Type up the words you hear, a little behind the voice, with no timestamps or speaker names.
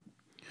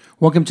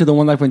Welcome to the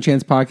One Life, One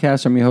Chance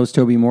podcast. I'm your host,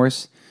 Toby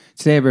Morse.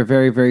 Today I have a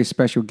very, very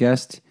special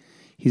guest.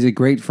 He's a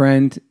great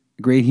friend,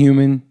 great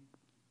human,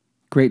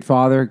 great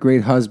father,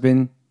 great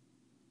husband,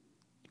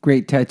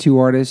 great tattoo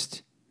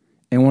artist,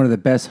 and one of the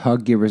best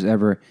hug givers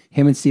ever.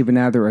 Him and Steven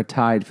Adler are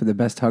tied for the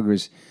best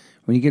huggers.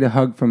 When you get a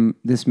hug from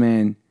this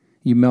man,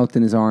 you melt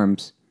in his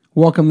arms.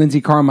 Welcome,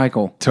 Lindsay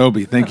Carmichael.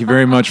 Toby, thank you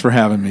very much for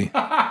having me.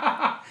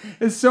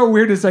 It's so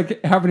weird. It's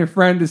like having a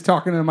friend who's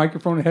talking to a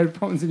microphone and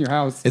headphones in your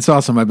house. It's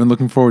awesome. I've been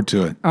looking forward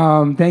to it.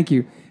 Thank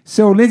you.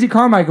 So, Lindsay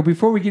Carmichael,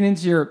 before we get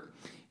into your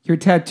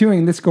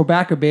tattooing, let's go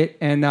back a bit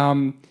and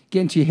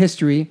get into your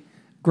history,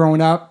 growing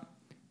up,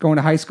 going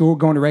to high school,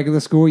 going to regular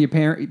school, your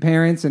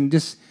parents, and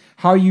just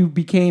how you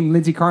became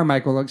Lindsay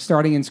Carmichael, like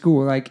starting in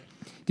school. Like,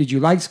 did you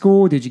like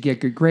school? Did you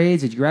get good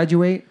grades? Did you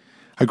graduate?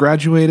 I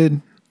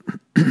graduated.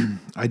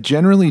 I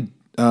generally,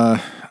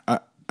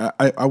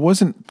 I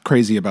wasn't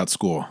crazy about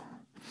school.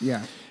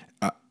 Yeah.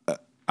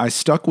 I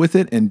stuck with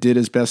it and did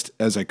as best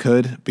as I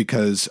could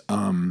because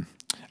I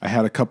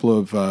had a couple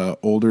of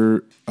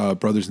older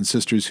brothers and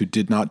sisters who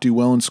did not do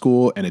well in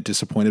school, and it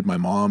disappointed my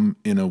mom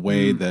in a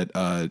way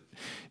that,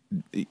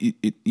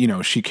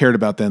 she cared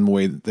about them the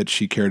way that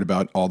she cared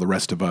about all the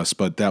rest of us,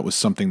 but that was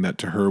something that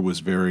to her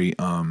was very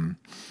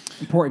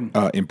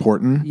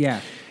important. Yeah.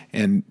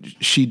 And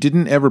she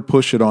didn't ever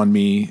push it on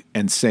me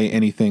and say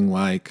anything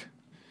like,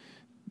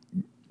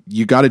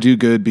 you got to do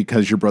good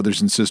because your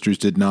brothers and sisters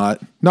did not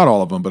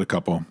all of them, but a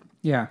couple.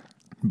 Yeah.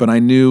 But I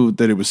knew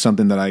that it was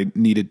something that I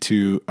needed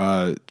to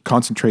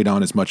concentrate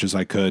on as much as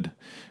I could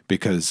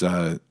because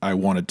I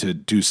wanted to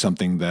do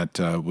something that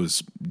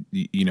was,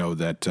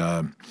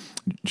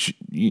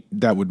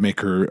 that would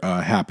make her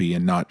happy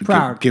and not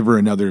give her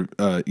another,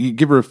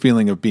 give her a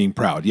feeling of being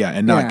proud. Yeah.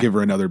 And not give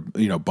her another,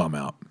 bum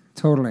out.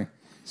 Totally.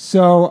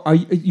 So are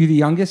you the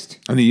youngest?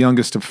 I'm the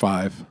youngest of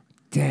 5.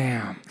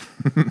 Damn.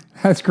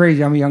 That's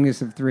crazy. I'm the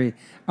youngest of 3.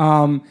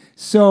 I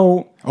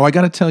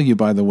got to tell you,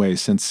 by the way,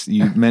 since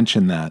you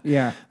mentioned that,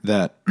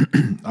 that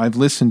I've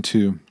listened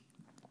to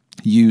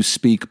you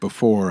speak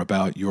before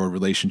about your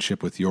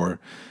relationship with your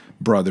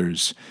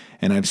brothers,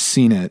 and I've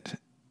seen it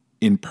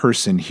in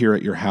person here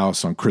at your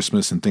house on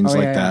Christmas and things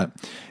that.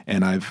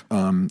 And I've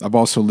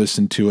also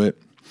listened to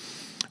it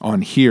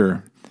on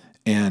here,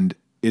 and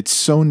it's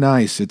so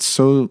nice. It's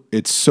so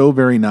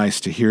very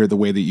nice to hear the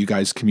way that you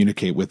guys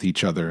communicate with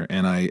each other.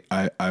 And I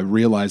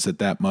realize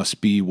that must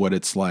be what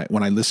it's like.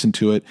 When I listen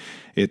to it,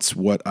 it's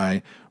what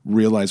I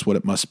realize what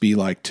it must be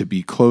like to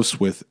be close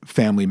with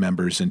family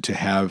members and to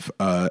have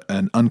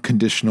an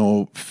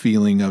unconditional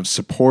feeling of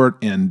support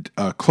and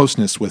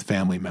closeness with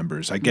family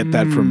members. I get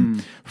that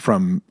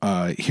from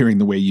hearing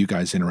the way you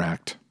guys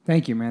interact.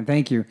 Thank you, man.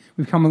 Thank you.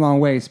 We've come a long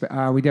ways.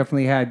 But we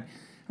definitely had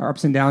our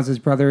ups and downs as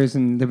brothers,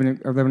 and living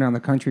around the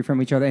country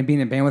from each other, and being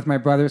in a band with my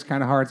brother is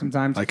kind of hard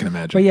sometimes. I can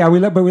imagine. But yeah, we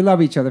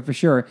love each other for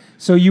sure.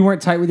 So you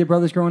weren't tight with your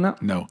brothers growing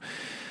up? No.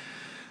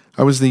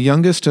 I was the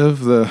youngest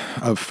of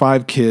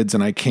 5 kids,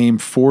 and I came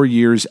 4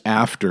 years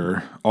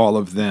after all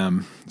of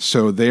them.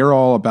 So they're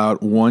all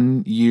about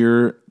 1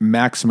 year,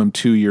 maximum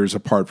 2 years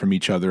apart from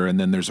each other, and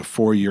then there's a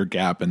 4-year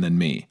gap, and then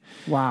me.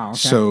 Wow. Okay.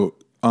 So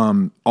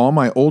all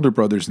my older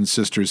brothers and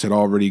sisters had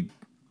already,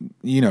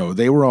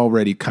 they were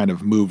already kind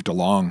of moved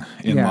along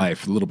in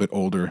life, a little bit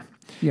older.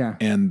 Yeah.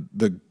 And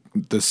the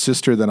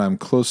sister that I'm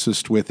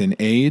closest with in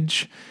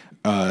age,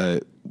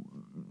 we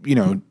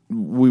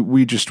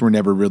just were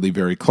never really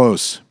very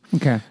close.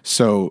 Okay.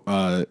 So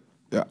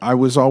I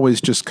was always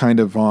just kind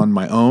of on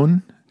my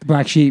own. The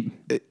black sheep.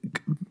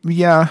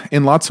 Yeah,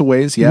 in lots of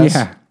ways, yes.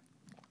 Yeah.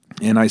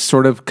 And I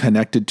sort of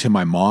connected to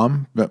my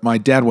mom, but my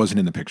dad wasn't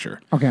in the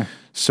picture. Okay.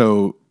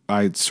 So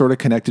I sort of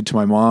connected to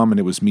my mom, and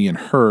it was me and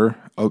her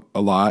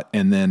a lot.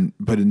 And then,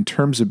 but in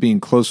terms of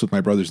being close with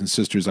my brothers and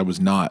sisters, I was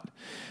not.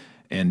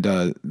 And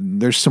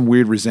there's some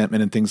weird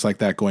resentment and things like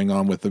that going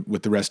on with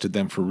the rest of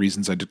them for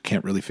reasons I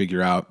can't really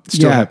figure out.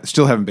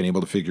 Still haven't been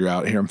able to figure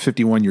out. Here, I'm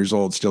 51 years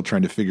old, still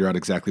trying to figure out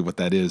exactly what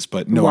that is.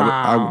 But no,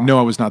 wow.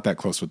 I was not that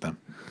close with them.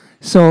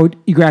 So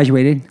you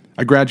graduated?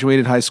 I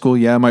graduated high school.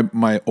 Yeah,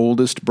 my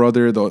oldest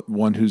brother, the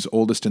one who's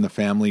oldest in the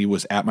family,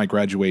 was at my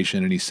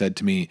graduation, and he said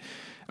to me,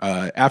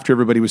 after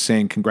everybody was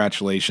saying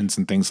congratulations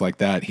and things like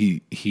that,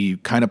 he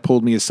kind of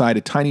pulled me aside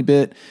a tiny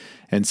bit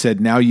and said,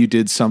 "Now you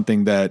did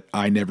something that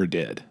I never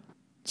did."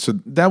 So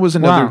that was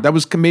that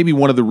was maybe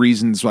one of the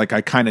reasons, like,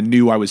 I kind of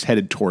knew I was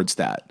headed towards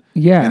that.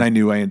 Yeah. And I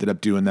knew I ended up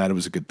doing that. It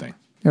was a good thing.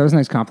 That was a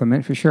nice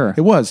compliment for sure.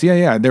 It was.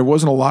 Yeah. There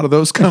wasn't a lot of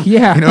those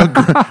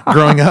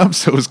growing up.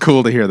 So it was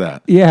cool to hear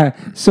that. Yeah.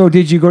 So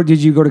did you go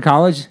to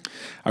college?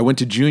 I went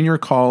to junior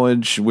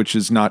college, which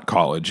is not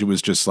college. It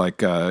was just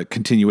like a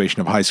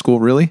continuation of high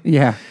school, really.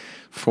 Yeah.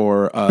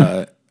 For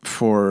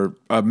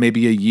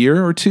maybe a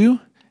year or two.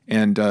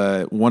 And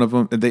one of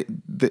them,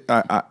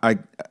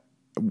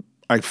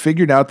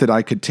 figured out that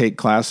I could take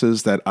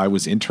classes that I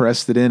was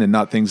interested in and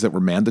not things that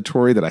were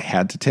mandatory that I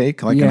had to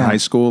take, like in high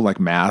school, like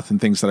math and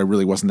things that I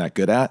really wasn't that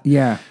good at.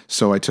 Yeah.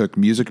 So I took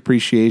music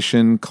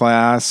appreciation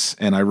class,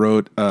 and I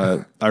wrote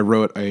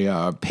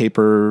a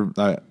paper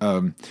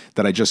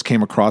that I just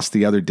came across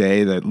the other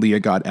day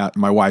that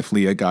my wife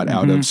Leah got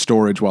out of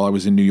storage while I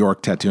was in New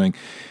York tattooing.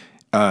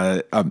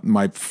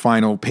 My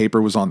final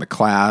paper was on the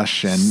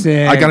Clash, and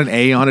Sick. I got an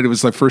A on it. It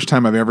was the first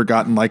time I've ever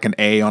gotten like an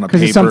A on a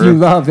paper. It's something you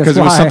love. Because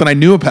it was something I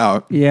knew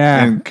about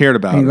and cared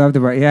about. And you loved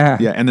about Yeah.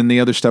 And then the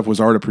other stuff was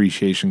art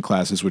appreciation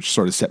classes, which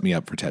sort of set me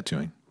up for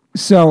tattooing.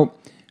 So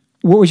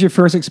what was your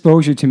first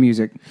exposure to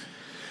music?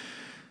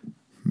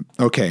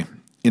 Okay.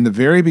 In the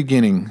very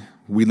beginning,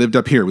 we lived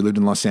up here. We lived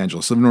in Los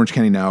Angeles. I live in Orange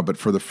County now, but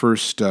for the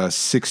first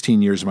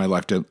 16 years of my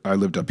life, I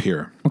lived up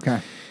here. Okay.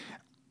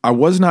 I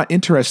was not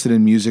interested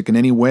in music in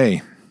any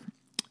way,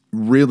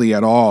 really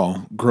at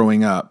all,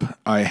 growing up.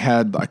 I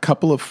had a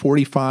couple of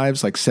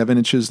 45s, like 7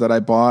 inches that I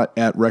bought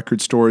at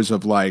record stores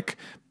of like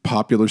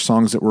popular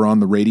songs that were on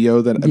the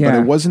radio, but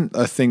it wasn't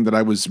a thing that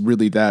I was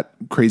really that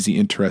crazy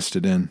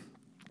interested in.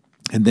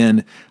 And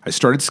then I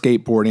started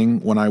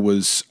skateboarding when I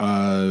was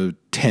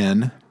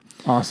 10.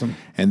 Awesome.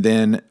 And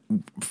then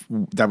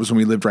that was when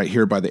we lived right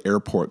here by the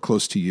airport,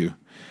 close to you.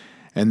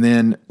 And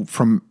then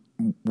from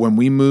when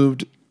we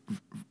moved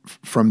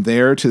from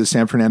there to the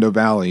San Fernando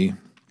Valley,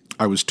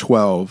 I was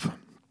 12.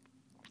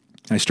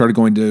 I started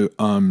going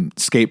to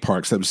skate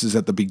parks. That was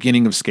at the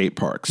beginning of skate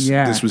parks.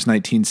 Yeah. This was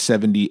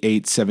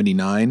 1978,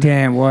 79.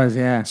 Damn, it was,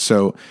 yeah.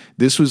 So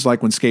this was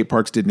like when skate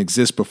parks didn't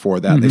exist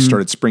before that. They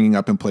started springing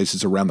up in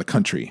places around the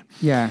country.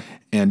 Yeah.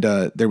 And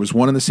there was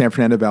one in the San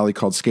Fernando Valley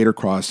called Skater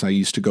Cross. I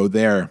used to go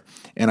there.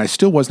 And I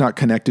still was not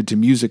connected to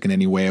music in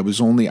any way. I was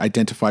only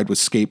identified with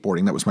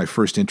skateboarding. That was my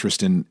first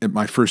interest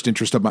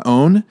of my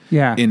own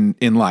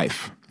in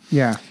life.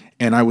 Yeah.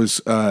 And I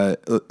was,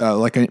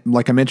 like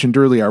I mentioned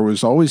earlier, I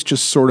was always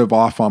just sort of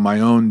off on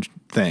my own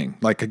thing.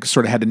 Like I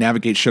sort of had to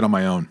navigate shit on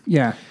my own.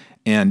 Yeah.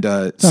 And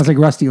sounds like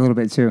Rusty a little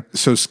bit too.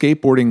 So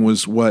skateboarding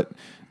was what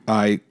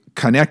I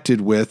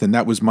connected with, and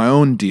that was my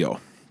own deal.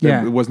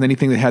 Yeah. It wasn't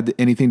anything that had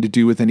anything to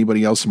do with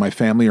anybody else in my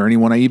family or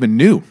anyone I even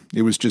knew.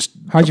 It was just...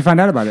 How'd you find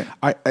out about it?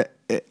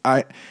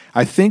 I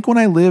think when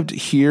I lived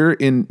here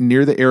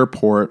near the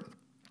airport,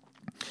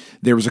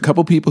 there was a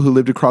couple people who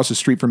lived across the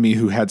street from me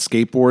who had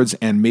skateboards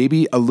and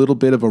maybe a little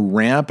bit of a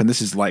ramp. And this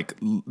is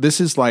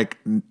like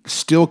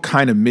still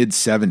kind of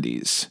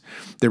mid-70s.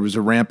 There was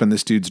a ramp in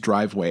this dude's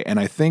driveway. And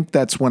I think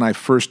that's when I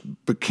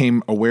first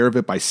became aware of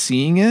it by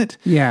seeing it.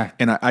 Yeah.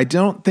 And I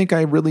don't think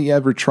I really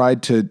ever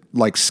tried to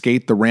like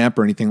skate the ramp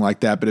or anything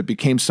like that, but it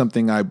became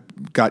something I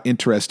got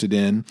interested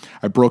in.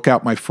 I broke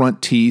out my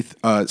front teeth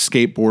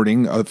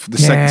skateboarding. The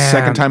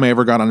second time I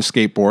ever got on a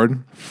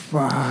skateboard.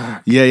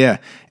 Fuck. Yeah.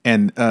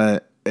 And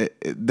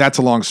that's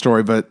a long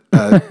story, but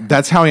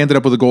that's how I ended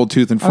up with a gold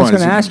tooth in front. I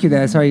was going to ask you that.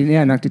 That's how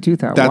you knocked a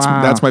tooth out.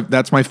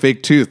 That's my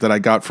fake tooth that I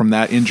got from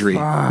that injury,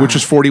 which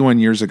was 41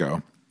 years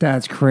ago.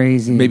 That's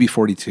crazy. Maybe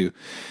 42.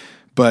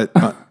 But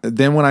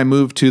then when I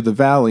moved to the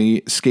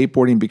Valley,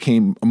 skateboarding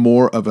became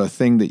more of a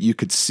thing that you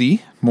could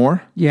see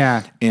more.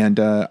 Yeah. And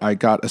I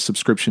got a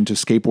subscription to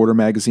Skateboarder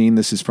Magazine.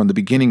 This is from the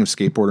beginning of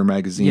Skateboarder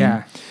Magazine.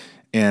 Yeah.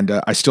 And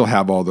I still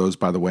have all those,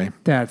 by the way.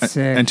 That's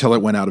sick. Until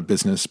it went out of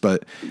business.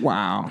 But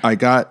wow, I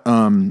got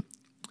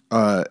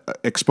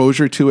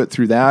exposure to it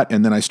through that.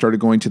 And then I started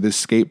going to this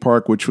skate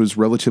park, which was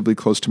relatively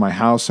close to my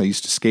house. I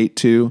used to skate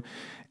to.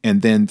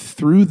 And then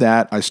through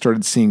that, I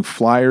started seeing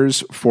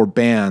flyers for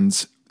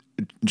bands,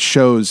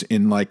 shows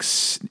in like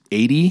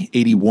 80,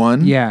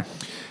 81. Yeah.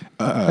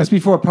 That's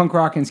before punk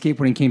rock and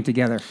skateboarding came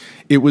together.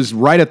 It was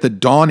right at the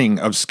dawning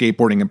of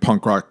skateboarding and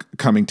punk rock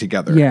coming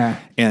together. Yeah.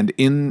 And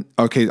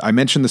I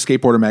mentioned the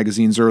Skateboarder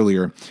magazines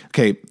earlier.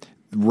 Okay,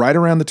 right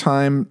around the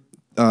time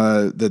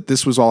that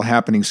this was all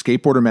happening,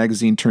 Skateboarder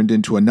magazine turned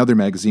into another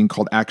magazine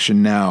called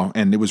Action Now,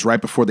 and it was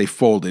right before they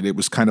folded. It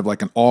was kind of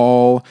like an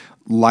all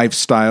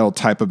lifestyle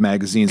type of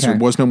magazine. Okay. So there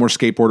was no more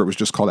skateboarder. It was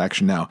just called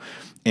Action Now.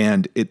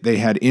 And they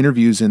had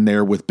interviews in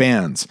there with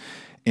bands.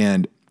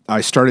 And I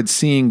started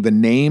seeing the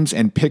names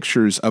and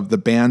pictures of the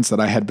bands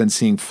that I had been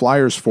seeing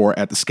flyers for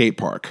at the skate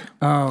park.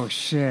 Oh,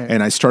 shit.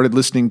 And I started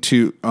listening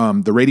to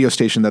the radio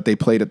station that they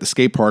played at the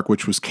skate park,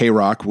 which was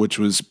K-Rock, which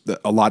was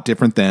a lot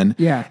different then.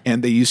 Yeah.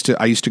 And I used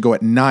to go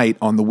at night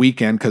on the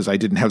weekend because I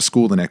didn't have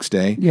school the next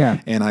day.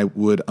 Yeah. And I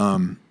would...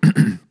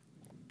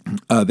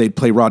 they'd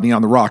play Rodney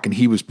on the Rock, and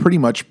he was pretty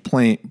much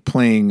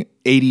playing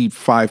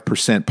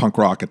 85% punk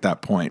rock at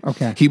that point.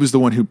 Okay. He was the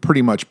one who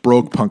pretty much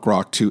broke punk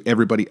rock to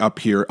everybody up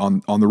here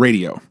on the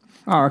radio.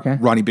 Oh, okay.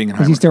 Ronnie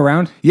Bingenheimer. Is he still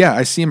around? Yeah,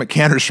 I see him at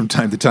Canter's from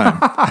time to time.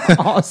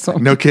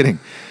 Awesome. No kidding.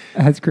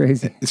 That's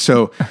crazy.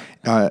 So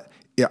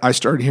I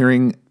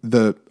started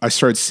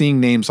seeing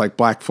names like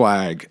Black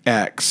Flag,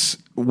 X,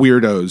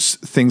 Weirdos,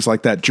 things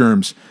like that,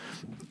 Germs,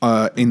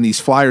 in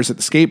these flyers at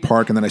the skate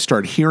park. And then I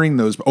started hearing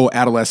those,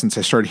 Adolescents,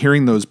 I started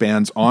hearing those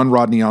bands on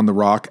Rodney on the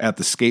Rock at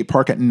the skate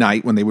park at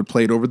night when they would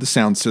play it over the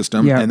sound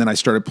system. Yeah. And then I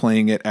started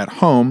playing it at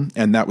home.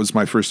 And that was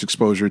my first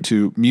exposure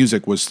to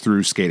music, was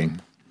through skating.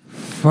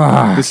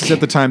 Fuck. This is at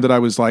the time that I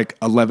was like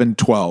 11,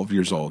 12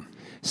 years old.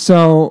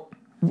 So,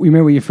 you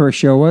remember what your first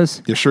show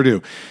was? Yeah, sure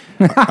do.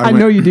 I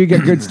know you do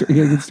get good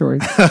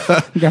stories.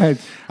 Go ahead.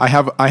 I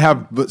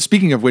have. But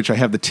speaking of which, I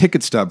have the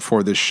ticket stub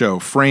for this show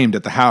framed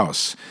at the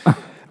house.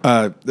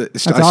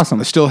 That's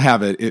awesome. I still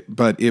have it.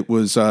 But it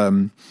was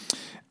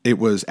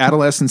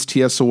Adolescence,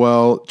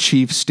 TSOL,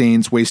 Chief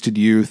Stains, Wasted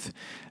Youth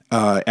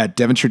at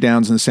Devonshire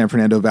Downs in the San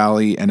Fernando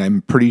Valley, and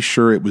I'm pretty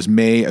sure it was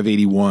May of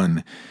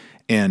 '81.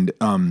 And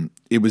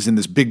it was in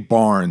this big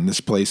barn,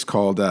 this place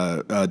called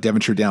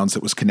Devonshire Downs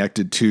that was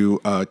connected to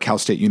Cal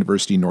State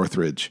University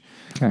Northridge.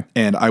 Okay.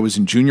 And I was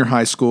in junior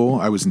high school.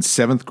 I was in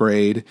 7th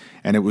grade,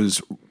 and it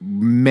was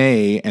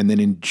May. And then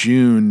in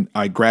June,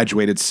 I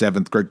graduated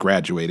 7th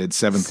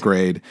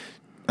grade.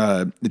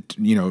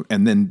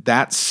 And then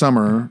that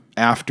summer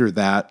after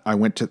that, I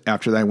went to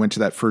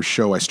that first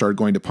show. I started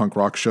going to punk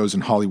rock shows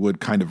in Hollywood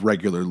kind of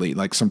regularly,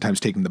 like sometimes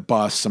taking the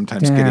bus,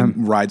 sometimes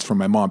getting rides from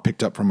my mom,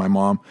 picked up from my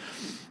mom.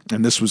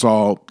 And this was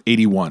all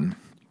 81.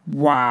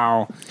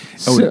 Wow.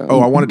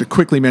 I wanted to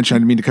quickly mention, I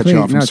didn't mean to cut you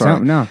off. I'm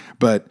sorry. No.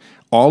 But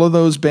all of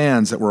those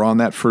bands that were on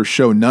that first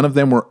show, none of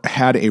them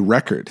had a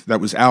record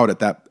that was out at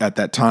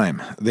that time.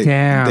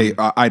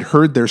 I'd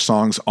heard their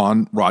songs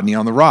on Rodney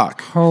on the Rock.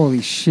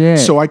 Holy shit.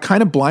 So I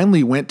kind of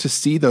blindly went to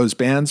see those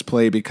bands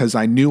play because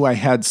I knew I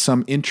had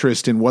some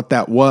interest in what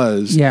that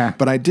was. Yeah.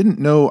 But I didn't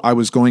know I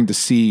was going to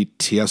see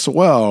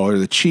TSOL or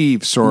the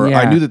Chiefs, or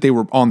I knew that they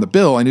were on the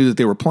bill. I knew that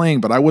they were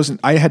playing, but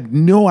I had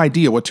no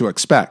idea what to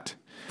expect.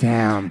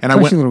 Damn. And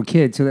especially a little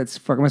kid, so that's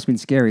fucking must have been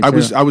scary. I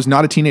was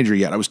not a teenager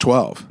yet. I was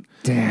 12.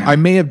 Damn. I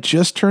may have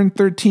just turned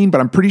 13,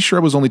 but I'm pretty sure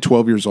I was only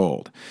 12 years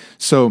old.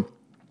 So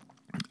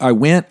I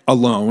went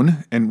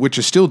alone, and which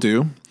I still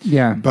do.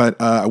 Yeah. But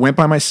I went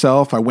by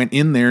myself. I went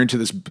in there into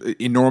this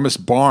enormous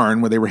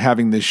barn where they were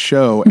having this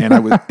show, and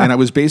I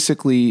was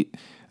basically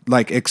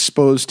like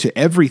exposed to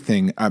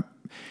everything.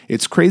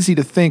 It's crazy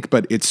to think,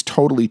 but it's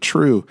totally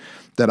true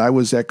that I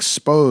was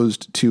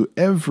exposed to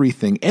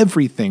everything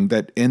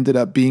that ended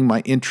up being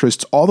my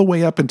interests all the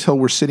way up until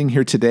we're sitting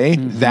here today.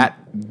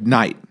 That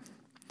night.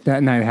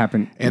 That night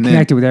happened. And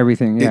connected with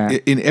everything, yeah.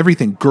 In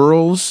everything.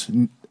 Girls,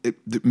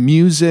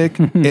 music,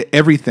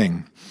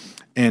 everything.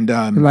 And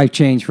life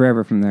changed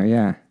forever from there,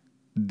 yeah.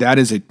 That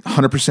is a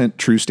 100%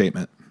 true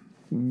statement.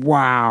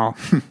 Wow.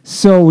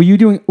 So were you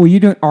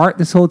doing art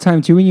this whole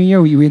time too when you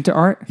were you into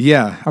art?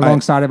 Yeah.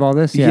 Alongside of all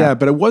this? Yeah,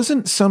 but it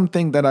wasn't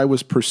something that I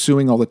was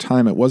pursuing all the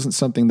time. It wasn't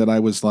something that I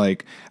was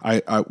like,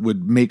 I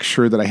would make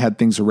sure that I had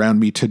things around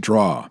me to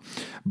draw.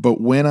 But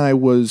when I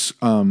was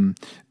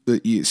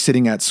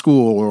sitting at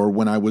school, or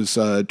when I was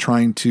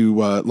trying to,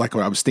 like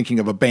I was thinking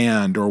of a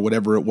band or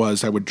whatever it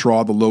was, I would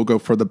draw the logo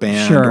for the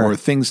band or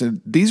things.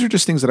 These are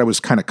just things that I was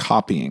kind of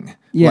copying,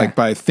 like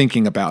by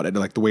thinking about it,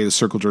 like the way the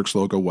Circle Jerks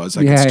logo was.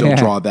 I could still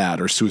draw that,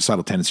 or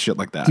Suicidal Tendencies, shit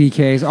like that.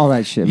 DKs, all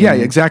that shit. Yeah,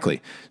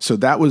 exactly. So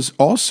that was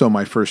also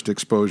my first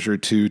exposure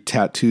to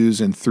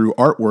tattoos, and through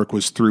artwork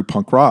was through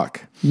punk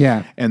rock.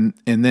 Yeah. And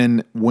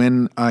then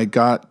when I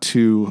got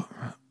to...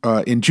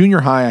 in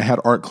junior high, I had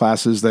art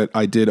classes that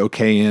I did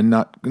okay in,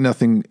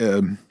 nothing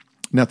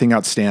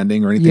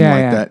outstanding or anything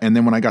like that. And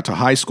then when I got to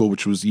high school,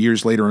 which was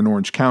years later in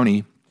Orange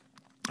County,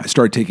 I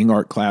started taking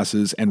art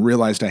classes and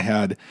realized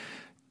I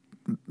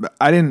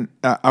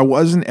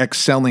wasn't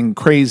excelling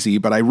crazy,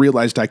 but I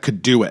realized I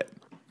could do it.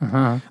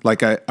 Uh-huh.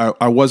 Like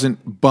I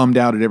wasn't bummed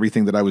out at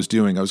everything that I was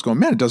doing. I was going,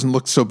 man, it doesn't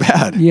look so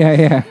bad.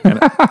 Yeah.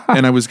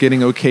 and I was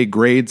getting okay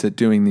grades at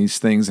doing these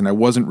things, and I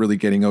wasn't really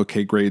getting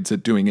okay grades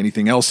at doing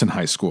anything else in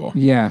high school.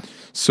 Yeah.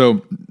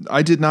 So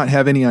I did not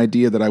have any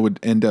idea that I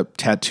would end up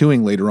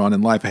tattooing later on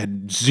in life. I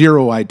had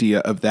zero idea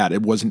of that.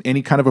 It wasn't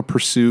any kind of a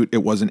pursuit.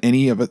 It wasn't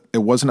it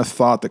wasn't a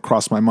thought that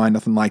crossed my mind,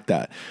 nothing like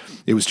that.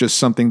 It was just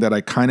something that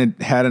I kind of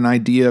had an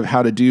idea of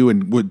how to do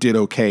and did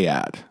okay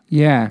at.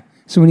 Yeah.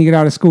 So when you get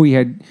out of school,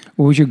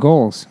 what was your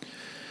goals?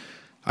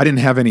 I didn't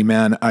have any,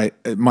 man.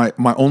 My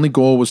only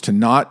goal was to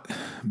not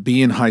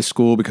be in high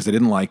school because I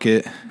didn't like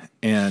it,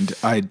 and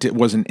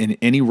wasn't in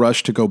any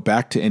rush to go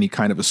back to any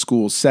kind of a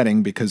school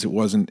setting because it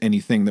wasn't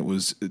anything that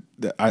was.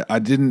 I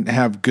didn't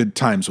have good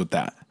times with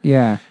that.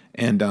 Yeah.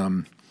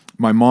 And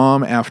my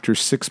mom, after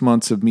 6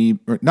 months of me,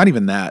 or not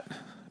even that,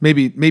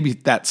 maybe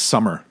that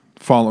summer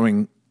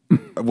following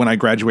when I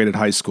graduated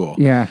high school.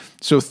 Yeah.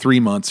 So 3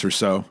 months or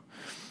so.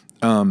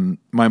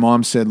 My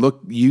mom said,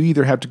 look, you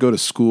either have to go to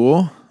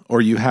school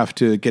or you have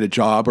to get a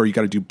job, or you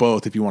got to do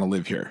both if you want to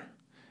live here.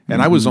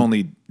 And I was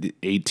only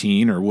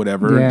 18 or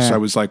whatever. Yeah. So I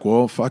was like,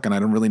 well, fucking, I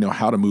don't really know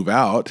how to move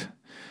out.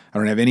 I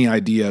don't have any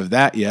idea of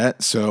that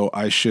yet. So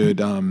I should,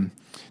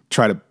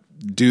 try to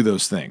do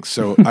those things.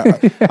 So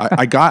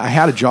I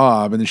had a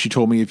job, and then she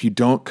told me, if you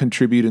don't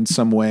contribute in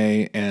some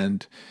way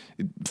and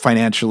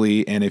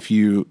financially, and if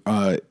you're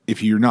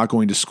not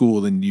going to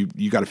school, then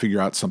you got to figure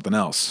out something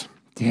else.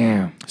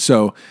 Damn.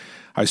 So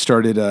I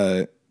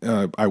started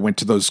I went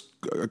to those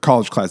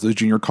college classes, those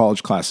junior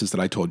college classes that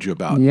I told you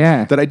about.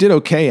 Yeah. That I did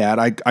okay at.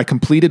 I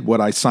completed what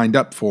I signed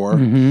up for.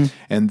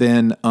 And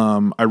then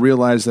I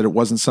realized that it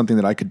wasn't something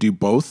that I could do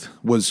both,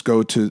 was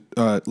go to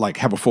like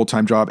have a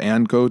full-time job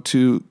and go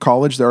to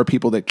college. There are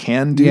people that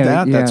can do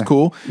that. Yeah. That's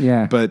cool.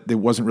 Yeah. But it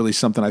wasn't really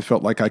something I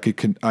felt like I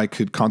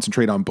could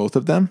concentrate on both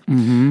of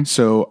them.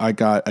 So I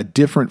got a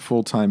different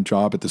full-time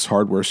job at this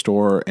hardware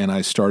store, and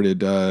I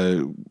started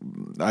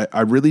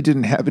I really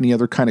didn't have any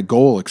other kind of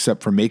goal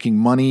except for making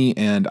money,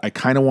 and I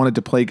kind of wanted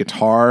to play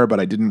guitar, but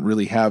I didn't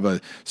really have a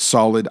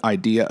solid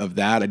idea of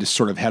that. I just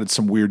sort of had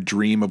some weird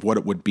dream of what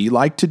it would be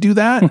like to do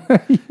that.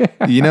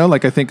 You know,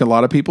 like I think a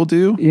lot of people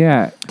do.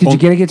 Yeah. Did you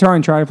get a guitar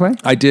and try to play?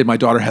 I did. My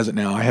daughter has it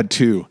now. I had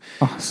two.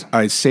 Awesome.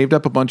 I saved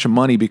up a bunch of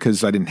money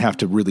because I didn't have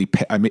to really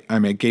pay. I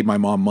gave my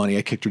mom money.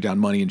 I kicked her down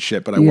money and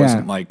shit, but I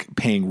wasn't like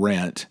paying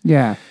rent.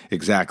 Yeah.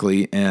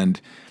 Exactly. And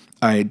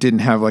I didn't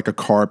have like a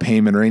car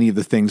payment or any of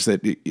the things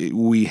that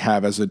we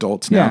have as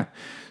adults now. Yeah.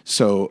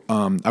 So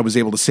I was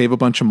able to save a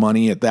bunch of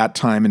money at that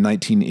time in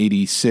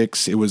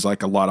 1986. It was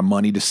like a lot of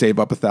money to save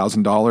up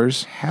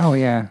 $1,000. Hell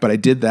yeah. But I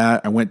did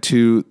that. I went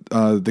to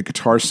the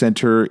Guitar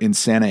Center in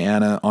Santa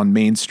Ana on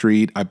Main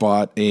Street. I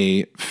bought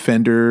a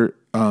Fender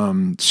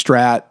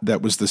Strat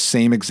that was the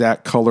same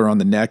exact color on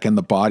the neck and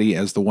the body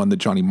as the one that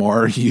Johnny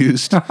Marr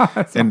used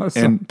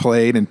and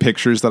played, and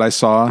pictures that I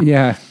saw.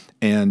 Yeah.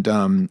 And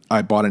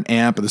I bought an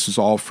amp. This was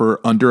all for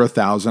under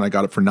 $1,000. I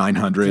got it for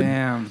 $900.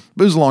 Damn.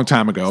 But it was a long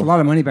time ago. It's a lot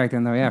of money back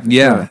then, though. Yeah.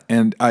 Sure.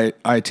 And I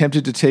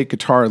attempted to take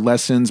guitar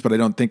lessons, but I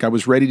don't think I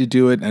was ready to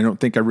do it. I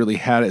don't think I really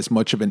had as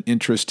much of an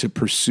interest to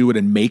pursue it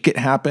and make it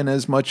happen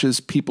as much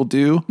as people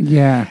do.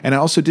 Yeah. And I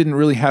also didn't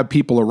really have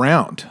people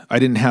around. I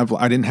didn't have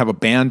a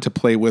band to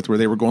play with where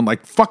they were going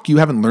like, "Fuck, you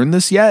haven't learned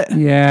this yet."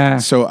 Yeah.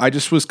 So I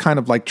just was kind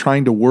of like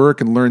trying to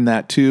work and learn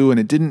that too, and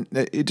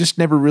it just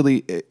never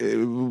really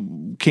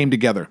came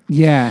together.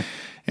 Yeah.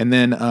 And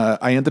then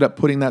I ended up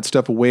putting that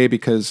stuff away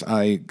because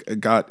I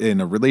got in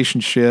a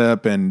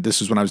relationship, and this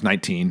was when I was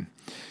 19.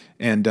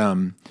 And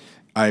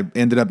I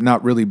ended up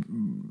not really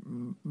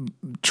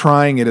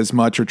trying it as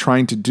much or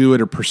trying to do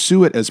it or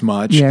pursue it as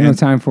much. Yeah, no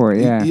time for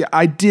it, yeah.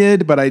 I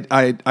did, but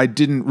I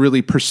didn't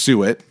really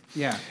pursue it.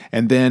 Yeah.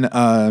 And then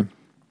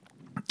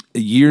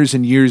years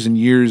and years and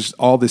years,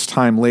 all this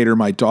time later,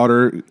 my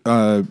daughter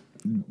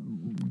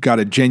got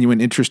a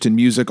genuine interest in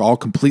music, all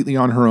completely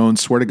on her own.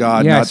 Swear to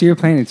God. Yeah, so you're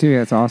playing it too.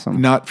 That's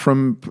awesome. Not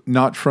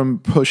from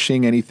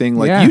pushing anything.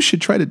 Like, you should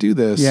try to do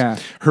this. Yeah.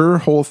 Her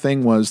whole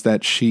thing was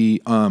that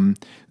she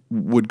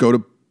would go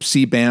to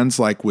see bands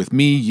like with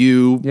me,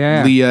 you,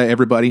 Leah,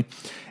 everybody.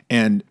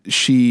 And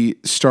she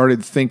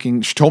started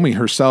thinking, she told me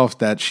herself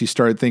that she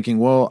started thinking,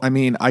 well, I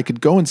mean, I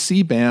could go and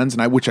see bands,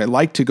 and which I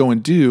like to go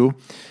and do,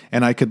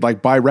 and I could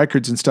like buy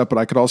records and stuff, but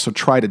I could also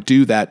try to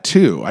do that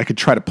too. I could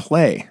try to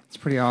play. It's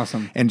pretty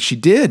awesome. And she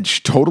did. She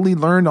totally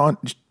learned.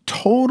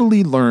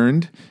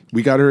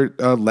 We got her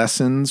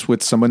lessons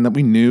with someone that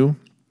we knew.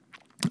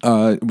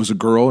 It was a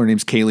girl. Her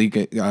name's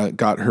Kaylee.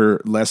 Got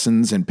her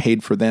lessons and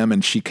paid for them,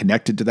 and she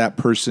connected to that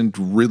person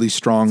really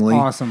strongly.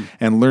 That's awesome.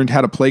 And learned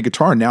how to play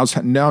guitar. Now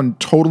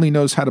totally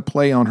knows how to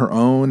play on her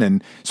own.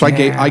 And so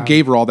I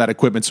gave her all that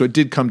equipment. So it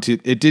did come to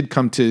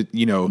to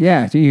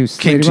use.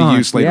 Came to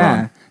use later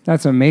on.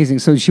 That's amazing.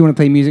 So does she want to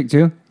play music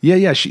too?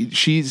 Yeah.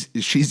 She's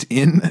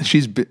in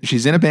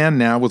a band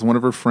now with one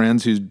of her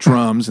friends who's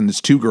drums, and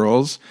there's two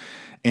girls.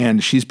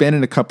 And she's been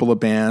in a couple of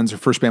bands. Her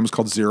first band was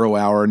called 0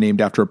 Hour, named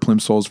after a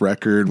Plimsolls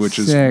record, which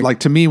is like,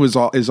 to me, is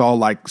all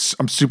like,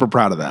 I'm super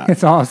proud of that.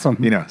 It's awesome.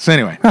 You know. So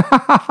anyway.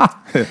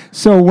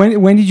 So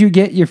when did you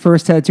get your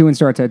first tattoo and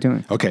start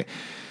tattooing? Okay.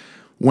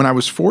 When I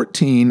was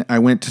 14, I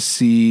went to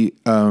see,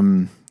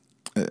 I'd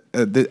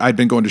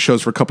been going to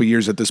shows for a couple of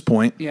years at this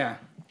point. Yeah.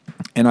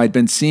 And I'd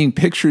been seeing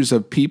pictures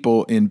of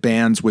people in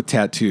bands with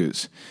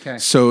tattoos. Okay.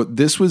 So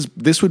this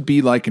would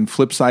be like in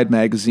Flipside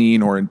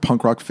magazine or in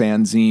punk rock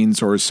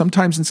fanzines or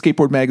sometimes in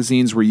skateboard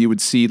magazines where you would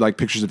see like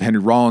pictures of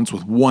Henry Rollins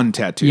with one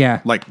tattoo.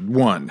 Yeah. Like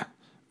one,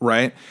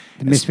 right?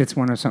 The Misfits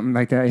one or something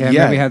like that.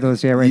 Yeah. We had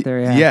those right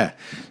there. Yeah. Yeah.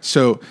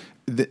 So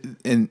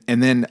and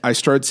then I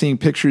started seeing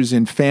pictures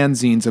in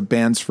fanzines of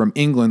bands from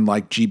England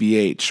like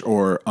GBH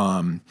or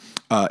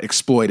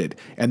Exploited,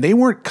 and they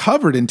weren't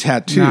covered in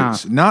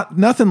tattoos. Nah.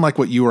 Nothing like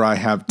what you or I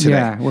have today.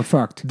 Yeah, we're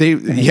fucked.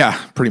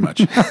 Pretty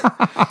much.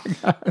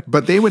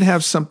 But they would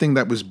have something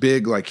that was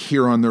big, like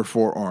here on their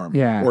forearm,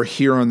 or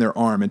here on their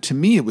arm, and to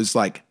me, it was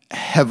like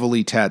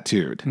heavily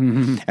tattooed,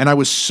 and I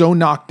was so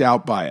knocked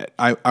out by it.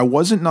 I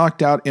wasn't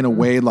knocked out in a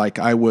way like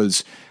I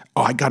was.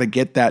 Oh, I got to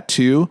get that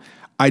too.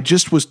 I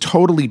just was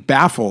totally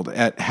baffled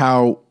at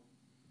how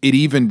it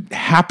even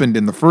happened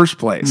in the first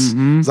place.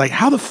 Mm-hmm. It's like,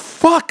 how the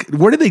fuck?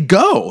 Where do they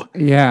go?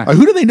 Yeah. Like,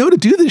 who do they know to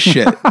do this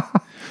shit?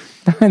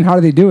 And how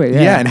do they do it?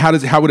 Yeah. And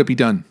how would it be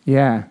done?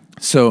 Yeah.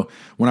 So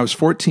when I was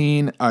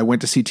 14, I went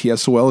to see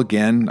TSOL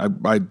again.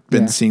 I've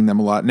been seeing them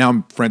a lot. Now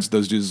I'm friends with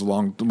those dudes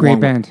long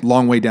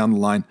way down the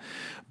line.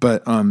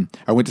 But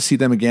I went to see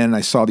them again, and I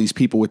saw these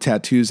people with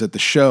tattoos at the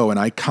show, and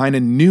I kind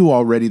of knew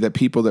already that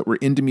people that were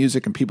into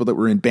music and people that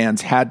were in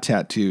bands had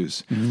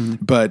tattoos.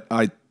 Mm-hmm. But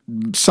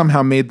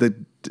somehow made the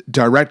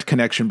direct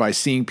connection by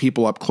seeing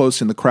people up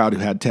close in the crowd who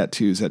had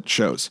tattoos at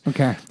shows.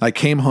 Okay. I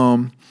came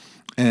home,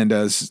 and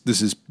this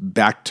is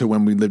back to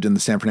when we lived in the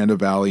San Fernando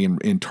Valley in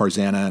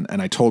Tarzana,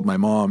 and I told my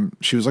mom.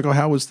 She was like, "Oh,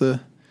 how was the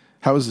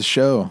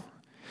show?"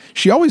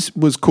 She always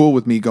was cool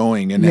with me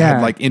going and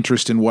had like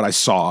interest in what I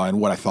saw and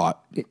what I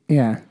thought.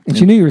 Yeah, and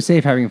she knew you were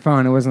safe having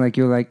fun. It wasn't like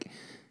you were like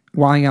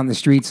wilding out in the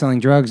streets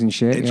selling drugs and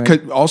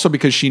shit. Also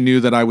because she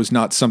knew that I was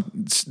not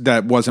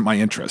that wasn't my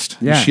interest.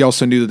 Yeah. She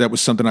also knew that was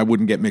something I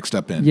wouldn't get mixed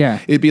up in. Yeah.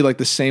 It'd be like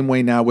the same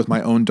way now with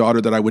my own daughter,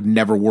 that I would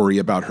never worry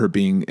about her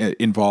being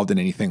involved in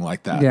anything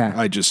like that. Yeah.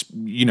 I just,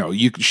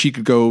 she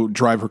could go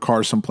drive her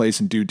car someplace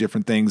and do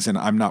different things, and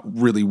I'm not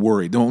really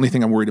worried. The only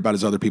thing I'm worried about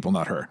is other people,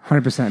 not her.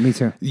 100%. Me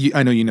too.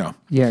 I know you know.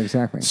 Yeah,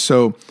 exactly.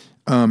 So,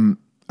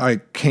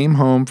 I came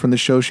home from the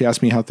show. She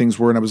asked me how things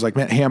were, and I was like,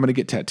 "Man, hey, I'm going to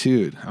get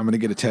tattooed. I'm going to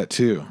get a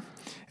tattoo."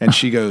 And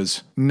she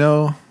goes,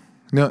 no,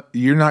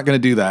 you're not going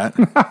to do that.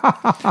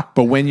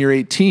 But when you're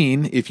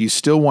 18, if you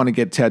still want to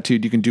get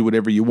tattooed, you can do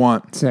whatever you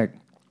want. Sick.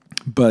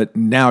 But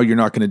now you're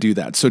not going to do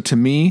that. So to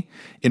me,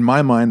 in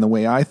my mind, the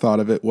way I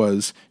thought of it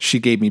was she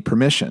gave me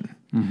permission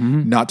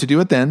not to do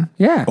it then.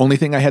 Yeah. Only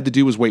thing I had to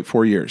do was wait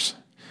 4 years.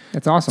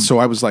 That's awesome. So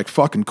I was like,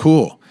 fucking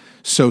cool.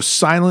 So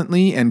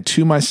silently and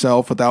to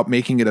myself, without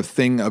making it a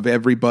thing of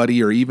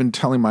everybody or even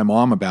telling my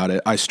mom about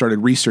it, I started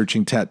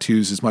researching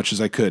tattoos as much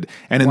as I could.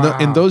 And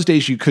in those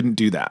days, you couldn't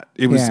do that.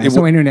 It was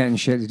no internet and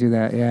shit to do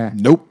that. Yeah.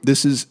 Nope.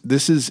 This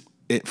is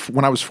it.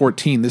 When I was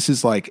 14, this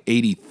is like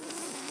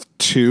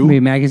 82. Maybe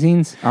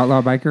magazines,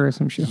 Outlaw Biker or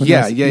some shit.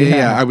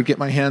 Yeah. I would get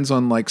my hands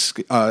on like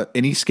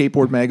any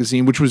skateboard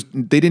magazine, which was,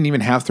 they didn't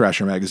even have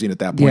Thrasher magazine at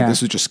that point. Yeah.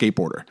 This was just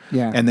Skateboarder.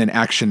 Yeah. And then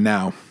Action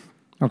Now.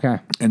 Okay.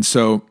 And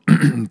so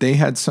they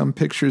had some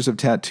pictures of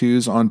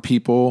tattoos on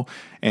people,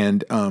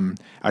 and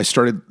I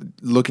started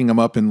looking them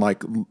up in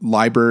like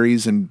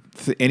libraries and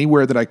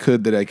anywhere that I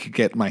could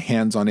get my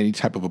hands on any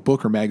type of a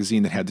book or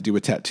magazine that had to do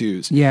with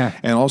tattoos. Yeah.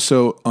 And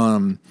also,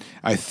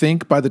 I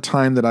think by the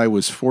time that I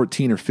was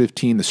 14 or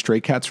 15, the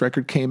Stray Cats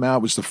record came out.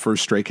 It was the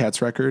first Stray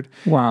Cats record.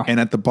 Wow. And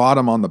at the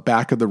bottom on the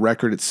back of the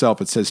record itself,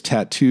 it says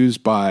tattoos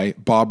by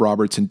Bob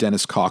Roberts and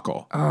Dennis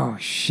Cockle. Oh,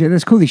 shit.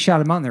 That's cool. They shot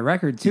him out on the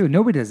record, too.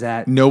 Nobody does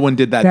that. No one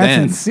did that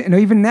then. Insane. No,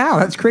 even now.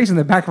 That's crazy on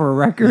the back of a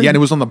record. Yeah, and it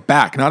was on the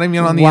back. Not even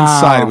on the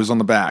inside. It was on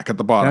the back at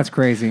the bottom. That's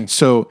crazy.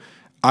 So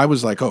I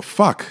was like, oh,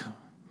 fuck.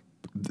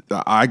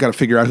 I got to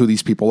figure out who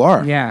these people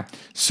are. Yeah.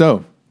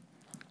 So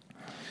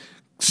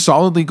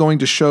solidly going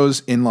to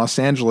shows in Los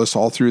Angeles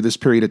all through this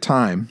period of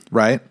time,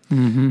 right?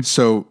 Mm-hmm.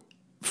 So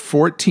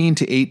 14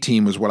 to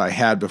 18 was what I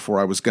had before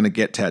I was going to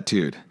get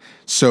tattooed.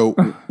 So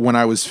when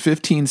I was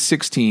 15,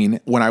 16,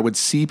 when I would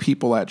see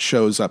people at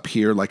shows up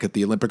here, like at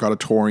the Olympic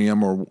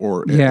Auditorium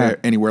or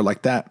anywhere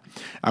like that,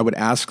 I would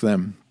ask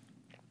them,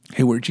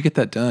 hey, where'd you get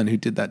that done? Who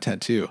did that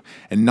tattoo?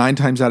 And 9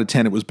 times out of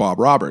 10, it was Bob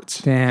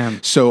Roberts.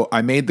 Damn. So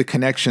I made the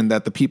connection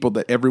that the people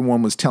that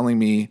everyone was telling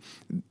me,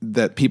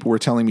 that people were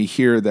telling me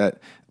here that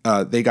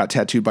they got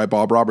tattooed by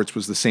Bob Roberts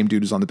was the same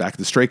dude who's on the back of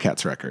the Stray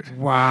Cats record.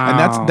 Wow.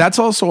 And that's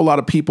also a lot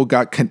of people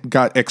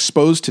got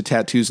exposed to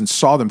tattoos and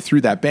saw them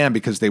through that band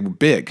because they were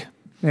big.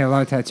 Yeah, a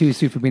lot of tattoos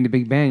too for being a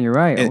big band. You're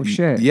right. Oh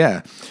shit.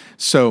 Yeah.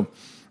 So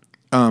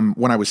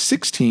when I was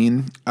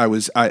 16, I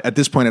at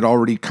this point I'd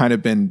already kind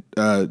of been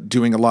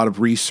doing a lot of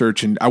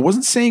research, and I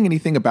wasn't saying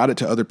anything about it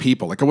to other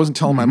people. Like I wasn't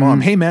telling my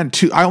mom, "Hey man,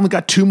 I only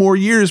got 2 more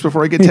years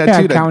before I get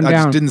tattooed." I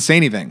just didn't say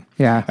anything.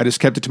 Yeah. I just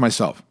kept it to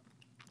myself.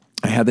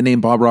 I had the name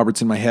Bob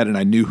Roberts in my head, and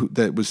I knew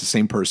that it was the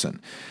same person.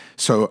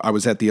 So I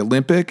was at the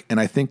Olympic, and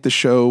I think the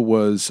show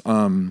was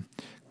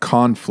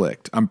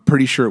Conflict. I'm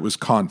pretty sure it was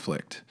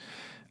Conflict.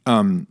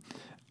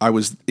 I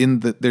was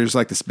there's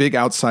like this big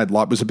outside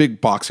lobby. It was a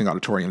big boxing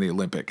auditorium in the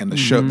Olympic, and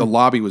the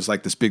lobby was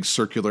like this big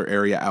circular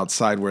area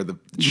outside where the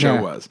show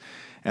was.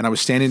 And I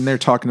was standing there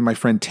talking to my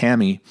friend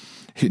Tammy,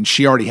 and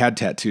she already had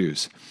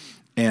tattoos.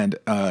 And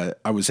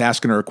I was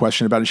asking her a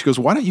question about it. She goes,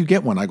 why don't you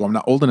get one? I go, I'm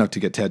not old enough to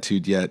get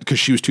tattooed yet, because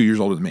she was 2 years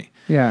older than me.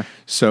 Yeah.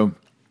 So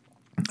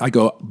I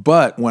go,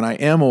 but when I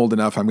am old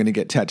enough, I'm going to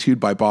get tattooed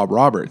by Bob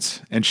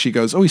Roberts. And she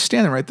goes, oh, he's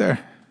standing right there.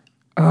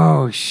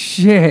 Oh,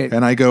 shit.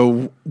 And I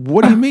go,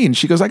 what do you mean?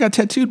 She goes, I got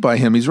tattooed by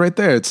him. He's right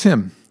there. It's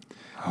him.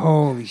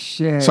 Holy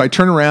shit. So I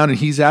turn around and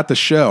he's at the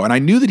show. And I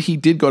knew that he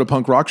did go to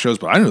punk rock shows,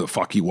 but I didn't know who the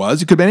fuck he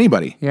was. It could have been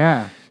anybody.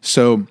 Yeah.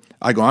 So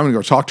I go, I'm going to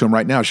go talk to him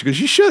right now. She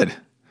goes, you should.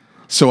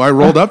 So I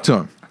rolled up to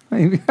him.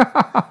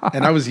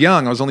 And I was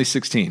young. I was only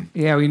 16.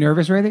 Yeah, were you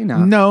nervous or anything?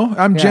 No,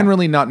 I'm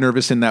generally not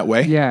nervous in that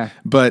way. Yeah.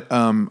 But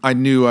I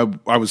knew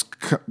I was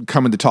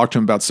coming to talk to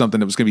him about something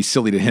that was going to be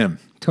silly to him.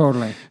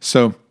 Totally.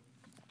 So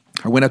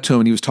I went up to him,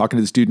 and he was talking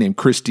to this dude named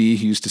Chris D.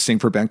 He used to sing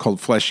for a band called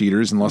Flesh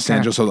Eaters in Los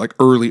Angeles, so like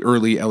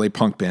early LA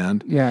punk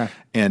band. Yeah.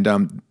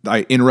 And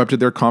I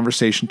interrupted their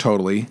conversation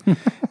totally.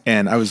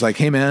 And I was like,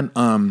 hey,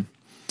 man,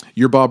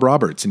 you're Bob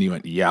Roberts. And he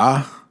went,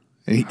 yeah.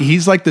 And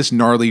he's like this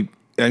gnarly,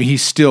 I mean,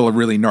 he's still a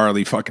really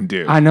gnarly fucking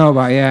dude. I know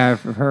about,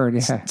 I've heard,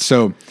 yeah.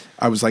 So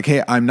I was like,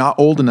 hey, I'm not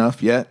old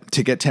enough yet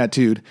to get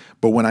tattooed,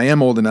 but when I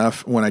am old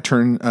enough, when I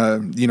turn,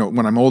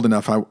 when I'm old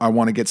enough, I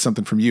want to get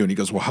something from you. And he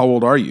goes, well, how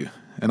old are you?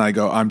 And I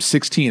go, I'm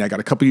 16. I got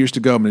a couple years to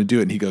go. I'm going to do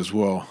it. And he goes,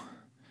 well,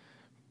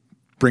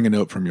 bring a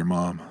note from your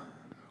mom.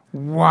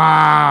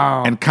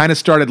 Wow. And kind of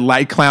started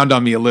clowned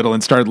on me a little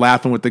and started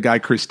laughing with the guy,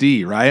 Chris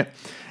D, right?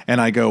 And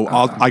I go,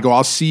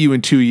 I'll see you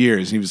in 2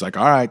 years. And he was like,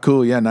 all right,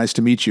 cool. Yeah, nice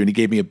to meet you. And he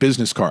gave me a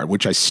business card,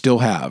 which I still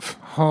have.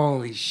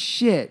 Holy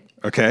shit.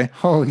 Okay.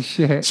 Holy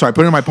shit. So I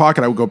put it in my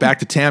pocket. I would go back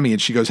to Tammy and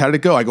she goes, how did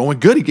it go? I go, well,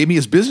 good. He gave me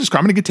his business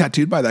card. I'm going to get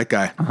tattooed by that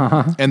guy.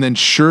 Uh-huh. And then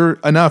sure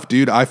enough,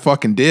 dude, I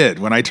fucking did.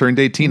 When I turned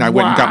 18, I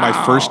went and got my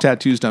first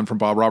tattoos done from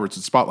Bob Roberts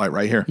at Spotlight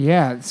right here.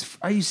 Yeah.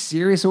 Are you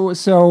serious?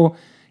 So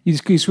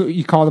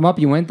you called him up,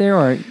 you went there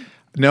or?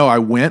 No, I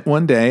went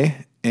one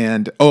day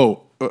and,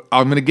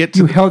 I'm going to get to...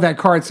 You held that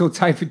card so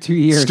tight for 2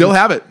 years. Still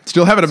have it.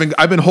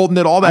 I've been holding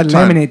it all that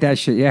time. Laminate that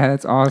shit. Yeah,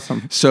 that's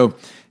awesome. So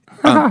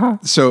I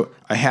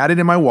had it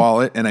in my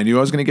wallet, and I knew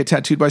I was going to get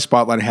tattooed by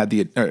Spotlight. I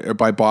had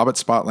by Bob at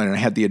Spotlight, and I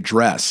had the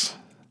address.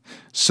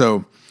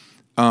 So,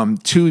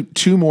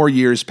 2 more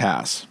years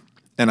pass,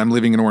 and I'm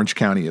living in Orange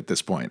County at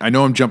this point. I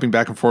know I'm jumping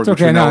back and forth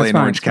between LA and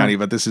Orange County,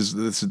 but this is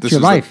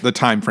the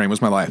time frame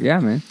was my life.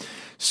 Yeah, man.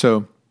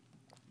 So,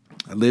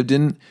 I lived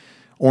in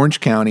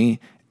Orange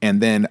County. And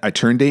then I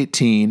turned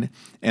 18,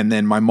 and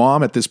then my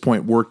mom at this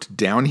point worked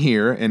down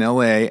here in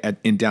LA,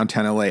 in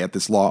downtown LA at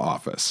this law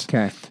office.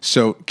 Okay.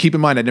 So keep in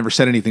mind, I never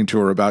said anything to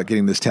her about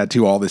getting this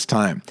tattoo all this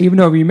time. Even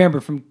though, remember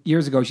from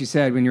years ago, she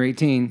said when you're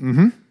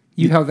 18,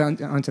 you held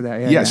onto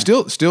that. Yeah,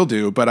 still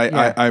do, but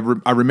I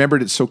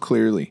remembered it so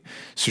clearly.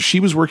 So she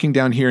was working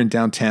down here in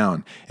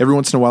downtown. Every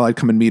once in a while, I'd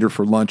come and meet her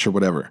for lunch or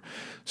whatever.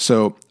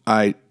 So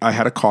I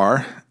had a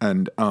car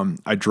and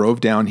I drove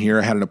down here.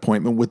 I had an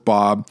appointment with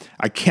Bob.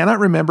 I cannot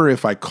remember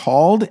if I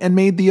called and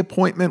made the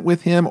appointment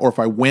with him or if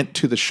I went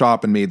to the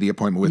shop and made the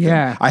appointment with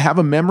him. I have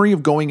a memory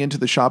of going into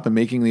the shop and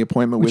making the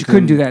appointment with him. You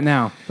couldn't do that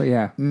now, but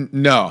yeah.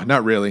 No,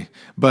 not really.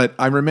 But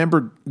I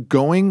remember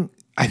going...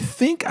 I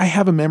think I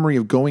have a memory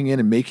of going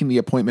in and making the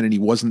appointment and he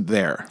wasn't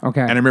there.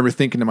 Okay. And I remember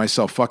thinking to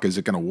myself, fuck, is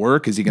it going to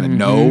work? Is he going to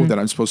know that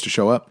I'm supposed to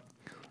show up?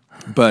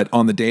 But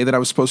on the day that I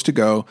was supposed to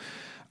go,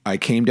 I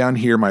came down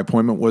here. My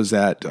appointment was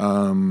at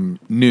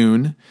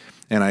noon,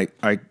 and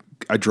I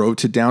drove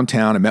to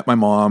downtown. I met my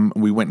mom.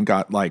 We went and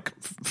got like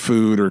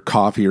food or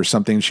coffee or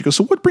something. She goes,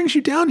 so what brings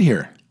you down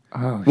here?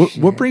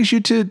 What brings you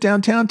to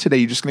downtown today?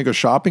 You just going to go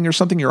shopping or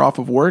something? You're off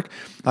of work?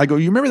 I go,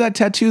 you remember that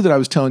tattoo that I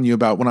was telling you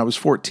about when I was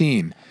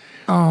 14?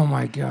 Oh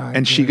my God.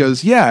 And she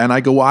goes, yeah. And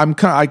I go, well, I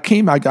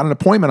got an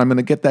appointment. I'm going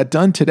to get that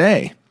done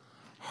today.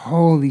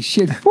 Holy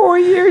shit. 4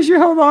 years you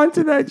held on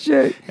to that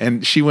shit.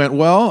 And she went,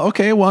 well,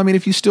 okay. Well, I mean,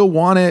 if you still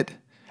want it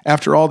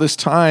after all this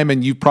time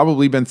and you've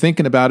probably been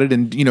thinking about it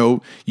and you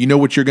know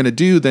what you're going to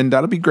do, then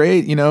that'll be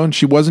great. And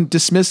she wasn't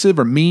dismissive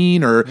or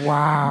mean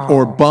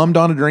or bummed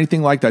on it or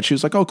anything like that. She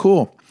was like, oh,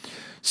 cool.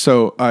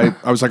 So I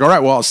was like, all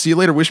right, well, I'll see you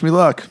later. Wish me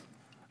luck.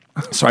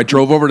 So I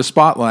drove over to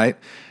Spotlight,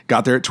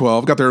 got there at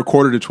 12, got there a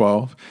quarter to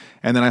 12.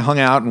 And then I hung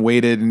out and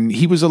waited, and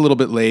he was a little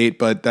bit late,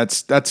 but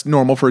that's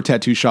normal for a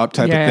tattoo shop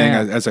type of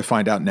thing, as I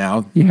find out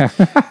now. Yeah.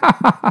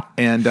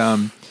 And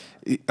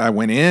I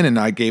went in, and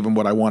I gave him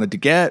what I wanted to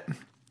get,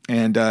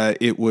 and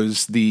it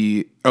was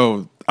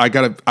I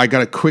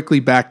gotta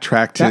quickly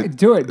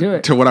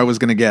backtrack to what I was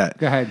gonna get.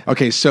 Go ahead.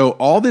 Okay, so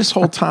all this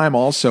whole time,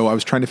 also, I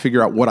was trying to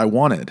figure out what I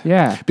wanted.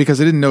 Yeah. Because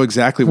I didn't know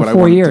exactly what I wanted.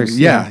 4 years.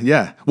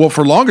 Yeah. Well,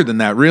 for longer than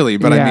that, really.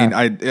 But I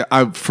mean,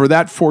 I for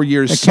that 4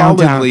 years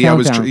solidly,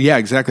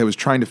 countdown. I was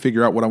trying to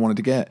figure out what I wanted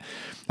to get.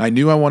 I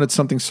knew I wanted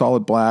something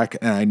solid black,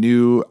 and I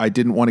knew I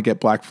didn't want to get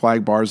black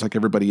flag bars like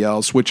everybody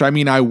else, which I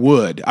mean, I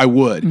would,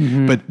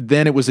 Mm-hmm. but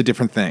then it was a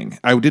different thing.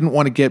 I didn't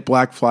want to get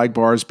black flag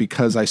bars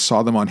because I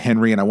saw them on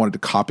Henry and I wanted to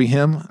copy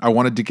him. I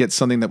wanted to get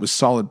something that was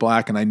solid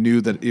black, and I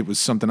knew that it was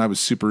something I was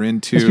super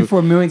into. It's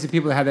before millions of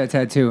people had that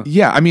tattoo.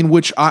 Yeah, I mean,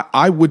 which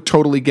I would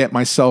totally get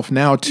myself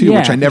now too,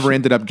 which I never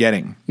ended up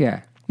getting.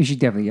 Yeah, you should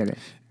definitely get it.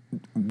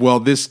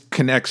 Well, this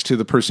connects to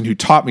the person who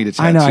taught me to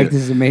tattoo. I know,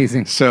 this is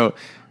amazing. So,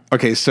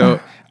 okay,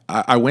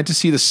 I went to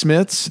see the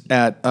Smiths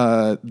at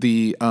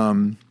the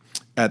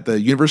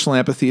Universal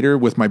Amphitheater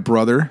with my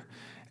brother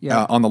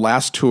on the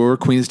last tour,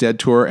 Queen's Dead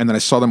tour, and then I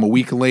saw them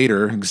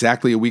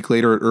exactly a week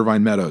later at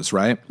Irvine Meadows,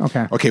 right?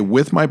 Okay,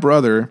 with my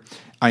brother,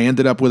 I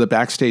ended up with a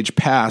backstage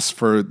pass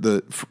for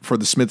the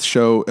Smiths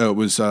show. It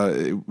was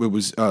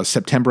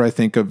September, I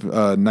think, of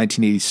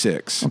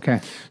 1986.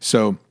 Okay,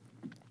 so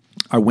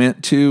I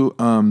went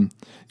to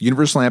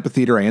Universal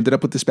Amphitheater. I ended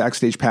up with this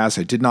backstage pass.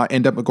 I did not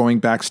end up going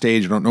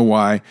backstage. I don't know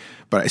why,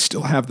 but I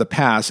still have the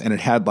pass, and it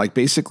had like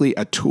basically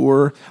a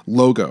tour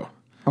logo.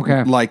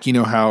 Okay, like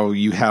how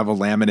you have a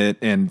laminate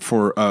and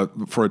for a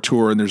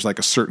tour, and there's like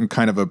a certain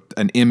kind of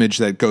an image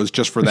that goes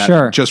just for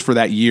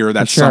that year,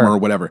 that summer or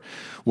whatever.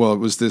 Well, it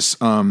was this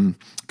kind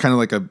of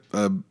like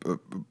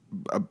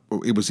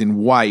it was in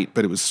white,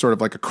 but it was sort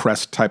of like a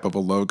crest type of a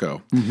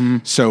logo. Mm-hmm.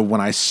 So when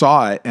I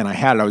saw it and I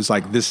had it, I was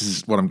like, this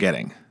is what I'm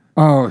getting.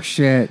 Oh,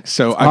 shit.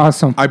 So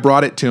awesome. I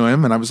brought it to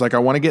him, and I was like, I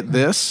want to get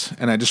this,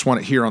 and I just want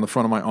it here on the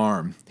front of my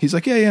arm. He's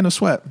like, yeah, no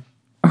sweat.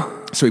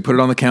 So he put it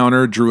on the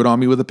counter, drew it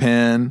on me with a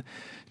pen,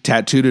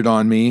 tattooed it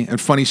on me.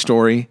 And funny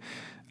story,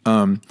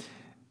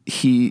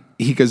 he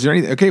goes, is there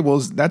anything? Okay, well,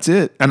 that's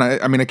it. And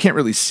I mean, I can't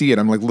really see it.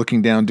 I'm like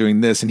looking down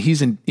doing this, and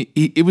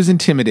it was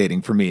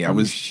intimidating for me. I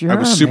was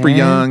super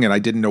young, and I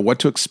didn't know what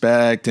to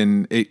expect,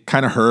 and it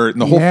kind of hurt,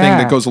 and the whole thing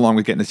that goes along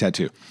with getting a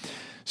tattoo.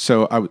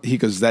 So he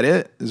goes, is that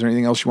it? Is there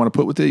anything else you want to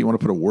put with it? You want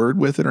to put a word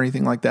with it or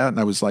anything like that? And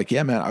I was like,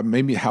 yeah, man,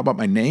 maybe, how about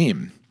my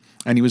name?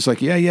 And he was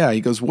like, yeah.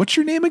 He goes, what's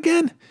your name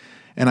again?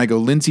 And I go,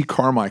 Lindsay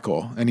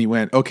Carmichael. And he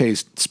went, okay,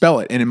 spell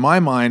it. And in my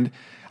mind,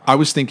 I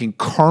was thinking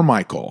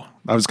Carmichael.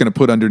 I was going to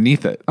put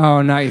underneath it.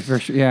 Oh, nice. For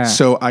sure. Yeah.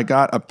 So I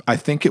got I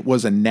think it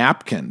was a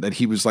napkin that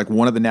he was like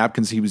one of the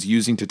napkins he was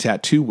using to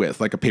tattoo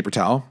with, like a paper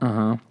towel.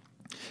 Uh-huh.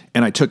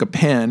 And I took a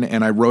pen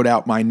and I wrote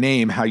out my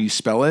name, how you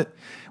spell it.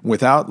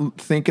 Without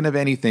thinking of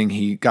anything,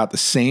 he got the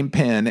same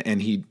pen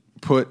and he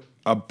put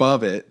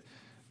above it,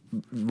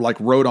 like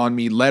wrote on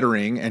me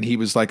lettering, and he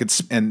was like,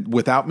 and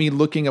without me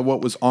looking at what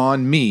was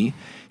on me,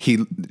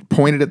 he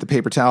pointed at the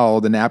paper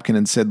towel, the napkin,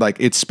 and said, like,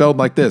 it's spelled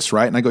like this,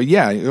 right? And I go,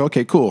 yeah,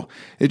 okay, cool.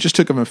 It just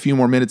took him a few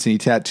more minutes and he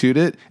tattooed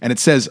it, and it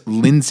says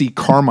Lindsay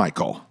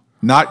Carmichael,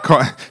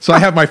 so I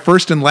have my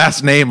first and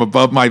last name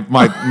above my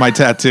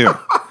tattoo.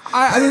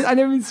 I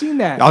never even seen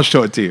that. I'll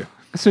show it to you.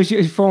 So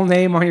his full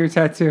name on your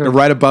tattoo?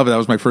 Right above it. That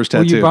was my first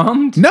tattoo. Were you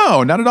bummed?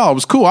 No, not at all. It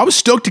was cool. I was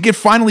stoked to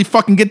finally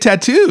fucking get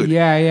tattooed.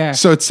 Yeah.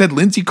 So it said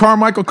Lindsay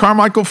Carmichael,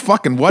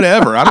 fucking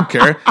whatever. I don't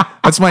care.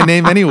 That's my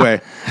name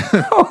anyway.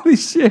 Holy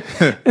shit.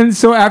 And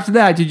so after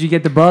that, did you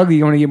get the bug? Do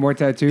you want to get more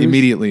tattoos?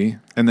 Immediately.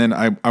 And then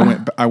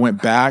I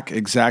went back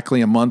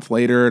exactly a month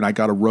later, and I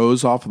got a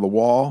rose off of the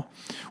wall,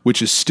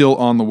 which is still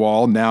on the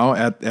wall now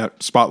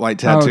at Spotlight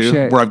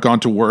Tattoo, where I've gone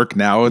to work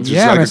now. It's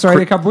just I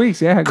started a couple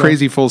weeks. Yeah,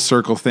 crazy full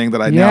circle thing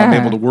that I now am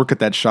able to work at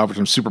that shop, which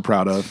I'm super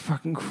proud of.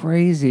 Fucking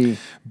crazy.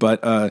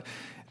 But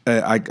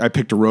I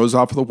picked a rose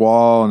off of the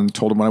wall and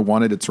told him what I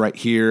wanted. It's right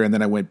here. And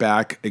then I went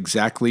back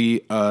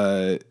exactly,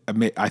 I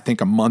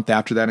think a month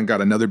after that, and got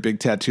another big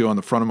tattoo on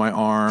the front of my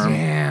arm.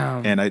 Damn.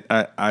 And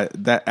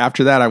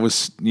after that, I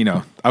was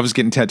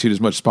getting tattooed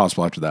as much as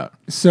possible after that.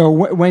 So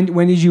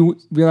when did you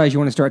realize you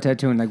want to start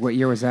tattooing? Like, what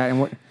year was that? And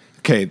what?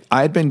 Okay,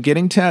 I had been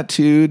getting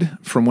tattooed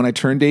from when I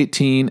turned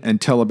 18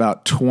 until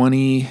about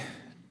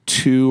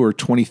 22 or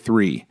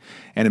 23.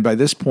 And by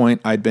this point,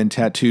 I'd been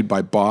tattooed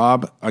by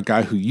Bob, a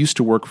guy who used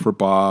to work for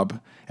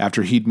Bob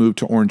after he'd moved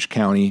to Orange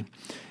County.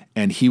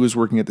 And he was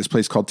working at this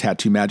place called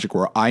Tattoo Magic,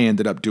 where I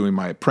ended up doing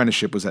my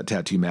apprenticeship was at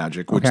Tattoo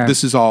Magic, which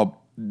this is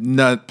all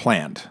not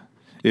planned.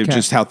 It was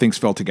just how things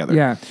fell together.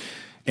 Yeah.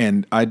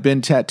 And I'd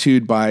been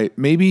tattooed by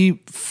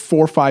maybe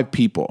 4 or 5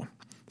 people,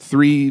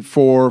 3,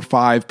 4,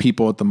 5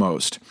 people at the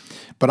most.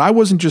 But I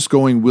wasn't just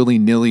going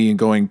willy-nilly and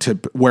going to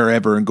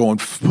wherever and going,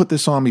 put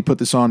this on me.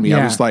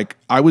 Yeah.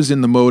 I was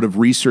in the mode of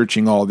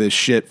researching all this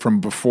shit from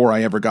before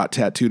I ever got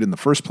tattooed in the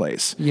first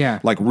place.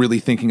 Yeah. Like really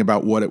thinking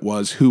about what it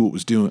was, who it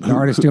was doing, who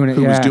was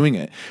doing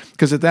it.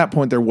 Because at that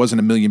point, there wasn't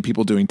a million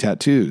people doing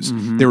tattoos.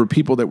 Mm-hmm. There were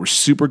people that were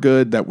super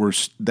good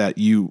that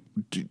you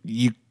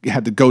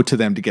had to go to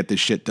them to get this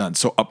shit done.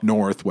 So up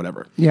north,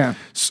 whatever. Yeah.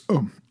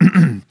 So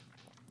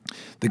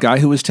the guy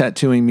who was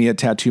tattooing me at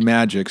Tattoo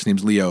Magic, his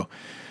name's Leo,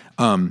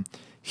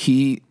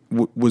 he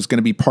was going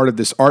to be part of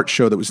this art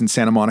show that was in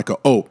Santa Monica.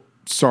 Oh,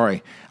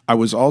 sorry. I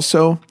was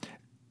also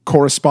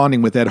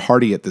corresponding with Ed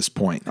Hardy at this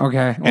point.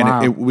 Okay. And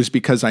wow. it was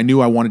because I knew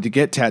I wanted to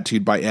get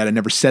tattooed by Ed. I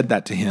never said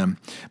that to him,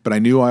 but I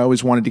knew I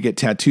always wanted to get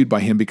tattooed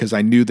by him because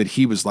I knew that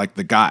he was like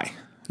the guy.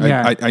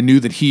 Yeah. I knew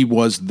that he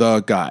was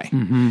the guy.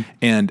 Mm-hmm.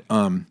 And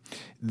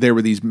there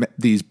were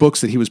these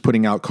books that he was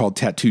putting out called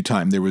Tattoo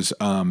Time. There was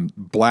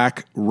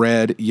black,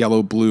 red,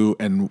 yellow, blue,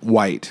 and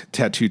white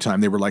Tattoo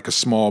Time. They were like a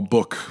small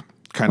book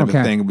kind of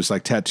a thing. It was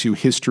like tattoo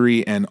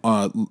history and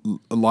a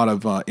lot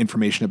of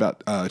information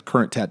about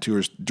current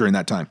tattooers during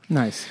that time.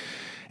 Nice.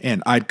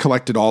 And I'd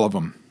collected all of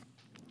them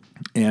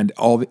and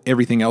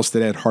everything else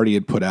that Ed Hardy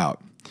had put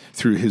out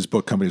through his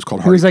book company. It was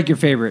called Hardy. Who was like your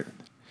favorite?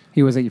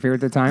 He was like your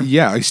favorite at the time?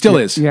 Yeah, he still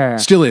is. Yeah.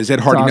 Still is.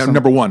 Ed Hardy, awesome.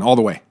 number one, all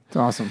the way. It's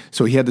awesome.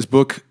 So he had this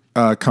book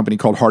company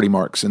called Hardy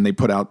Marks, and they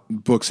put out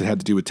books that had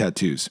to do with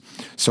tattoos.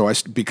 So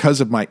because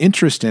of my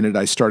interest in it,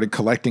 I started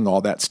collecting all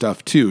that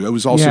stuff too. It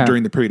was also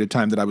during the period of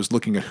time that I was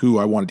looking at who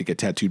I wanted to get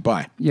tattooed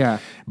by. Yeah.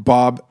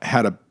 Bob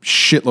had a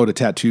shitload of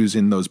tattoos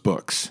in those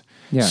books.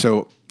 Yeah.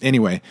 So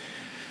anyway,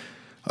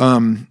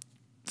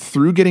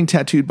 through getting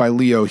tattooed by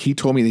Leo, he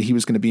told me that he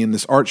was going to be in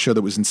this art show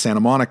that was in Santa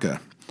Monica.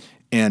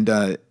 And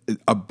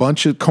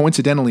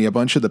coincidentally, a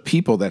bunch of the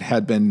people that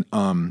had been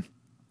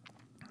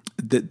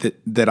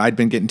that I'd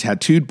been getting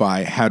tattooed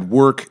by had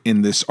work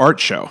in this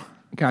art show.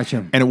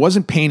 Gotcha. And it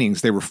wasn't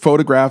paintings. They were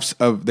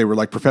they were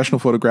like professional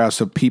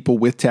photographs of people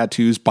with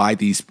tattoos by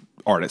these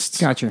artists.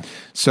 Gotcha.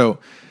 So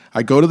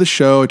I go to the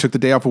show. I took the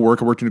day off of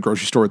work. I worked in a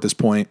grocery store at this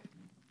point.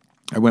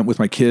 I went with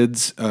my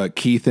kids,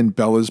 Keith and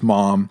Bella's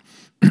mom.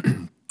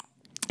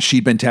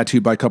 She'd been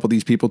tattooed by a couple of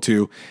these people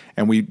too.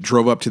 And we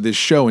drove up to this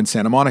show in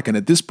Santa Monica. And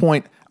at this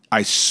point,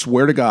 I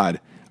swear to God,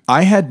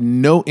 I had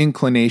no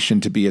inclination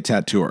to be a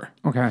tattooer.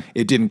 Okay.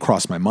 It didn't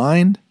cross my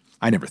mind.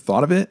 I never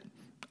thought of it.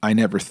 I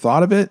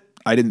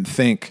didn't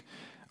think,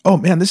 oh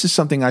man, this is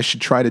something I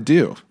should try to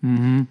do.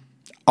 Mm-hmm.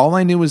 All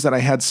I knew was that I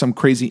had some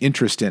crazy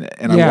interest in it,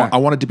 and I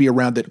wanted to be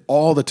around it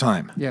all the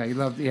time. Yeah, you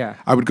loved. Yeah,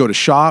 I would go to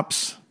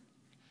shops,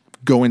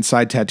 go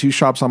inside tattoo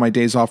shops on my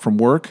days off from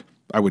work.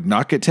 I would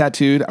not get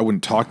tattooed. I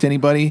wouldn't talk to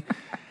anybody.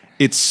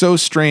 It's so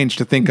strange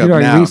to think of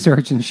now.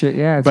 Research and shit,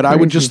 yeah. But crazy. I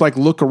would just like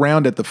look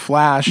around at the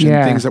flash and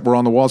things that were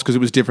on the walls because it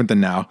was different than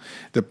now.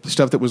 The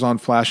stuff that was on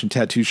flash and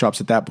tattoo shops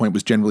at that point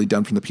was generally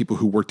done from the people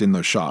who worked in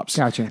those shops.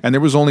 Gotcha. And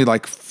there was only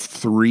like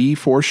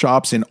 3-4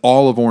 shops in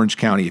all of Orange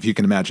County, if you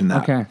can imagine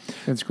that. Okay,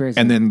 that's crazy.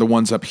 And then the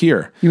ones up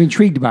here. You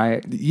intrigued by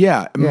it?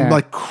 Yeah,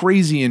 like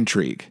crazy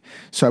intrigue.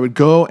 So I would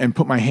go and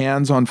put my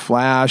hands on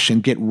flash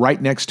and get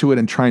right next to it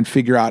and try and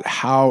figure out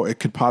how it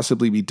could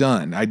possibly be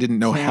done. I didn't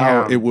know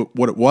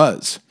what it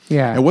was.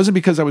 Yeah. It wasn't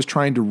because I was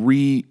trying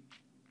to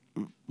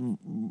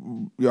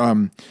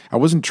I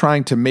wasn't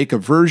trying to make a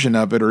version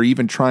of it or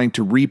even trying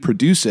to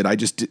reproduce it. I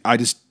just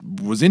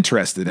was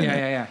interested in it.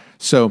 Yeah.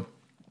 So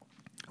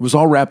it was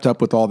all wrapped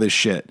up with all this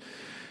shit.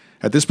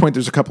 At this point,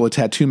 there's a couple of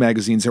tattoo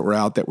magazines that were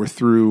out that were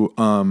through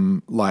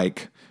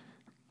like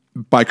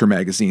biker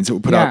magazines that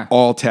would put out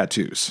all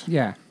tattoos.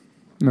 Yeah.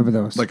 Remember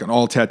those. Like an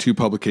all tattoo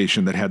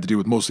publication that had to do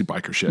with mostly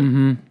biker shit.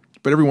 Mm-hmm.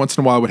 But every once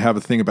in a while, I would have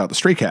a thing about the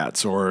Stray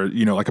Cats or,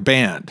 like a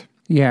band.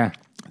 Yeah.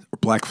 Or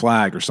Black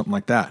Flag or something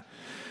like that.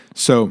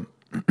 So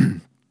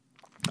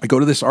I go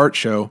to this art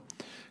show.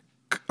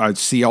 I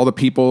see all the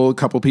people, a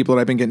couple of people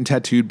that I've been getting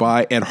tattooed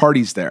by. Ed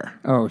Hardy's there.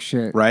 Oh,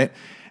 shit. Right?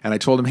 And I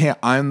told him, hey,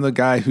 I'm the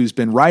guy who's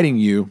been writing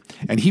you.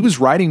 And he was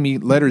writing me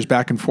letters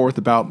back and forth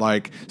about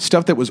like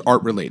stuff that was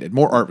art related,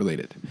 more art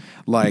related.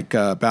 Like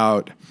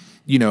about...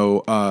 he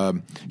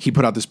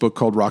put out this book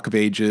called Rock of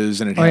Ages,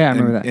 and I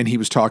remember that. And he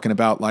was talking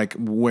about like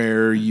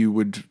where you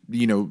would,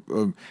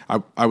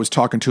 I was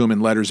talking to him in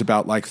letters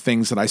about like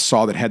things that I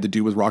saw that had to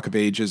do with Rock of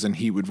Ages, and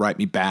he would write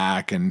me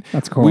back, and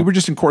that's cool. We were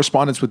just in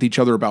correspondence with each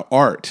other about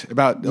art.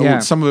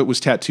 Some of it was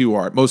tattoo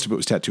art, most of it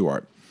was tattoo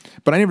art.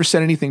 But I never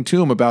said anything to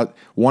him about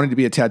wanting to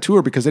be a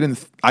tattooer because I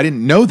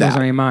didn't know that. It was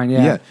on your mind,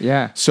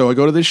 yeah. So I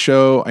go to this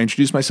show. I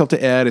introduced myself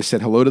to Ed. I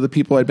said hello to the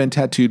people I'd been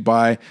tattooed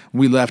by.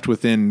 We left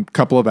within a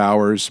couple of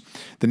hours.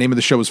 The name of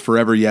the show was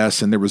Forever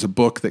Yes, and there was a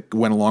book that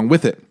went along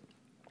with it.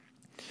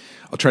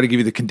 I'll try to give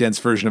you the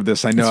condensed version of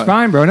this. I know it's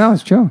fine, bro. No,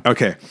 it's chill.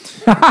 Okay.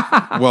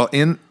 Well,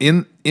 in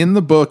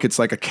the book, it's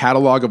like a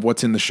catalog of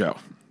what's in the show,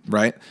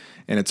 right?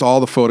 And it's all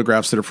the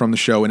photographs that are from the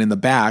show. And in the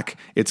back,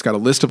 it's got a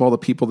list of all the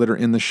people that are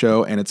in the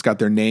show, and it's got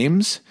their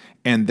names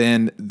and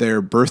then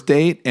their birth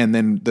date and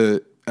then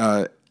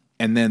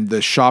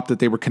the shop that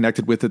they were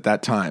connected with at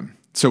that time.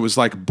 So it was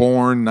like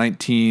born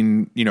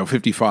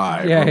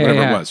 1955 or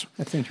whatever it was.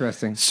 That's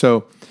interesting.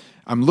 So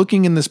I'm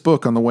looking in this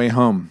book on the way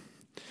home,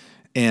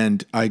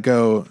 and I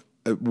go,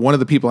 one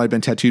of the people I'd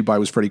been tattooed by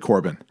was Freddie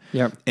Corbin.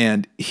 Yep.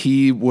 And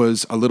he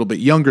was a little bit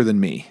younger than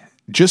me.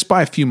 Just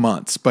by a few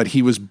months, but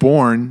he was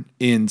born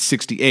in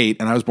 68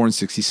 and I was born in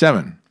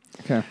 67.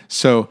 Okay.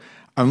 So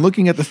I'm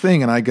looking at the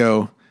thing and I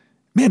go,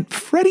 man,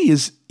 Freddie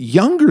is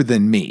younger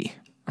than me.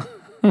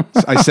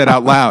 I said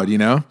out loud,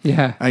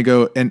 Yeah. I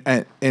go,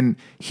 and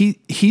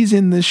he's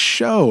in this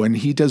show and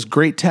he does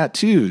great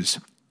tattoos.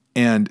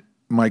 And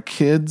my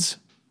kid's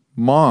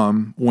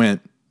mom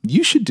went,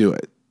 you should do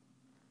it.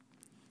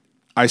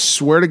 I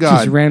swear to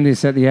God. Just randomly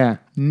said, yeah.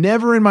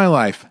 Never in my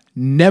life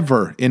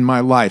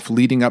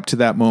leading up to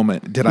that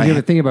moment did I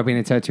ever think about being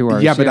a tattoo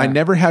artist. Yeah, but I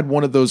never had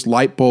one of those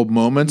light bulb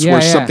moments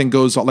where something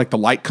goes like the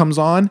light comes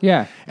on.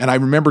 Yeah. And I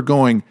remember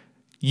going,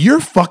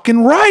 you're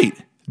fucking right.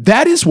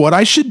 That is what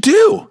I should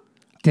do.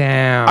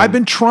 Damn. I've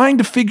been trying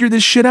to figure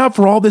this shit out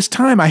for all this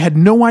time. I had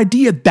no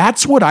idea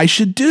that's what I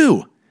should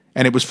do.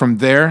 And it was from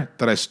there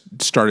that I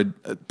started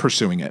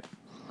pursuing it.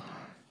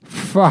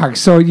 Fuck.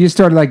 So you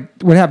started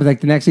what happened?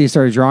 Like the next day you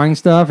started drawing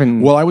stuff?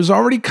 Well, I was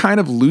already kind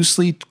of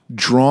loosely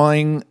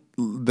drawing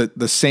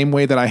the same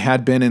way that I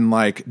had been in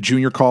like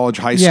junior college,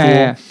 high school.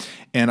 Yeah.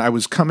 And I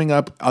was coming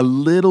up a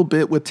little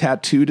bit with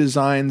tattoo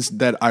designs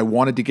that I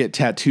wanted to get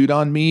tattooed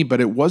on me, but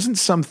it wasn't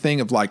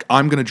something of like,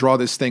 I'm going to draw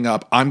this thing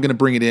up. I'm going to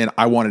bring it in.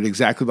 I want it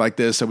exactly like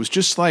this. I was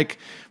just like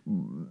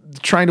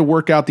trying to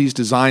work out these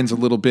designs a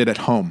little bit at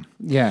home.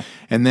 Yeah.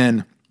 And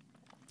then,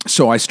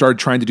 so I started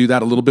trying to do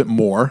that a little bit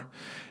more.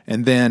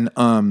 And then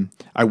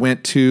I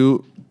went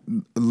to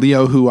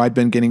Leo, who I'd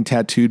been getting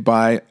tattooed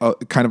by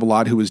kind of a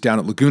lot, who was down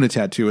at Laguna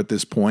Tattoo at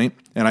this point,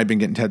 and I'd been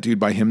getting tattooed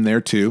by him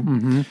there too.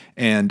 Mm-hmm.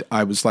 And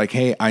I was like,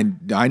 hey, I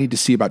need to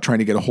see about trying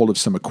to get a hold of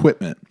some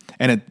equipment.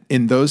 And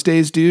in those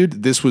days,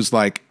 dude, this was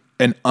like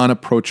an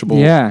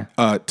unapproachable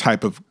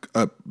type of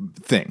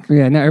thing.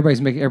 Yeah, now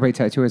everybody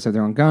tattooers have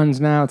their own guns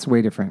now. It's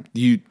way different.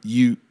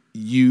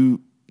 You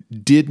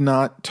did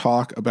not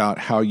talk about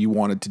how you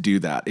wanted to do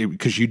that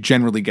because you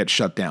generally get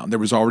shut down. There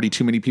was already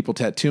too many people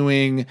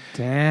tattooing.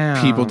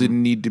 Damn. People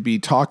didn't need to be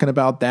talking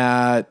about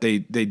that.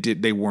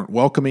 They weren't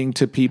welcoming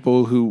to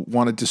people who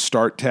wanted to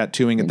start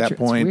tattooing at that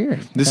point. It's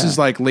weird. This is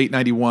like late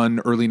 91,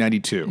 early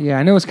 92. Yeah,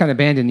 I know it's kind of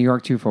banned in New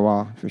York too for a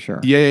while, for sure.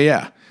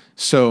 Yeah.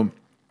 So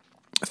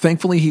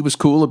Thankfully, he was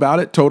cool about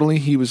it. Totally.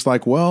 He was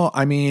like, well,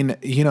 I mean,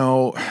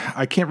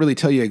 I can't really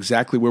tell you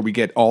exactly where we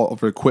get all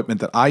of the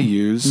equipment that I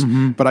use,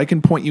 but I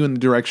can point you in the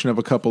direction of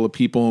a couple of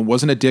people, and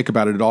wasn't a dick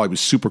about it at all. He was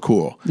super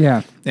cool.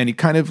 Yeah. And he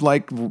kind of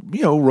like,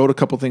 wrote a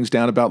couple things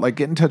down about like,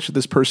 get in touch with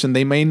this person.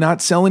 They may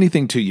not sell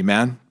anything to you,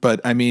 man,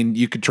 but I mean,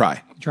 you could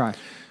try.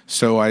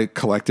 So I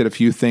collected a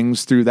few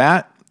things through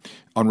that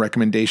on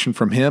recommendation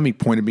from him. He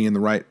pointed me in the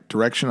right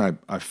direction.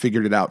 I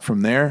figured it out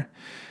from there.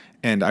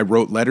 And I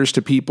wrote letters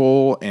to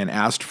people and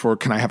asked for,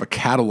 can I have a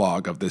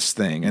catalog of this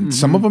thing? And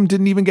some of them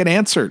didn't even get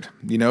answered.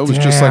 It was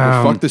just like,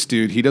 well, fuck this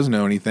dude. He doesn't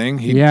know anything.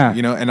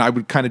 And I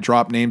would kind of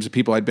drop names of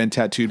people I'd been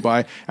tattooed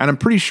by. And I'm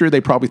pretty sure they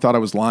probably thought I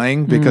was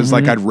lying because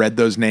like I'd read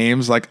those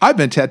names. Like, I've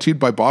been tattooed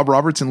by Bob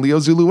Roberts and Leo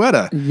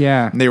Zulueta.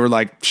 Yeah. And they were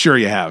like, sure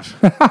you have.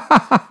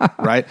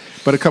 Right?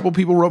 But a couple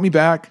people wrote me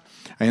back.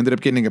 I ended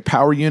up getting a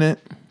power unit.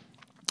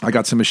 I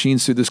got some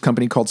machines through this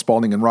company called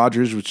Spalding and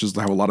Rogers, which is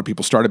how a lot of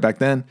people started back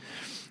then.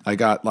 I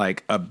got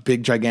like a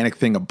big gigantic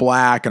thing of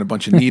black and a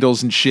bunch of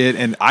needles and shit.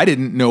 And I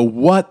didn't know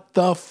what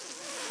the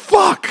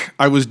fuck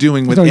I was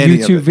doing with any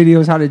YouTube of it.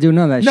 videos, how to do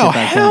none of that shit. No,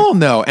 hell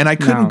no. And I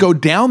couldn't go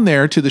down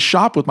there to the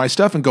shop with my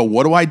stuff and go,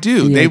 what do I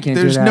do?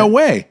 There's no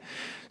way.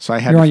 So I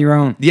had You're on your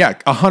own. Yeah,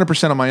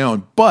 100% on my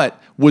own,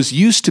 but was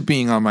used to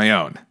being on my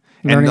own.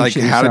 Learning and like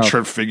how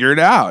to figure it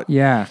out.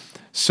 Yeah.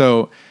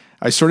 So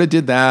I sort of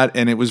did that,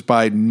 and it was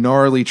by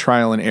gnarly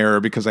trial and error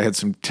because I had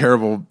some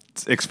terrible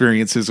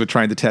experiences with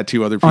trying to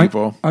tattoo other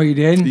people. Oh, you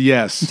did?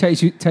 Yes.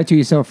 You tattoo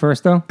yourself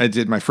first, though? I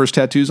did my first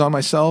tattoos on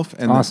myself,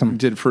 and awesome.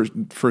 Did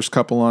first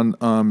couple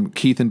on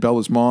Keith and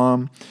Bella's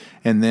mom,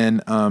 and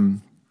then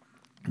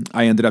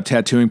I ended up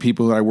tattooing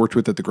people that I worked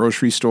with at the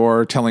grocery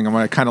store, telling them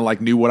I kind of like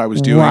knew what I was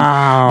doing.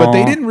 Wow. But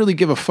they didn't really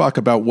give a fuck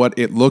about what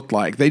it looked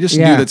like. They just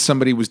knew that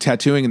somebody was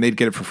tattooing and they'd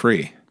get it for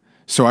free.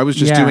 So I was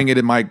just doing it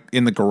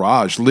in the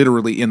garage,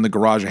 literally in the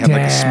garage. I had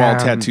like a small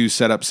tattoo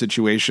setup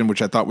situation,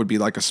 which I thought would be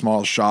like a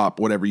small shop,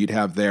 whatever you'd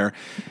have there.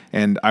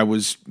 And I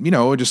was,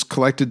 just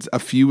collected a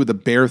few of the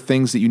bare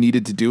things that you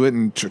needed to do it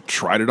and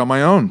tried it on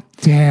my own.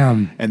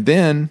 Damn. And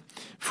then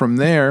from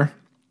there,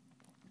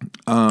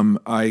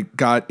 I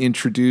got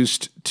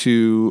introduced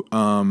to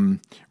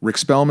Rick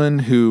Spellman,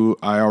 who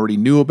I already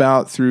knew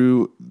about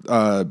through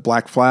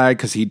Black Flag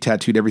because he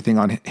tattooed everything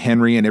on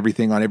Henry and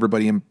everything on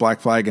everybody in Black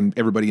Flag and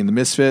everybody in the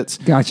Misfits.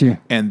 Got you.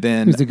 And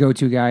then he was the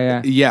go-to guy.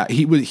 Yeah. Yeah,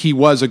 he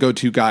was a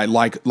go-to guy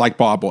like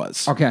Bob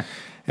was. Okay.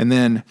 And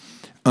then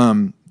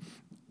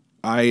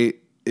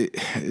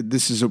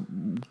this is a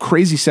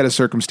crazy set of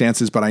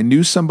circumstances, but I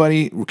knew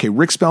somebody. Okay,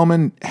 Rick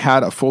Spellman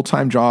had a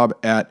full-time job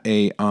at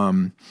a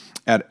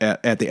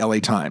at the LA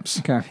Times.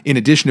 Okay. In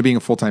addition to being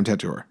a full-time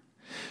tattooer.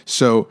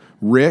 So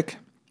Rick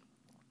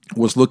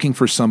was looking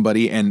for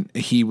somebody, and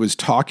he was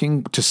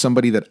talking to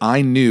somebody that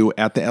I knew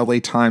at the LA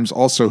Times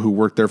also who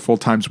worked there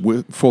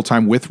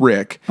full-time with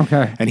Rick.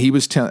 Okay. And he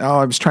was telling,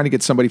 I was trying to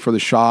get somebody for the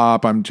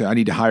shop. I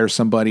need to hire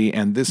somebody.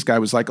 And this guy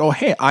was like, oh,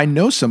 hey, I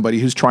know somebody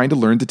who's trying to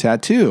learn to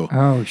tattoo.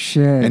 Oh,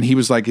 shit. And he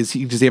was like, does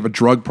he have a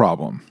drug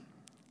problem?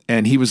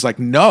 And he was like,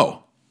 no.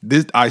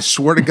 I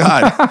swear to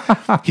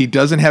God, he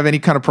doesn't have any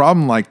kind of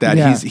problem like that.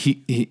 Yeah.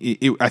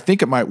 I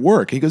think it might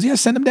work. He goes, yeah,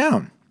 send him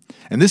down.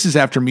 And this is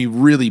after me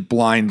really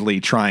blindly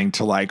trying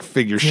to like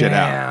figure shit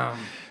out.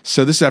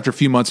 So this is after a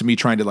few months of me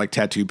trying to like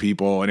tattoo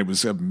people, and it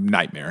was a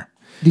nightmare.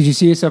 Did you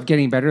see yourself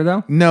getting better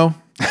though? No.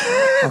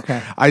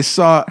 Okay. I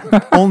saw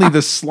only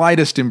the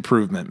slightest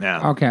improvement,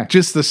 man. Okay.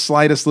 Just the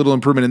slightest little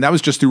improvement. And that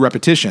was just through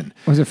repetition.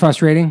 Was it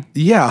frustrating?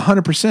 Yeah,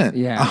 100%.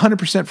 Yeah.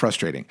 100%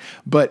 frustrating.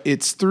 But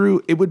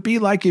it would be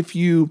like if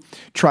you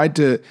tried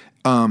to,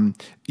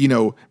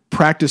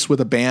 practice with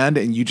a band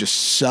and you just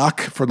suck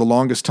for the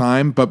longest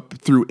time, but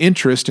through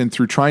interest and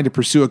through trying to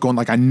pursue it, going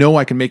like, I know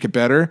I can make it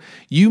better,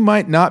 you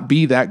might not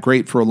be that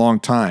great for a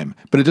long time,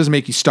 but it doesn't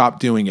make you stop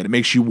doing it. It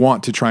makes you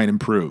want to try and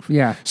improve.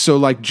 Yeah. So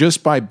like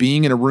just by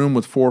being in a room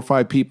with 4 or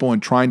 5 people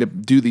and trying to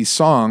do these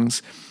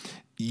songs,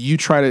 you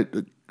try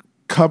to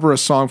cover a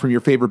song from your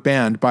favorite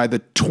band. By the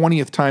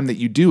 20th time that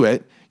you do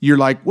it, you're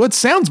like, well, it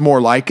sounds more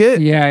like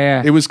it.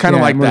 Yeah. It was kind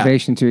of like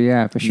motivation too.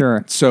 Yeah, for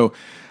sure. So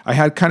I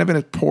had kind of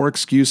a poor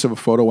excuse of a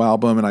photo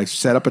album, and I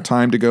set up a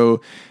time to go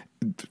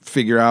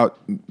figure out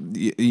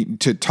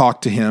to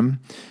talk to him.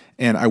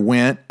 And I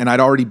went, and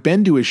I'd already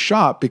been to his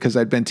shop because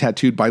I'd been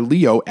tattooed by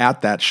Leo at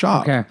that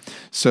shop. Okay.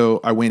 So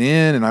I went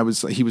in, and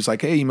he was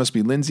like, hey, you must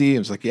be Lindsay. I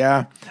was like,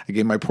 yeah. I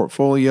gave my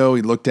portfolio.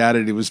 He looked at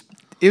it. It was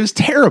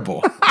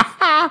terrible.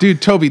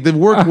 Dude, Toby, the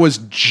work was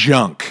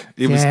junk.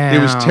 It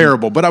was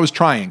terrible, but I was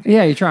trying.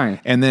 Yeah, you're trying.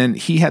 And then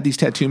he had these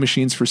tattoo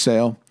machines for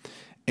sale.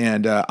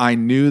 And I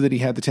knew that he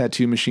had the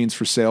tattoo machines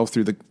for sale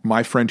through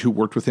my friend who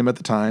worked with him at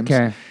the Times.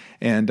 Okay.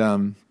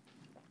 And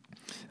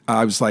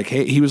I was like,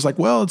 hey, he was like,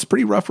 well, it's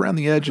pretty rough around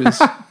the edges,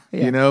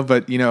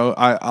 but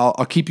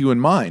I'll keep you in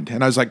mind.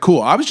 And I was like,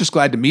 cool. I was just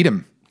glad to meet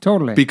him.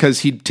 Totally. Because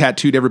he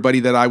tattooed everybody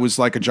that I was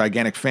like a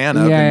gigantic fan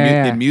of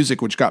in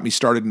music, which got me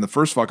started in the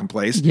first fucking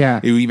place.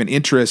 Yeah. Even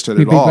interested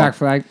at all. Black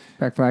Flag.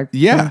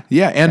 Yeah.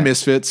 And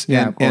Misfits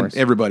and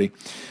everybody.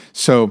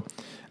 So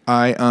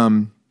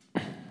I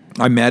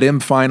I met him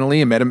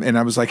finally. I met him and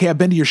I was like, hey, I've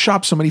been to your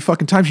shop so many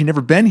fucking times. You've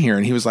never been here.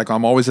 And he was like,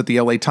 I'm always at the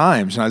LA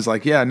Times. And I was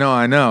like, yeah, no,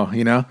 I know,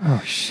 you know?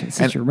 Oh, shit. It's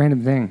such a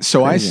random thing.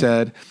 So crazy. I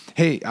said,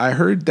 hey, I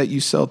heard that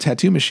you sell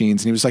tattoo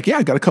machines. And he was like, yeah,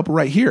 I got a couple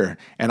right here.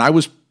 And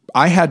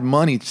I had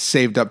money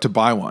saved up to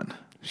buy one.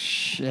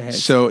 Shit.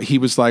 So he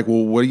was like,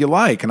 well, what do you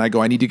like? And I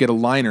go, I need to get a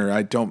liner.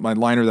 My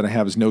liner that I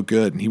have is no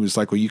good. And he was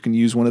like, well, you can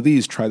use one of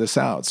these. Try this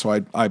out.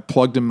 So I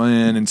plugged him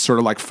in and sort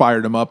of like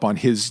fired him up on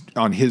his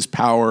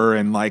power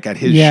and like at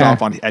his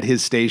shop at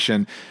his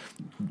station.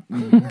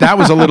 That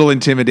was a little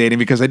intimidating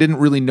because I didn't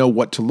really know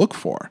what to look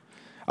for.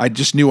 I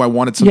just knew I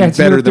wanted something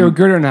better if they were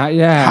good or not.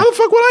 Yeah. How the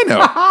fuck would I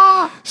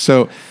know?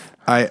 So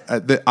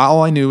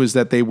all I knew is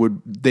that they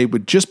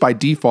would just by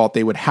default,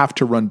 they would have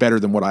to run better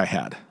than what I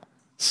had.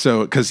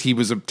 So, because he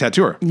was a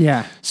tattooer.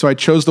 Yeah. So I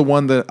chose the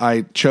one that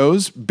I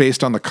chose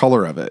based on the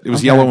color of it. It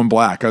was yellow and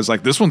black. I was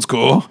like, this one's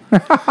cool.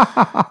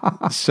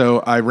 So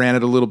I ran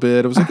it a little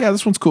bit. I was like, yeah,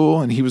 this one's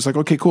cool. And he was like,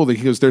 okay, cool.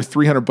 He goes, they're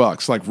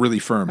 $300, like really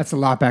firm. That's a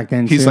lot back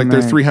then. He's like,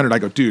 they're $300. I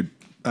go, dude,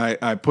 I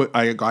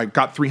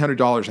got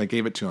 $300. I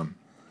gave it to him.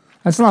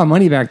 That's a lot of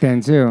money back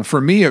then too.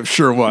 For me, it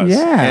sure was.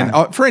 Yeah.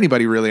 And for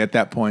anybody really at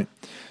that point.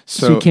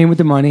 So you came with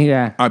the money,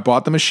 yeah. I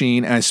bought the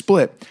machine and I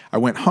split. I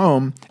went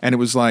home and it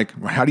was like,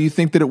 how do you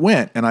think that it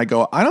went? And I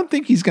go, I don't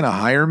think he's going to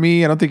hire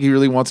me. I don't think he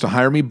really wants to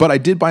hire me, but I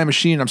did buy a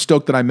machine. I'm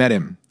stoked that I met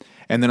him.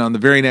 And then on the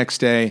very next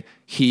day,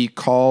 he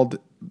called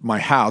my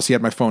house. He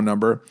had my phone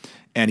number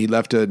and he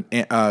left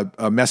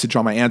a message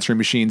on my answering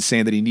machine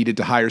saying that he needed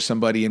to hire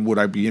somebody and would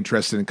I be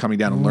interested in coming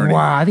down and learning.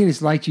 Wow, I think he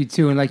just liked you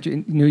too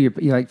and knew you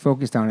like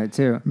focused on it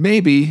too.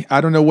 Maybe.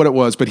 I don't know what it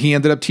was, but he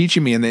ended up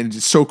teaching me and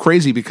it's so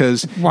crazy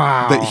because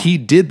he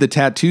did the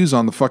tattoos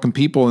on the fucking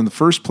people in the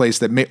first place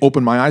that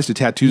opened my eyes to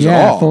tattoos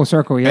at all. Full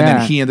circle, yeah. And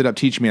then he ended up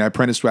teaching me. I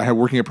had a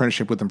working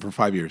apprenticeship with him for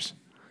 5 years.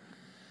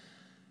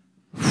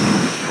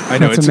 I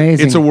know, it's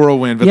amazing. It's a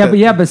whirlwind.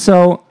 But but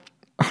so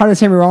how does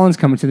Henry Rollins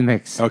come into the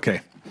mix? Okay.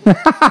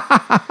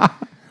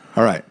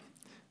 All right.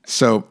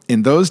 So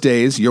in those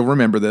days, you'll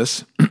remember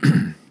this,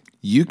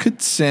 you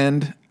could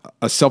send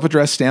a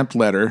self-addressed stamped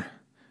letter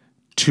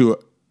to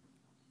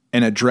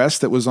an address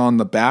that was on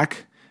the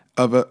back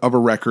of a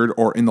record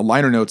or in the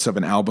liner notes of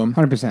an album.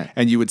 100%.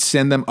 And you would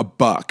send them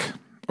 $1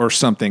 or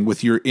something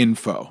with your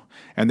info.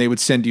 And they would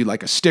send you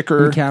like a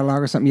sticker. A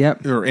catalog or something,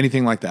 yep. Or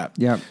anything like that.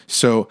 Yep.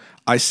 So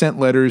I sent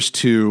letters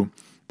to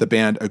the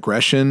band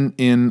Aggression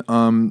in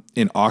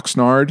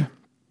Oxnard,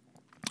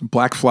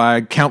 Black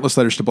Flag, countless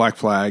letters to Black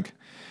Flag.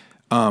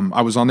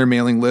 I was on their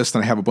mailing list,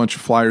 and I have a bunch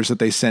of flyers that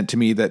they sent to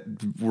me that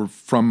were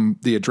from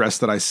the address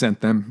that I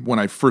sent them when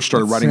I first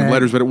started writing them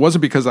letters. But it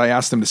wasn't because I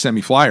asked them to send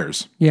me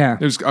flyers. Yeah.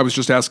 I was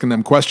just asking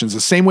them questions, the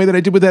same way that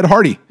I did with Ed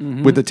Hardy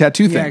with the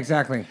tattoo thing. Yeah,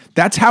 exactly.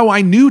 That's how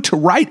I knew to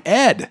write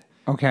Ed.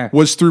 Okay.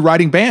 Was through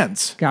writing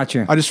bands.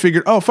 Gotcha. I just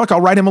figured, oh, fuck, I'll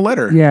write him a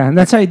letter. Yeah, and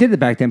that's how you did it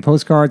back then.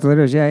 Postcards,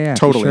 letters, yeah.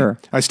 Totally. Sure.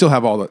 I still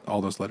have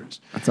all those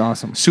letters. That's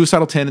awesome.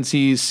 Suicidal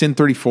Tendencies, Sin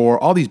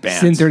 34, all these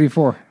bands. Sin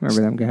 34.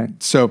 Remember them? Go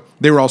ahead. So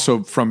they were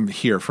also from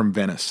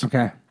Venice.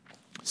 Okay.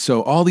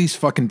 So all these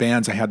fucking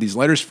bands I had these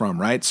letters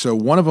from, right? So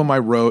one of them I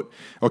wrote,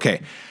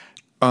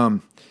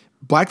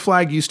 Black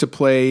Flag used to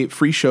play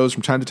free shows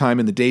from time to time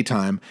in the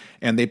daytime,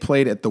 and they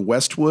played at the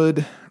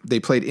Westwood. They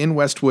played in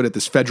Westwood at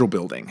this federal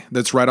building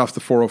that's right off the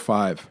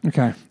 405.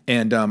 Okay.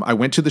 And I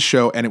went to the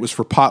show, and it was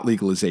for pot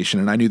legalization,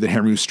 and I knew that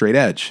Henry was straight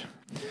edge.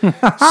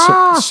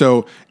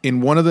 so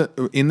in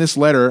this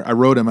letter, I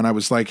wrote him, and I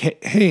was like,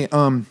 hey,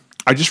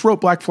 I just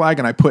wrote Black Flag,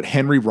 and I put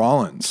Henry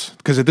Rollins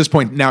because at this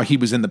point now he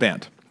was in the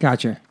band.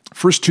 Gotcha.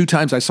 First 2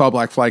 times I saw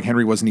Black Flag,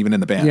 Henry wasn't even in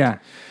the band. Yeah.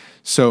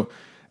 So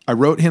I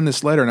wrote him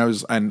this letter,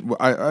 and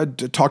I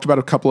talked about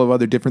a couple of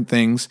other different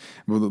things.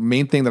 Well, the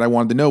main thing that I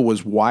wanted to know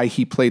was why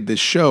he played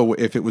this show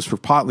if it was for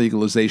pot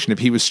legalization, if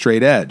he was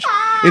straight edge.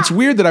 It's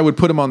weird that I would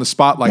put him on the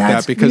spot like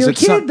that because you're a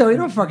kid, though. You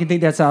don't fucking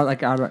think that's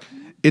out of.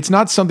 It's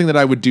not something that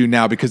I would do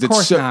now because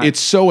it's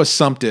so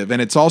assumptive,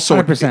 and it's also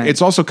 100%.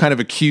 It's also kind of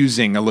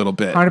accusing a little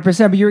bit.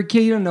 100%, but you're a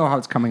kid, you don't know how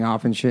it's coming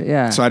off and shit.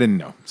 Yeah. So I didn't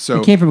know. So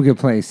it came from a good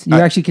place.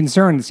 You're actually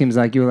concerned. It seems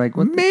like you were like,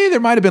 what? Maybe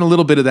there might have been a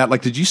little bit of that.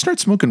 Like, did you start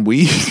smoking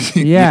weed?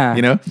 Yeah.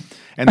 You know.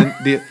 And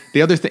then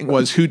the other thing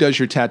was, who does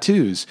your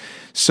tattoos?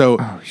 So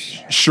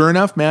sure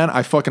enough, man,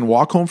 I fucking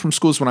walk home from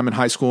school. So when I'm in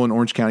high school in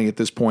Orange County at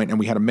this point, and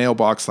we had a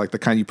mailbox, like the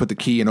kind you put the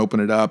key and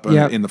open it up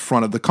in the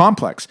front of the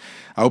complex.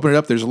 I open it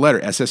up, there's a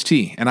letter, SST.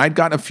 And I'd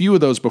gotten a few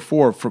of those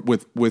before when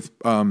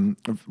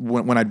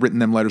I'd written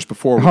them letters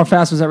before. How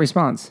fast was that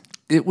response?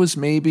 It was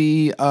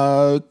maybe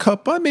a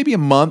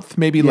month,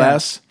 maybe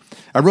less.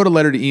 I wrote a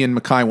letter to Ian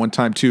MacKay one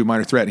time too,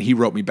 Minor Threat, and he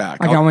wrote me back.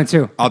 I got one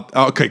too.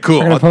 Okay,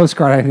 cool. I got a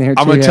postcard in there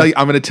too. I'm going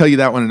to tell you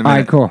that one in a minute. All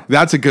right, cool.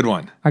 That's a good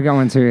one. I got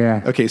one too.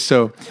 Yeah. Okay,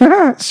 so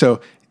I'm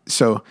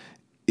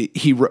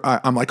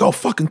like, oh,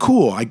 fucking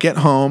cool. I get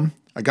home,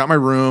 I got my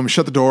room,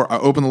 shut the door, I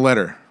open the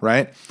letter,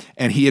 right?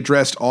 And he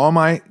addressed all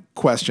my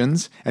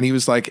questions, and he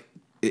was like,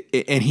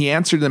 and he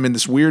answered them in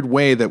this weird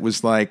way that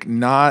was like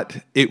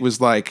it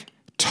was like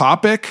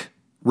topic,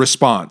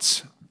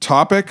 response,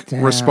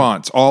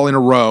 response, all in a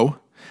row.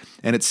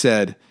 And it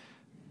said,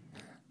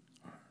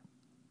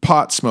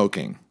 pot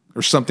smoking,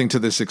 or something to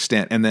this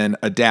extent, and then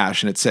a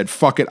dash, and it said,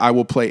 fuck it, I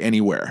will play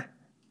anywhere.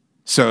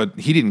 So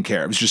he didn't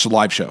care. It was just a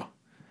live show,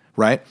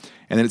 right?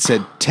 And then it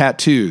said,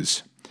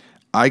 tattoos.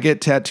 I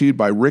get tattooed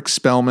by Rick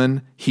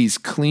Spellman. He's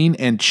clean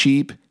and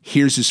cheap.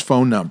 Here's his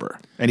phone number.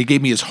 And he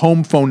gave me his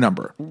home phone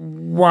number.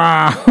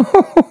 Wow.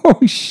 Oh,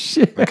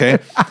 shit. Okay.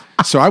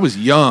 So I was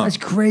young. That's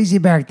crazy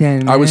back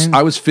then, man.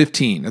 I was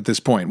 15 at this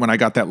point when I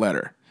got that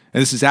letter.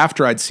 And this is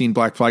after I'd seen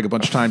Black Flag a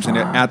bunch of times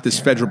at this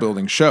Federal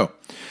Building show.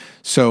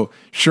 So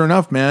sure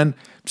enough, man,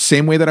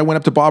 same way that I went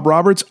up to Bob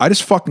Roberts, I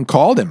just fucking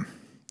called him.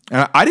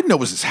 And I didn't know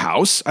it was his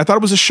house. I thought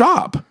it was a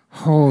shop.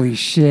 Holy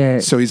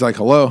shit. So he's like,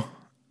 hello.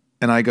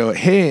 And I go,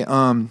 hey,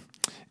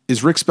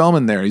 is Rick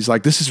Spellman there? He's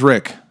like, this is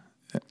Rick.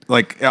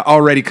 Like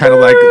already kind of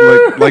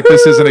like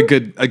this isn't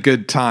a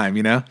good time,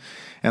 you know?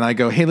 And I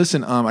go, hey,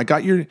 listen, I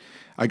got your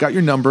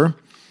number.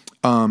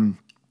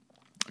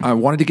 I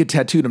wanted to get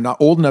tattooed. I'm not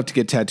old enough to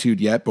get tattooed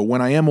yet, but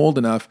when I am old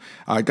enough,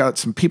 I got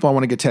some people I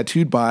want to get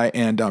tattooed by.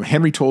 And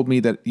Henry told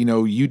me that,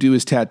 you do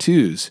his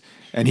tattoos.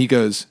 And he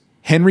goes,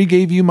 Henry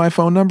gave you my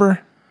phone number?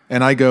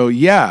 And I go,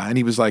 yeah. And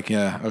he was like,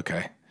 yeah,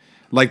 okay.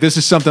 Like, this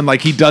is something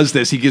like he does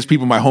this. He gives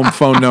people my home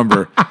phone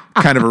number,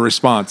 kind of a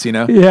response, you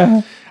know?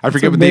 Yeah. I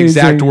forget what the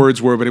exact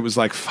words were, but it was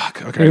like,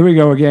 fuck, okay. Here we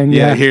go again.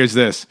 Yeah. Here's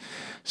this.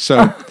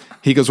 So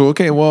he goes, well,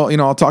 okay, well,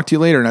 I'll talk to you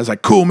later. And I was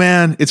like, cool,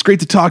 man. It's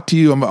great to talk to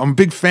you. I'm a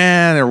big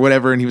fan or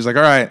whatever. And he was like,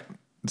 all right,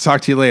 I'll talk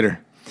to you later.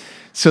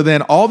 So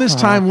then all this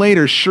time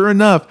later, sure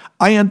enough,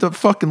 I end up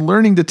fucking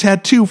learning to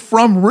tattoo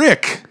from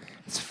Rick.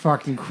 It's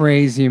fucking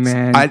crazy,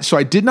 man. So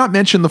I did not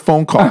mention the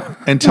phone call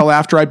until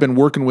after I'd been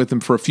working with him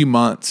for a few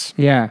months.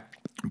 Yeah.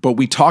 But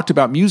we talked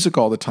about music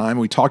all the time.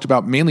 We talked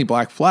about mainly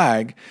Black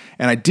Flag,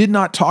 and I did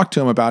not talk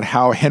to him about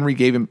how Henry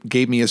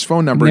gave me his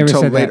phone number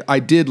until later. That. I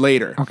did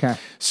later. Okay.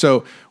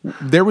 So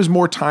there was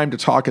more time to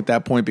talk at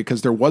that point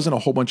because there wasn't a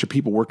whole bunch of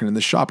people working in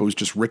the shop. It was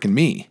just Rick and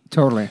me.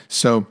 Totally.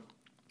 So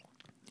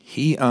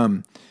he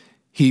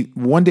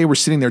one day we're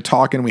sitting there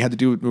talking. We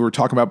were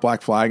talking about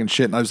Black Flag and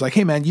shit, and I was like,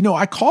 hey man,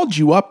 I called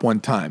you up one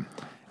time.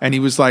 And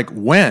he was like,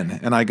 when?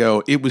 And I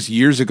go, it was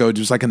years ago. It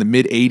was like in the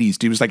mid 80s.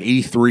 Dude, it was like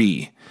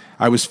 83.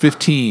 I was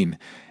 15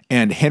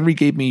 and Henry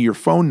gave me your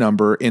phone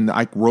number and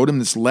I wrote him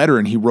this letter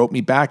and he wrote me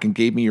back and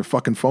gave me your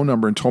fucking phone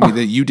number and told me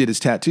that you did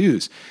his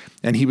tattoos.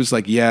 And he was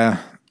like,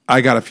 yeah,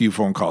 I got a few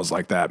phone calls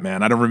like that,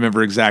 man. I don't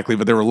remember exactly,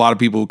 but there were a lot of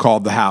people who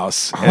called the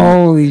house.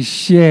 Holy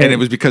shit. And it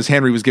was because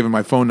Henry was giving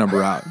my phone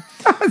number out.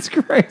 That's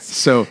crazy.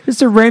 So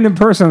just a random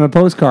person on a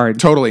postcard.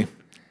 Totally.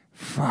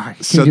 Fuck,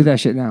 you can't do that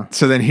shit now.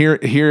 So then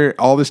here,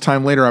 all this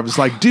time later, I was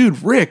like,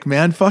 dude, Rick,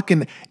 man,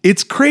 fucking,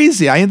 it's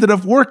crazy. I ended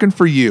up working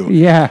for you.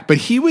 Yeah. But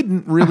he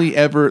wouldn't really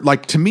ever,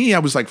 like, to me, I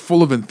was like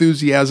full of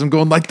enthusiasm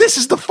going like, this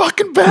is the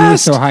fucking best. He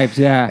was so hyped,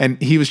 yeah.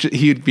 And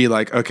he'd be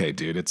like, okay,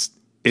 dude, it's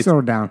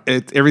settle down.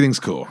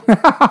 Everything's cool.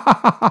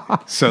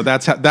 So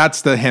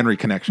that's the Henry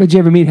connection. Did you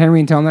ever meet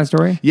Henry and tell him that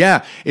story?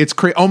 Yeah. It's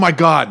crazy. Oh my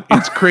God.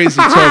 It's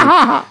crazy.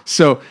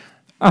 So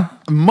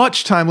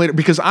much time later,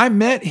 because I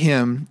met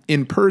him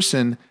in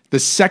person the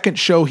third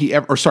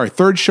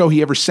show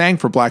he ever sang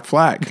for Black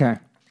Flag. Okay.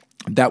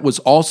 That was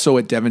also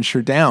at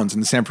Devonshire Downs in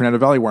the San Fernando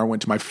Valley where I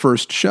went to my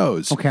first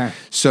shows. Okay.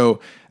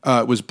 So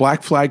it was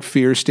Black Flag,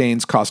 Fear,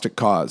 Stains, Caustic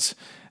Cause,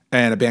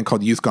 and a band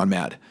called Youth Gone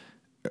Mad.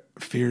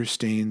 Fear,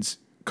 Stains,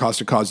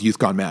 Caustic Cause, Youth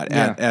Gone Mad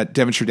at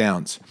Devonshire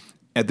Downs.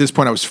 At this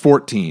point, I was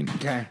 14.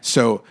 Okay.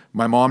 So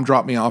my mom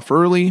dropped me off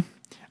early.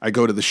 I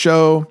go to the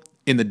show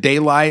in the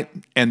daylight,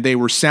 and they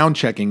were sound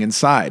checking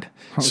inside.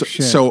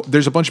 So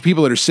there's a bunch of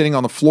people that are sitting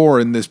on the floor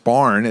in this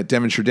barn at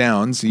Devonshire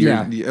Downs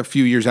a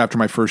few years after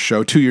my first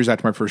show, 2 years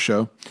after my first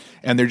show,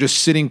 and they're just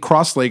sitting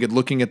cross-legged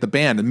looking at the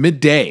band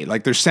midday,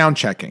 like they're sound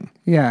checking.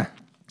 Yeah.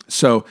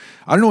 So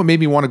I don't know what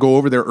made me want to go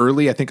over there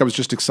early. I think I was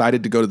just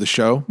excited to go to the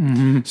show.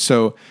 Mm-hmm.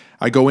 So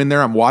I go in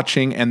there, I'm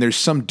watching, and there's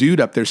some dude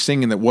up there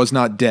singing that was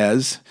not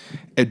Dez.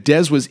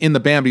 Dez was in the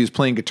band, but he was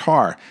playing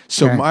guitar.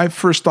 So my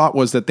first thought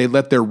was that they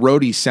let their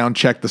roadie sound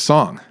check the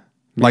song.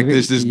 Maybe.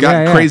 Like this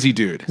crazy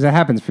dude. Because that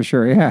happens for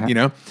sure,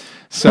 yeah.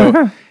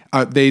 So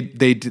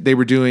they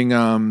were doing,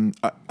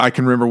 I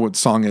can remember what the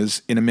song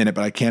is in a minute,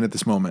 but I can't at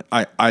this moment.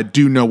 I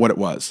do know what it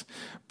was.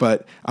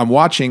 But I'm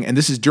watching, and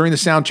this is during the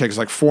sound check. It's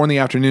like 4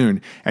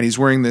 p.m, and he's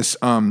wearing this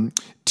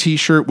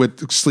T-shirt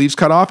with sleeves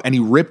cut off, and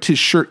he ripped his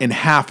shirt in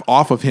half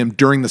off of him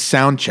during the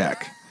sound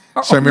check.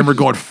 So I remember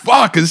going,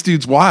 fuck, this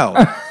dude's wild.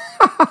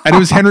 And it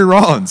was Henry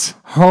Rollins.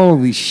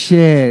 Holy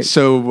shit.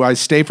 So I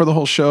stay for the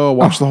whole show,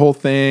 watch the whole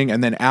thing,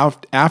 and then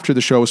after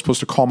the show, I was supposed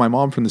to call my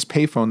mom from this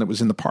payphone that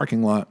was in the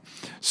parking lot.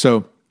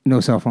 So... No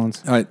cell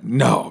phones.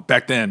 No,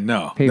 back then,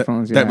 no.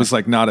 Payphones, that was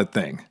like not a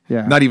thing.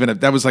 Yeah. Not even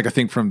that was like a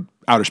thing from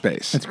outer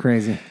space. That's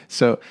crazy.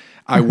 So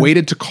I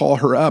waited to call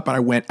her up, and I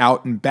went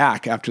out and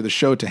back after the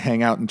show to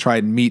hang out and try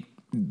and meet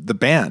the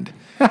band.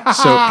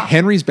 So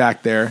Henry's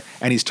back there,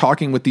 and he's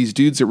talking with these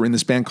dudes that were in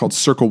this band called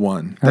Circle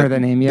One. I heard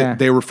that name, yeah.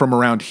 They were from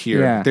around here.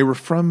 Yeah. They were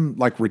from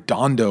like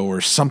Redondo or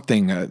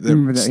something.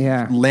 Remember that,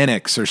 yeah.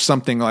 Lenox or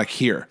something like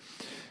here,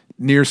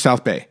 near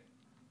South Bay.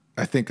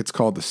 I think it's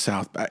called the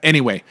South.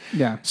 Anyway.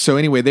 Yeah. So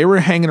anyway, they were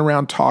hanging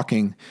around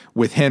talking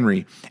with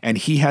Henry, and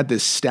he had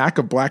this stack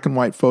of black and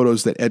white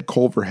photos that Ed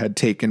Culver had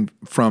taken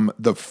from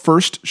the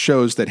first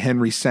shows that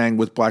Henry sang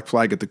with Black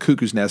Flag at the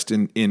Cuckoo's Nest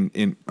in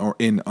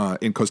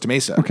Costa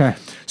Mesa. Okay.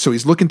 So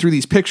he's looking through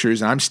these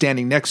pictures, and I'm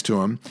standing next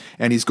to him,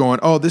 and he's going,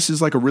 "Oh, this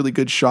is like a really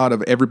good shot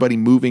of everybody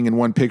moving in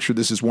one picture.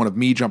 This is one of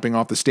me jumping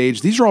off the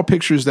stage. These are all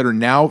pictures that are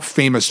now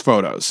famous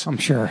photos." I'm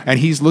sure. And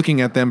he's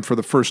looking at them for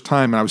the first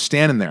time, and I was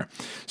standing there.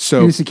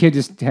 So he's a kid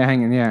just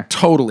hanging, yeah.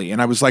 Totally.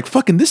 And I was like,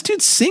 fucking, this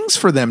dude sings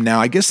for them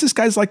now. I guess this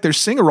guy's like their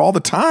singer all the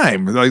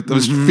time. Like, I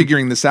was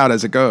figuring this out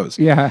as it goes.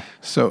 Yeah.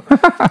 So,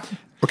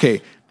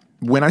 okay.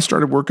 When I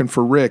started working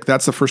for Rick,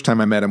 that's the first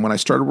time I met him. When I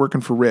started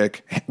working for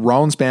Rick,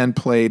 Rollins Band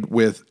played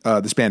with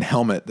this band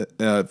Helmet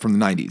from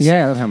the 90s.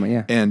 Yeah, I love Helmet,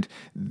 yeah. And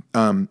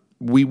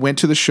we went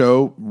to the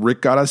show.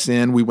 Rick got us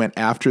in. We went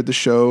after the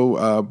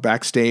show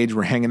backstage.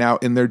 We're hanging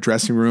out in their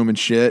dressing room and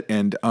shit.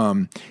 And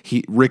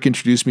Rick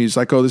introduced me. He's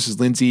like, "Oh, this is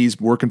Lindsay. He's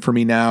working for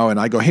me now." And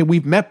I go, "Hey,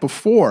 we've met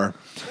before.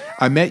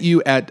 I met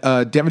you at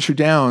Devonshire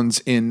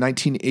Downs in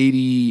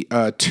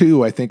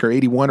 1982, I think, or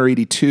 81 or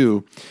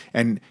 82."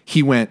 And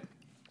he went,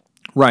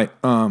 "Right,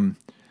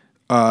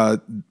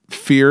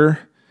 Fear,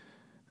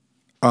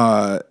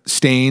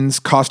 Stains,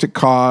 Caustic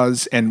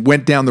Cause," and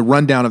went down the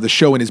rundown of the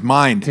show in his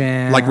mind.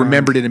 Damn. Like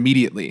remembered it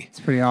immediately.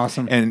 It's pretty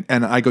awesome. And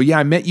I go, "Yeah,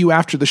 I met you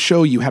after the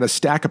show. You had a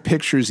stack of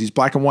pictures, these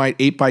black and white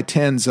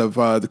 8x10s of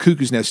the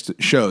Cuckoo's Nest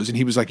shows." And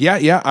he was like,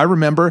 yeah, I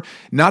remember.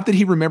 Not that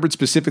he remembered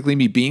specifically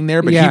me being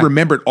there, but he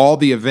remembered all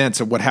the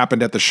events of what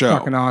happened at the show.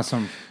 Fucking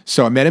awesome.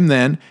 So I met him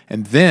then,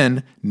 and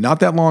then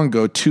not that long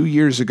ago, 2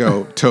 years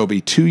ago,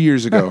 Toby, 2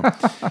 years ago,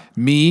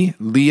 me,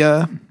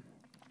 Leah,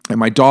 and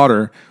my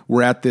daughter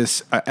were at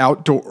this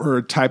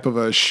outdoor type of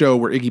a show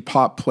where Iggy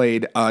Pop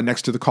played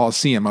next to the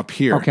Coliseum up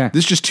here. Okay.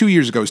 This is just 2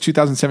 years ago. It was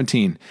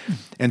 2017.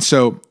 And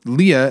so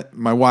Leah,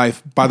 my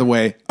wife, by the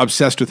way,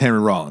 obsessed with Henry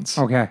Rollins.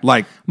 Okay.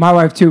 Like my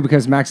wife too,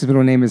 because Max's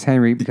middle name is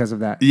Henry because of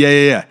that.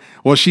 Yeah.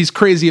 Well, she's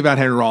crazy about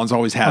Henry Rollins,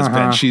 always has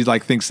been. She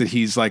like thinks that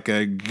he's like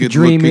a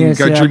dreamy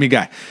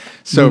guy.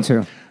 So, me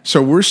too. So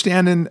we're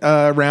standing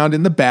around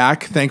in the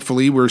back.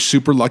 Thankfully, we're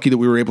super lucky that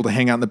we were able to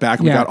hang out in the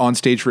back. We got on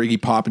stage for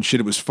Iggy Pop and shit.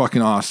 It was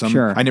fucking awesome.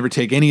 Sure. I never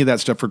take any of that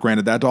stuff for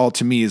granted. That all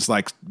to me is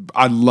like,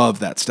 I love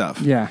that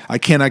stuff. Yeah. I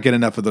cannot get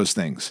enough of those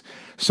things.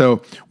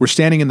 So we're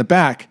standing in the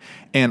back,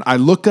 and I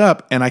look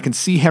up, and I can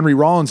see Henry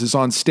Rollins is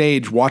on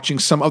stage watching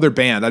some other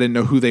band. I didn't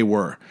know who they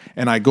were.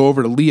 And I go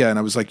over to Leah, and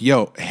I was like,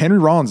 "Yo, Henry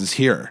Rollins is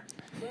here."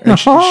 And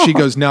she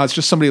goes, "No, it's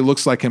just somebody who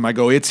looks like him." I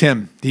go, "It's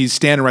him. He's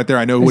standing right there.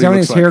 I know what he looks like."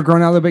 Is his hair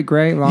grown out a little bit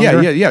gray, longer?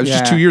 Yeah. It was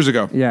just 2 years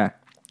ago. Yeah.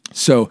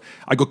 So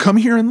I go, "Come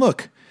here and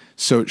look."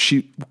 So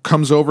she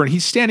comes over, and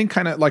he's standing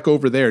kind of like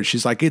over there.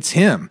 She's like, "It's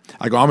him."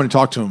 I go, "I'm going to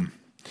talk to him."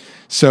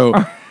 So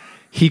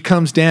he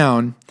comes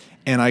down,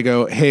 and I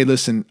go, "Hey,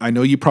 listen, I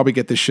know you probably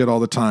get this shit all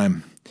the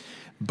time,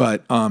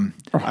 but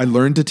I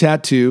learned to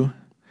tattoo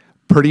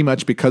pretty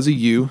much because of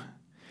you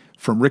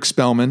from Rick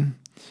Spellman.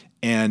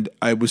 And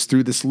I was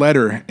through this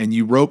letter, and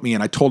you wrote me,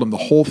 and I told him the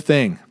whole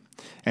thing.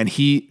 And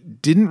he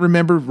didn't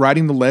remember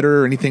writing the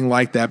letter or anything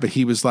like that, but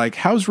he was like,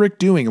 "How's Rick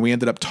doing?" And we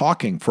ended up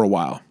talking for a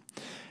while.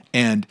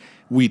 And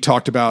we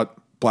talked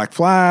about Black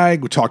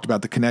Flag. We talked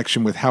about the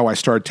connection with how I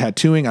started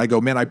tattooing. I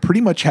go, "Man, I pretty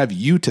much have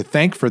you to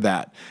thank for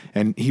that."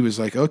 And he was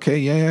like, "Okay,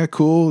 yeah,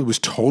 cool." It was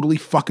totally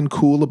fucking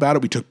cool about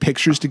it. We took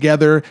pictures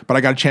together, but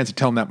I got a chance to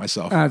tell him that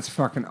myself. That's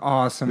fucking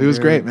awesome. It was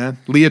great, man.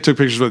 Leah took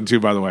pictures with him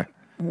too, by the way.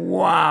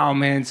 Wow,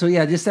 man. So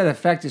yeah, just that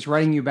effect, just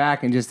writing you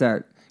back, and just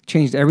that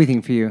changed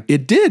everything for you.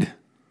 It did.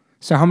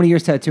 So how many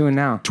years tattooing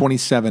now?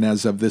 27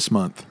 as of this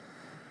month.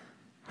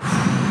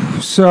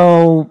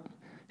 So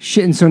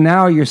shit, and so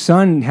now your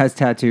son has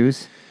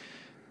tattoos.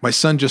 My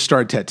son just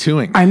started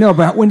tattooing. I know,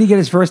 but when did he get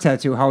his first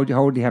tattoo? How old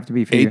did he have to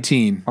be for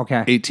 18. You?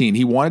 Okay. 18.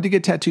 He wanted to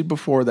get tattooed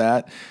before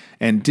that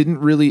and didn't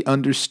really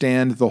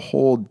understand the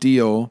whole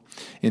deal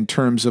in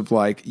terms of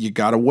like, you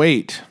got to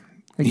wait.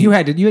 Like you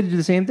had to do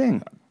the same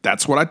thing.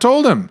 That's what I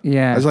told him.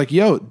 Yeah. I was like,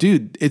 "Yo,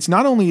 dude, it's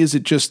not only is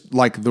it just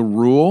like the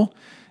rule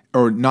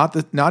or not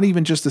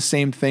even just the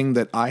same thing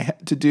that I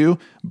had to do,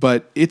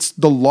 but it's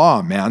the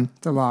law, man.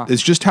 The law.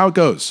 It's just how it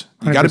goes.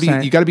 You got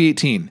to be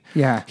 18.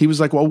 Yeah. He was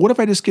like, "Well, what if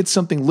I just get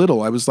something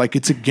little?" I was like,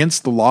 "It's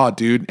against the law,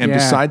 dude. And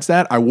besides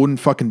that, I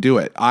wouldn't fucking do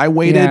it. I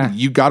waited. Yeah.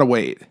 You got to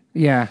wait."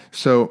 Yeah.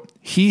 So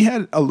he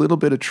had a little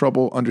bit of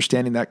trouble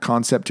understanding that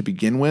concept to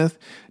begin with.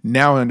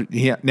 Now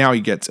he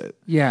gets it.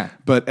 Yeah.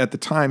 But at the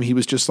time, he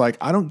was just like,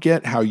 "I don't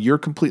get how you're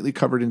completely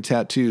covered in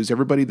tattoos.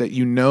 Everybody that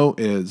you know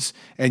is,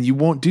 and you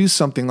won't do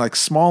something like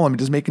small. It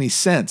doesn't make any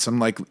sense." I'm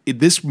like,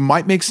 "This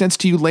might make sense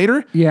to you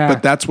later,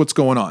 but that's what's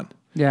going on."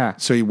 Yeah.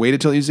 So he waited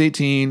till he was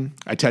 18.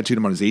 I tattooed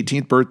him on his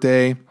 18th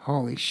birthday.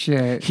 Holy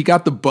shit. He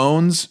got the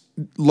Bones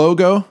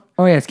logo.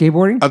 Oh yeah,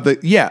 skateboarding? Of the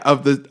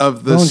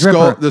Bones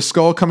skull, Ripper. the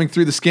skull coming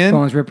through the skin.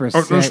 Bones Ripper.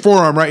 Oh, there's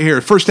forearm right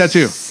here. First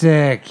tattoo.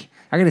 Sick.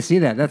 I got to see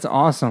that. That's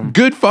awesome.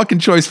 Good fucking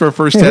choice for a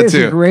first tattoo. It's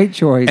a great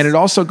choice. And it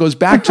also goes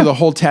back to the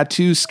whole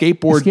tattoo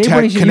skateboard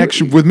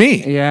connection with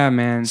me. Yeah,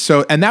 man.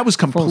 So, and that was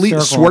complete,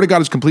 swear to God, it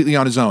was completely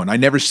on his own. I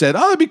never said,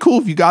 oh, it'd be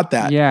cool if you got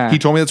that. Yeah. He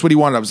told me that's what he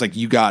wanted. I was like,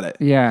 you got it.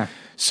 Yeah.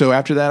 So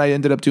after that, I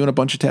ended up doing a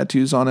bunch of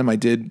tattoos on him. I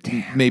did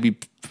maybe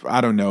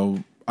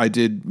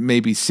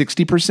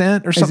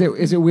 60% or something.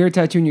 Is it weird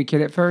tattooing your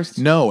kid at first?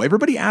 No,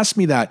 everybody asked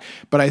me that,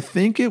 but I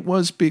think it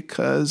was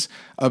because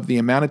of the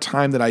amount of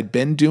time that I'd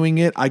been doing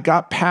it. I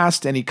got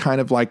past any kind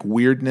of like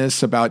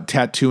weirdness about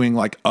tattooing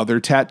like other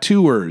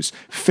tattooers,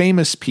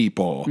 famous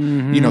people,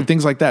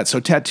 things like that. So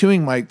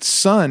tattooing my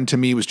son to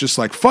me was just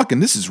like,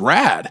 fucking, this is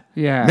rad.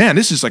 Yeah. Man,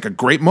 this is like a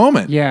great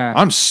moment. Yeah.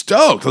 I'm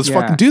stoked. Let's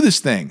fucking do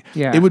this thing.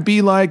 Yeah. It would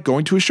be like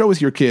going to a show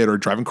with your kid or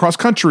driving cross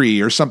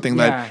country or something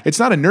that it's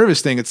not a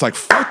nervous thing. It's like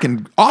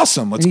fucking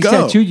awesome. Let's go. He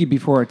tattooed you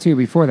before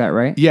that,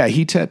 right? Yeah,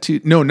 he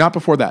tattooed. No, not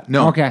before that.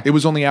 No. Okay. It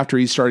was only after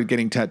he started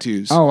getting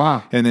tattoos. Oh,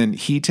 wow. And then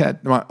he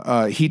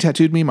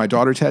tattooed me. My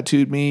daughter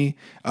tattooed me.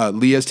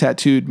 Leah's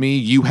tattooed me.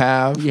 You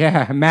have.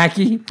 Yeah,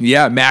 Mackie.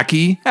 Yeah,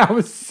 Mackie. That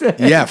was sick.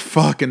 Yeah,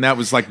 fuck. And that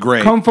was like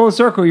great. Come full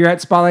circle. You're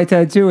at Spotlight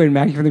Tattoo and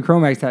Mackie from the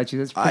Chromax Tattoo.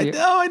 That's pretty,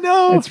 I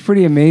know. That's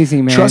pretty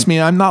amazing, man. Trust me,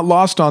 I'm not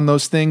lost on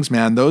those things,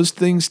 man. Those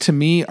things to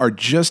me are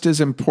just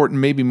as important,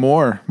 maybe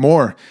more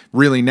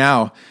really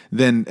now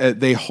than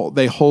they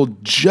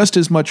hold just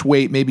as much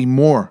weight, maybe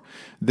more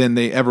than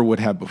they ever would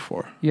have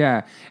before.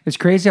 Yeah. It's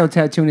crazy how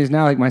tattooing is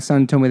now. Like my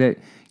son told me that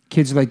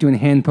kids are like doing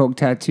hand poke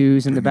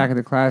tattoos in the back of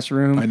the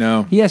classroom. I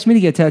know. He asked me to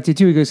get tattooed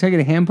too. He goes, "Can I get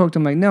a hand poked?"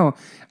 I'm like, "No.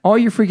 All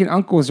your freaking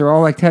uncles are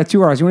all like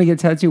tattoo artists. You want to get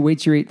a tattoo? Wait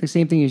till you're the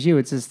same thing as you."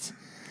 It's just,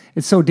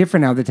 it's so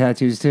different now, the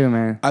tattoos too,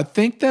 man. I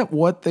think that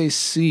what they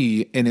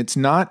see, and it's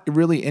not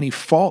really any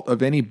fault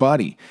of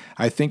anybody.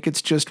 I think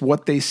it's just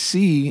what they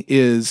see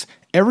is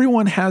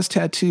everyone has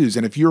tattoos,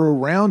 and if you're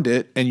around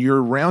it and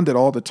you're around it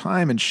all the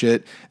time and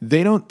shit,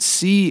 they don't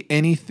see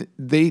anything.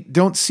 They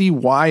don't see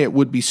why it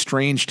would be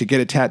strange to get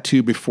a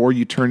tattoo before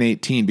you turn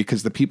 18,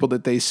 because the people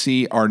that they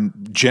see are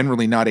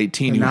generally not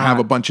 18 who have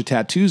a bunch of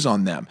tattoos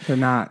on them. They're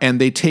not. And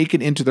they take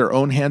it into their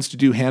own hands to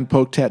do hand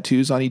poke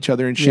tattoos on each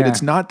other and shit. Yeah.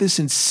 It's not this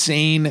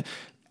insane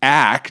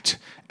act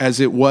as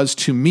it was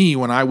to me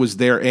when I was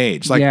their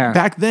age. Like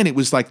back then it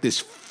was like this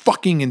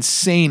fucking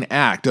insane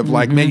act of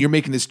like, man, you're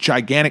making this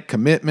gigantic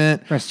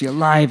commitment. Rest of your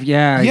life,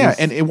 yeah. Yeah,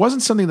 and it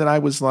wasn't something that I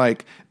was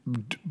like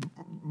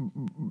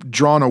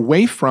drawn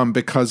away from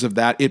because of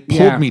that. It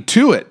pulled me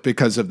to it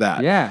because of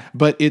that. Yeah.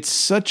 But it's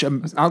such a...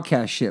 It's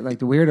outcast shit, like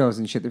the weirdos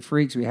and shit, the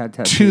freaks we had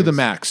tattoos. To the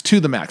max,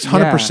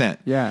 100%.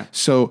 Yeah.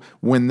 So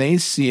when they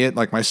see it,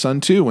 like my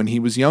son too, when he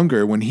was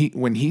younger, when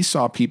he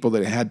saw people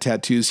that had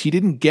tattoos, he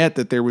didn't get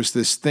that there was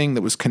this thing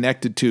that was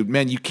connected to,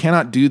 man, you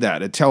cannot do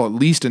that at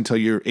least until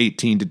you're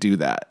 18 to do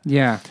that.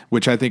 Yeah.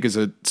 Which I think is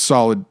a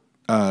solid,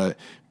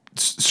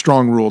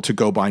 strong rule to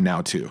go by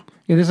now too.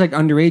 Yeah, there's like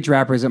underage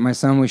rappers that my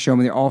son was showing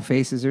me. Their all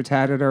faces are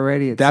tatted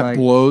already. It's that like,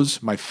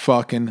 blows my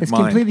fucking mind. It's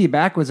completely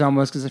backwards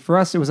almost, because for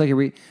us it was like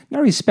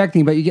not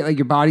respecting, but you get like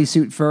your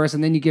bodysuit first,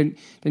 and then you get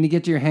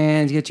to your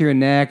hands, you get to your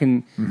neck,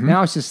 and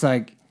now it's just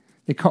like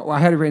I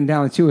had it written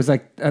down too. It was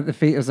like the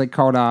face. It was like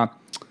called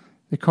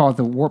they call it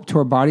the Warped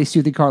Tour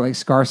bodysuit. They call it like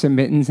scarves and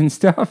mittens and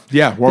stuff.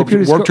 Yeah, Warped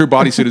Tour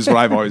bodysuit is what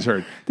I've always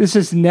heard. This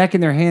is neck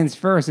and their hands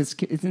first. It's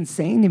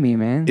insane to me,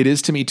 man. It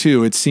is to me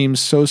too. It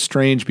seems so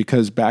strange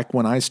because back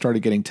when I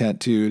started getting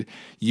tattooed,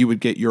 you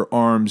would get your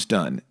arms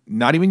done.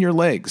 Not even your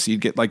legs.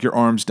 You'd get like your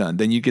arms done.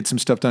 Then you'd get some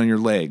stuff done on your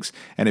legs.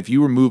 And if you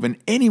were moving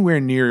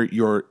anywhere near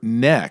your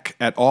neck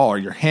at all or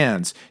your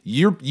hands,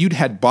 you'd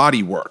had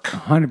body work.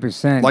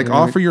 100%. Like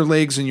off of your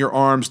legs and your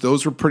arms,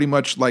 those were pretty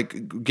much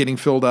like getting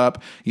filled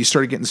up. You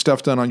started getting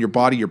stuff done on your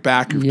body, your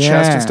back, your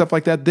chest and stuff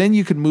like that. Then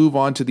you could move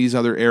on to these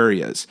other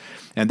areas.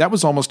 And that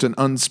was almost an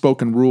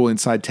unspoken rule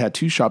inside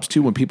tattoo shops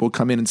too. When people would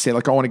come in and say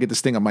like, I want to get this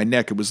thing on my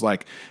neck. It was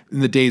like in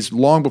the days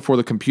long before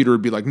the computer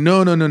would be like, no.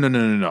 You don't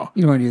want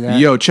to do that.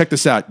 Yo, check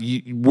this out.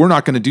 We're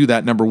not going to do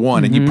that, number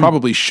one. And you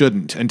probably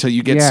shouldn't until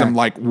you get some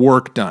like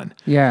work done.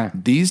 Yeah.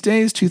 These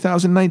days,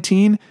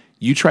 2019,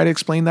 you try to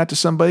explain that to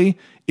somebody,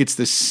 it's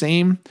the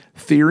same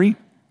theory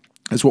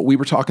as what we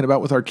were talking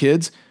about with our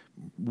kids.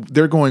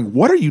 They're going,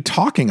 what are you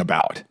talking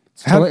about?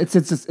 So it's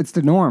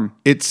the norm.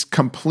 It's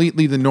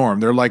completely the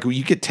norm. They're like, well,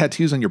 you get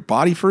tattoos on your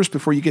body first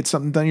before you get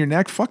something done on your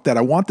neck? Fuck that.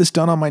 I want this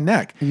done on my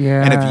neck.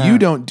 Yeah. And if you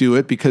don't do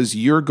it because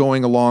you're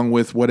going along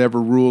with whatever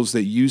rules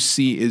that you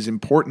see is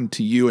important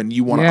to you and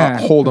you want to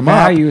hold them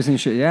up. Values and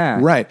shit, yeah.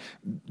 Right.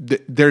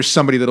 There's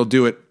somebody that'll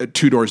do it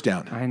 2 doors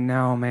down. I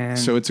know, man.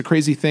 So it's a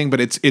crazy thing, but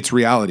it's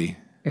reality.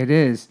 It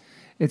is.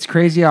 It's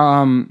crazy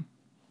how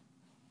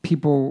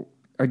people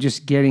are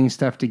just getting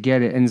stuff to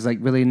get it, and there's like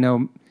really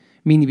no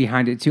meaning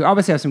behind it too.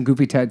 Obviously, I have some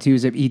goofy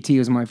tattoos. E.T.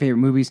 was one of my favorite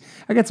movies.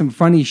 I got some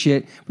funny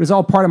shit, but it's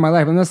all part of my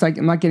life. I'm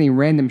not getting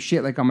random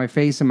shit like on my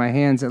face and my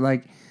hands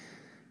that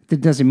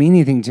doesn't mean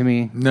anything to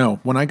me. No,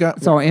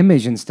 it's all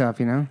image and stuff,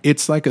 you know.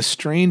 It's like a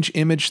strange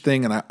image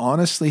thing, and I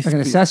honestly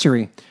an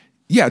accessory.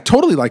 Yeah,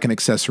 totally like an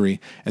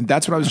accessory. And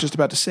that's what I was just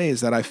about to say,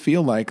 is that I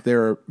feel like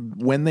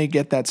when they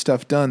get that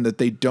stuff done, that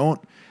they don't,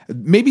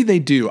 Maybe they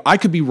do. I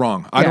could be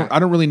wrong. I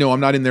don't really know. I'm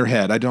not in their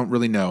head. I don't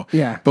really know.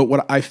 Yeah. But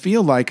what I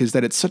feel like is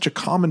that it's such a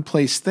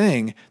commonplace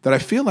thing that I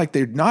feel like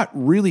they're not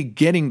really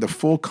getting the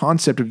full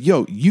concept of,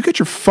 yo, you get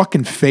your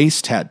fucking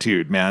face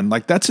tattooed, man.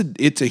 Like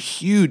it's a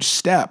huge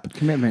step.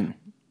 Commitment.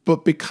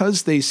 But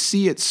because they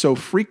see it so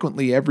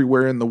frequently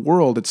everywhere in the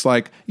world, it's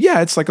like,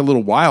 yeah, it's like a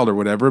little wild or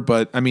whatever.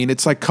 But I mean,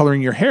 it's like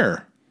coloring your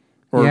hair.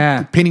 Or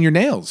painting your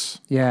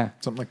nails. Yeah.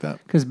 Something like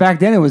that. Because back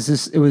then it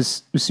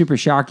was super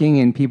shocking,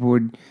 and people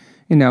would,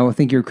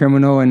 think you're a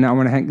criminal and not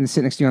want to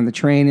sit next to you on the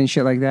train and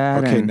shit like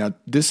that. Okay, now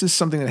this is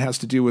something that has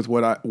to do with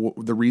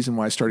the reason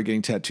why I started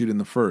getting tattooed in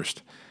the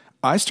first.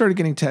 I started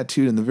getting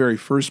tattooed in the very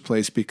first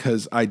place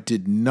because I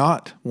did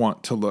not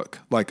want to look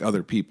like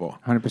other people.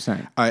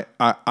 100%.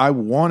 I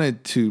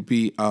wanted to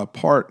be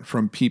apart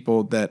from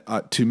people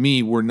that, to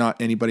me, were not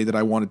anybody that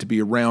I wanted to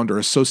be around or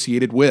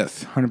associated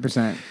with.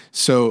 100%.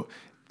 So...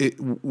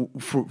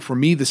 For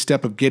me, the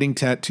step of getting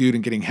tattooed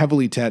and getting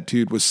heavily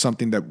tattooed was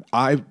something that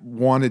I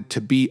wanted to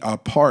be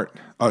apart,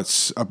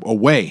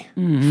 away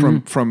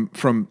from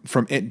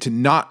it, to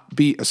not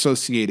be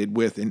associated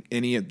with in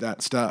any of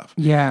that stuff.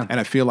 Yeah. And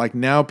I feel like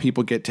now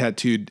people get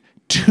tattooed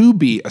to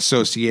be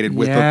associated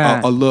with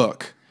a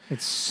look.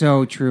 It's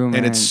so true, man.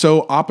 And it's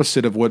so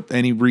opposite of what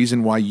any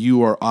reason why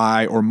you or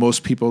I or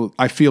most people,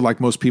 I feel like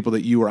most people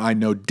that you or I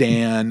know,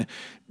 Dan,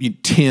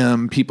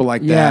 Tim, people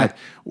like that,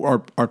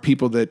 are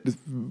people that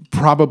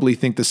probably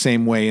think the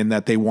same way, and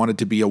that they wanted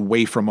to be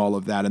away from all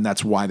of that. And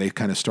that's why they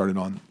kind of started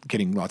on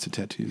getting lots of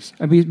tattoos.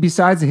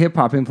 Besides the hip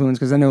hop influence,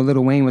 because I know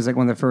Lil Wayne was like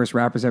one of the first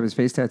rappers to have his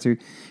face tattooed.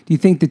 Do you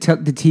think the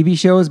TV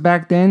shows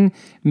back then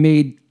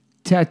made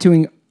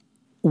tattooing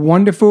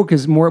wonderful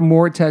because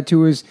more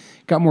tattooers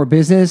got more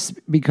business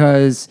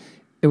because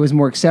it was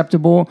more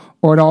acceptable,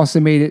 or it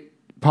also made it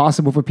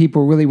possible for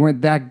people who really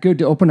weren't that good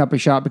to open up a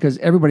shop because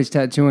everybody's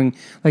tattooing?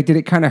 Like, did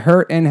it kind of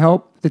hurt and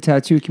help the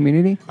tattoo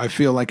community? I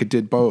feel like it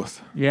did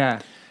both.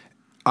 Yeah.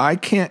 I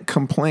can't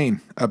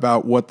complain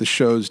about what the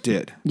shows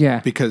did.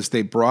 Yeah. Because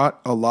they brought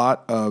a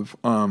lot of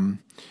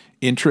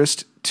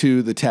interest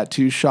to the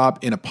tattoo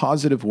shop in a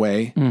positive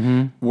way.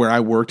 Where I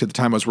worked at the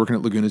time, I was working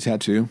at Laguna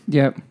Tattoo.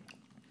 Yep.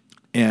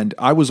 And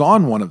I was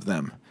on one of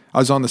them. I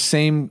was on the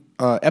same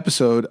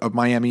episode of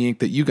Miami Ink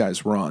that you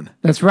guys were on.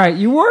 That's right.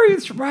 You were.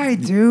 It's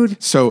right,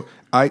 dude. So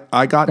I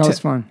got that was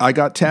fun. I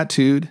got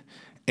tattooed,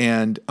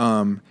 and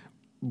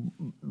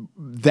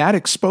that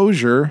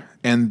exposure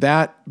and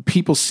that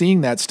people seeing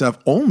that stuff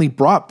only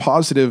brought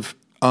positive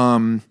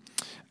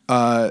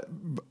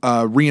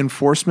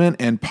reinforcement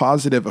and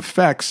positive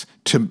effects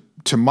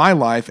to my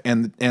life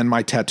and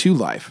my tattoo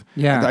life.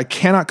 Yeah. I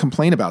cannot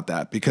complain about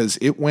that because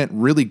it went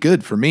really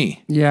good for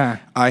me. Yeah.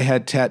 I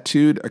had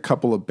tattooed a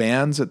couple of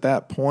bands at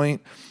that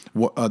point.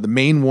 The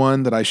main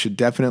one that I should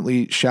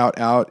definitely shout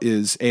out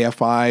is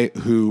AFI,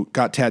 who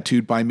got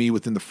tattooed by me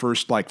within the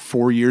first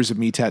 4 years of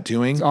me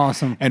tattooing. That's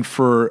awesome. And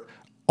for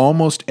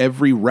almost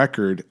every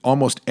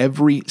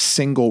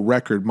single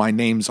record, my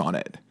name's on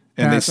it.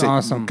 And that's they say,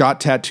 awesome. Got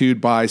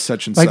tattooed by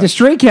such and such. Like the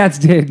Stray Cats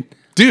did.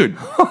 Dude.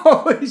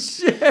 Holy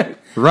shit.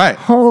 Right.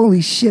 Holy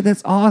shit,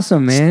 that's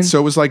awesome, man. So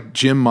it was like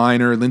Jim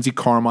Miner, Lindsey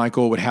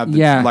Carmichael would have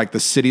the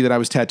city that I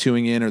was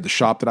tattooing in or the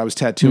shop that I was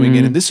tattooing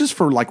in. And this is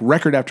for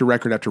record after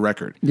record after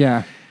record.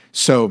 Yeah.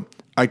 So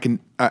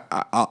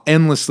I'll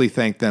endlessly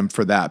thank them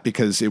for that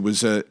because it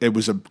was a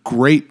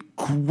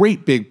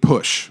great big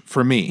push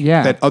for me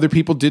that other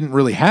people didn't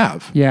really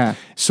have. Yeah.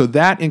 So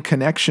that in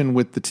connection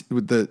with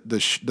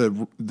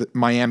the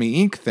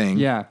Miami Ink thing.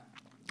 Yeah.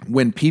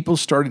 When people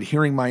started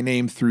hearing my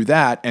name through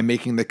that and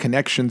making the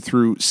connection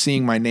through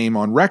seeing my name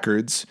on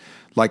records,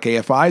 like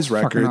AFI's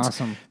records,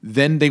 awesome.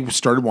 Then they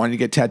started wanting to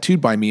get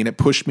tattooed by me, and it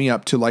pushed me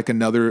up to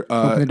another...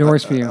 opened the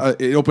doors for you.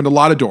 It opened a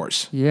lot of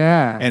doors.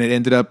 Yeah. And it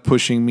ended up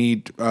pushing me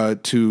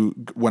to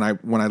when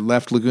I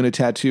left Laguna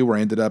Tattoo, where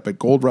I ended up at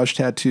Gold Rush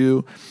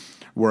Tattoo,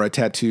 where I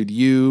tattooed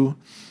you.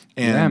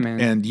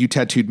 And you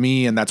tattooed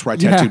me, and that's where I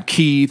tattooed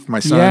Keith, my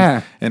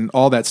son, and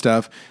all that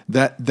stuff.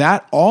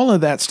 All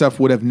of that stuff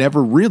would have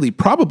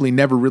probably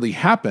never really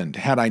happened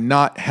had I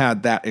not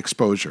had that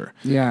exposure.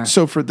 Yeah.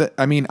 So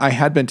I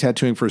had been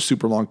tattooing for a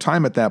super long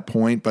time at that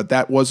point, but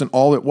that wasn't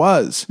all it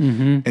was.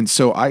 Mm-hmm. And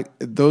so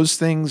those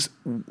things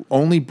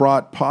only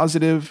brought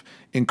positive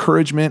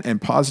encouragement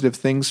and positive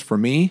things for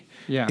me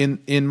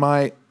in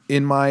my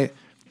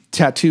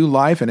tattoo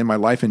life and in my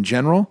life in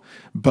general.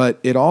 But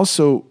it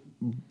also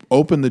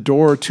opened the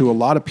door to a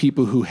lot of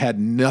people who had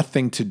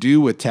nothing to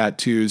do with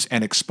tattoos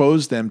and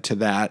exposed them to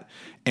that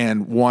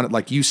and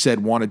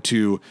wanted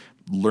to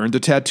learn to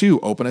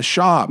tattoo, open a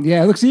shop.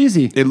 Yeah, it looks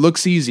easy. It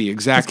looks easy,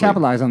 exactly. Let's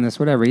capitalize on this,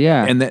 whatever,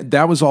 yeah. And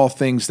that was all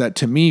things that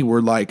to me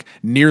were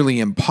nearly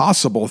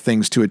impossible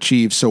things to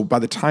achieve. So by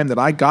the time that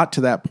I got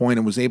to that point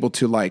and was able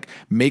to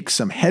make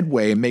some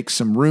headway and make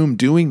some room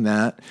doing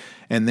that,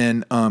 and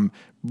then the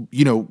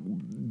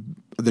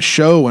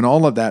show and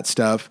all of that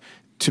stuff,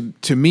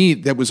 to me,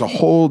 that was a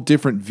whole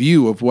different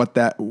view of what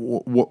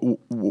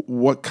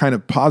kind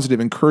of positive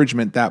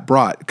encouragement that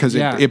brought, because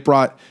it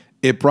brought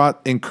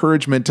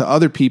encouragement to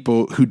other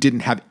people who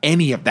didn't have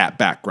any of that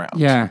background.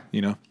 Yeah,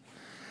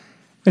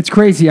 It's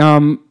crazy.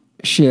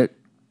 Shit.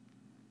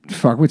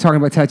 Fuck, we're talking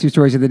about tattoo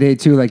stories of the day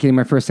too, like getting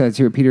my first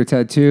tattoo at Peter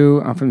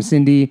Tattoo. I'm from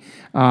Cindy.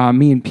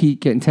 Me and Pete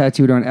getting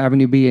tattooed on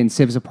Avenue B in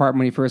Siv's apartment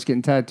when he first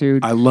getting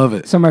tattooed. I love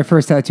it. Some of my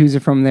first tattoos are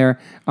from there.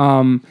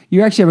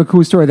 You actually have a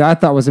cool story that I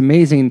thought was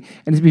amazing.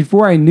 And it's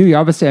before I knew you.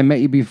 Obviously, I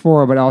met you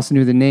before, but I also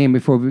knew the name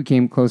before we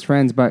became close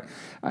friends. But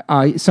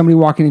somebody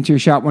walking into your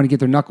shop wanted to get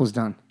their knuckles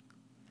done.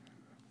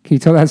 Can you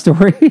tell that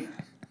story?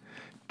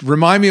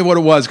 Remind me of what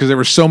it was, because there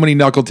were so many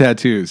knuckle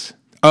tattoos.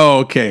 Oh,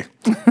 okay.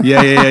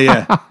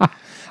 Yeah.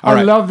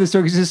 I love this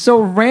story because it's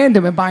so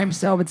random and by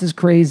himself. It's just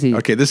crazy.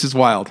 Okay, this is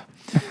wild.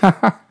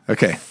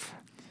 Okay.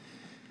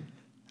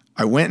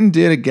 I went and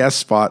did a guest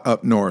spot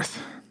up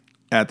north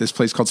at this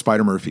place called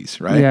Spider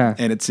Murphy's, right? Yeah.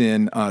 And it's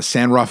in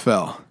San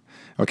Rafael.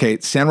 Okay,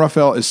 San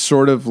Rafael is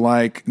sort of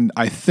like,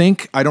 I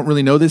don't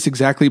really know this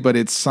exactly, but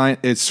it's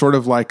sort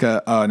of like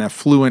an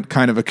affluent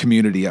kind of a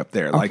community up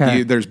there.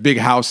 Like there's big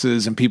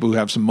houses and people who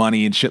have some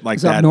money and shit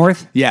like that. Up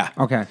north? Yeah.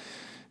 Okay.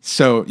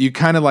 So you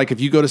kind of like,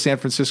 if you go to San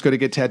Francisco to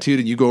get tattooed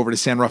and you go over to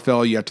San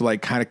Rafael, you have to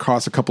like kind of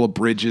cross a couple of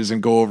bridges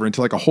and go over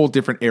into like a whole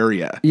different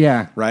area.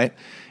 Yeah. Right?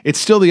 It's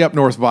still the up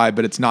north vibe,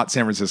 but it's not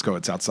San Francisco.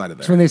 It's outside of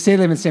there. So when they say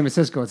they live in San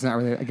Francisco, it's not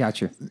really, I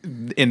got you.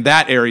 In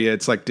that area,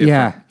 it's like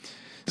different. Yeah.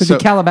 But the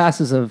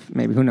Calabasas of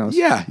maybe, who knows?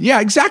 Yeah,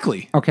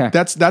 exactly. Okay.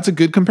 That's a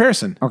good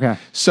comparison. Okay.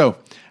 So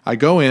I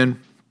go in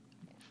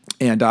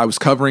and I was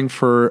covering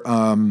for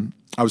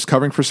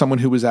someone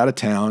who was out of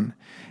town,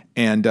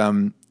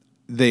 and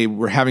they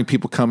were having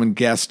people come and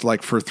guest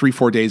like for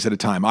 3-4 days at a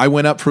time. I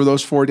went up for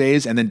those 4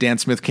 days, and then Dan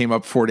Smith came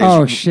up 4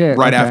 days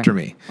right after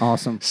me.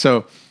 Awesome.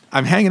 So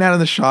I'm hanging out in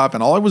the shop,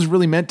 and all I was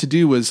really meant to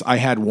do was I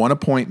had one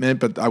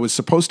appointment, but I was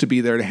supposed to be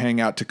there to hang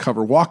out to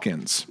cover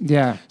walk-ins.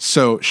 Yeah.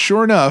 So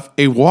sure enough,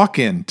 a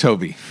walk-in,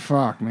 Toby.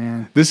 Fuck,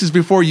 man. This is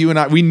before you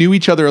and we knew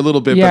each other a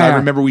little bit, but I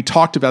remember we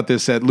talked about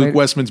this at Luke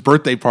Westman's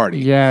birthday party.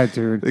 Yeah,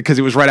 dude. Because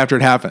it was right after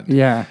it happened.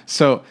 Yeah.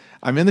 So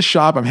I'm in the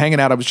shop, I'm hanging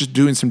out, I was just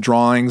doing some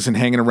drawings and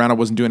hanging around, I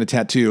wasn't doing a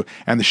tattoo,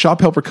 and the shop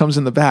helper comes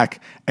in the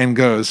back and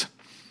goes,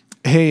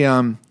 "Hey,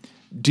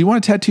 do you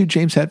want to tattoo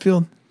James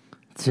Hetfield?"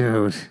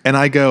 Dude. And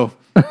I go,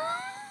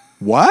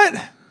 "What?"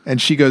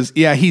 And she goes,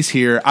 "Yeah, he's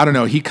here. I don't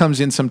know. He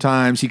comes in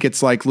sometimes. He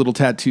gets like little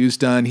tattoos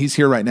done. He's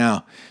here right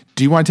now.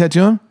 Do you want to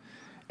tattoo him?"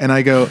 And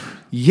I go,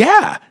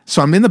 "Yeah."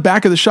 So I'm in the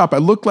back of the shop. I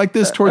look like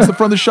this towards the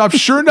front of the shop.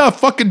 Sure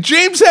enough, fucking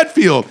James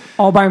Hetfield.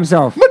 All by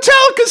himself.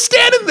 Metallica's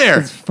standing there.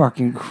 It's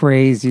fucking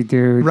crazy,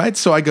 dude. Right?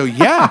 So I go,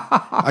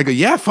 "Yeah."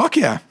 "Yeah, fuck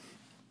yeah."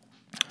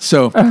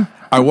 So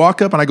I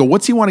walk up and I go,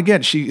 "What's he want to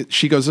get?"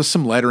 She goes, "There's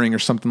some lettering or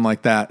something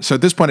like that." So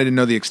at this point, I didn't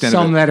know the extent of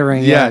it. Some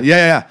lettering,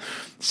 yeah.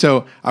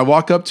 So I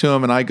walk up to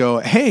him and I go,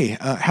 "Hey,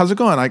 how's it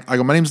going?" I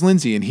go, "My name's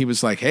Lindsay." And he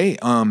was like, "Hey,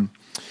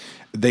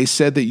 they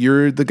said that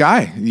you're the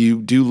guy.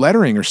 You do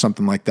lettering or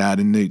something like that,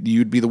 and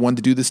you'd be the one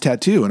to do this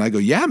tattoo." And I go,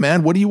 "Yeah,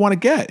 man, what do you want to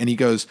get?" And he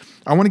goes,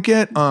 "I want to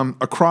get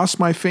across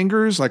my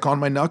fingers, like on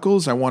my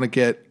knuckles, I want to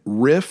get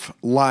Riff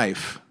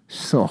Life."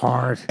 So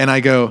hard. And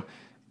I go,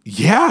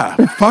 "Yeah,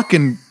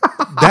 fucking,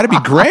 that'd be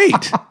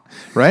great."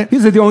 Right?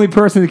 He's the only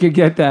person that could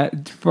get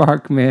that.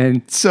 Fuck,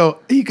 man. So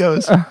he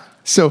goes,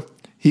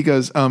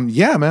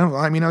 "Yeah, man.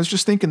 I mean, I was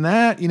just thinking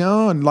that,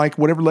 and like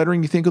whatever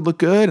lettering you think would look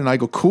good." And I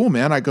go, "Cool,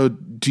 man." I go,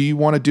 "Do you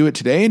want to do it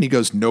today?" And he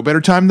goes, "No better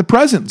time than the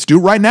present. Let's do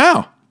it right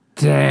now."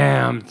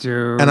 Damn,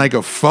 dude. And I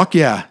go, "Fuck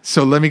yeah."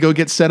 So let me go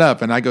get set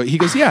up. And he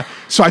goes, "Yeah."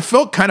 So I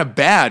felt kind of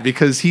bad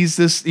because he's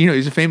this,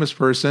 he's a famous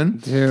person.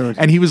 Dude.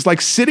 And he was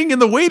like sitting in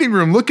the waiting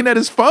room looking at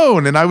his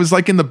phone. And I was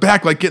like in the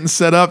back, like getting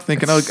set up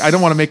thinking, I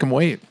don't want to make him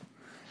wait.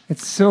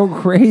 It's so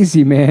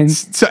crazy, man.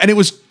 So, and it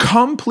was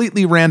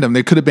completely random.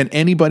 There could have been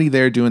anybody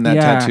there doing that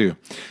tattoo.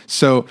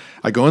 So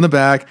I go in the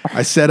back,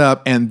 I set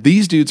up, and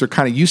these dudes are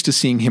kind of used to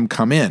seeing him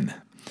come in.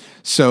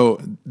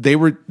 So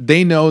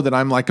they know that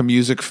I'm like a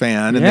music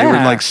fan, and they were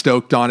like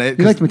stoked on it.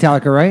 You liked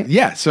Metallica, right?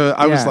 Yeah. So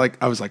I was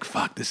like,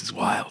 fuck, this is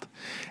wild.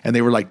 And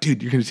they were like,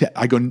 "Dude, you're gonna."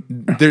 I go,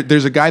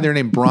 there's a guy there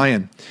named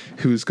Brian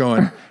who's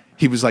going.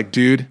 He was like,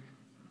 "Dude,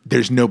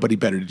 there's nobody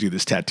better to do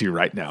this tattoo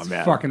right now,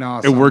 man. Fucking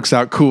awesome. It works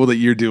out cool that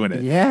you're doing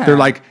it." Yeah. They're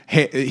like,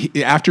 "Hey,"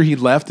 after he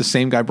left, the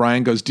same guy,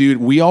 Brian, goes, "Dude,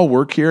 we all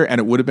work here and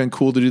it would have been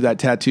cool to do that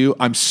tattoo.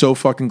 I'm so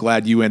fucking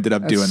glad you ended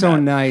up doing that." So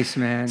nice,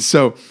 man.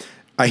 So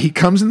he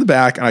comes in the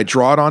back and I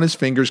draw it on his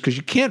fingers because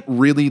you can't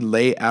really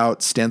lay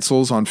out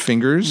stencils on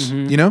fingers,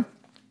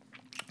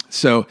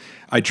 So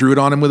I drew it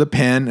on him with a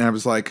pen and I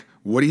was like,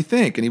 "What do you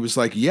think?" And he was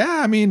like,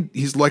 "Yeah, I mean,"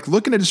 he's like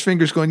looking at his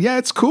fingers going, "Yeah,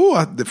 it's cool.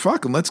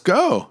 Fucking let's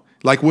go."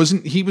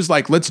 He was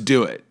like, "Let's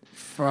do it."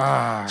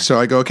 Fuck. So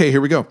I go, "Okay,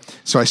 here we go."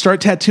 So I start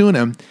tattooing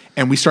him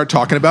and we start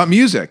talking about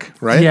music,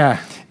 right?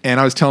 Yeah. And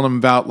I was telling him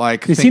about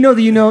like... Does he know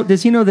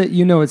that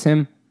it's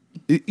him?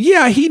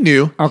 Yeah, he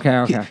knew.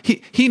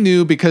 Okay. He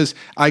knew because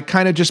I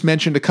kind of just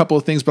mentioned a couple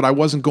of things, but I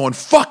wasn't going,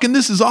 "Fucking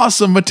this is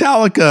awesome,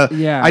 Metallica."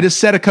 Yeah. I just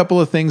said a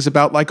couple of things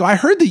about like, "I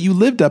heard that you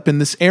lived up in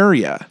this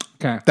area."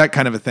 Okay. That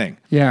kind of a thing.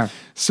 Yeah.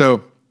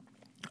 So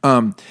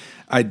I'm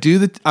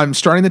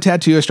starting the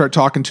tattoo. I start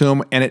talking to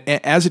him, and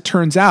as it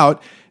turns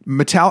out,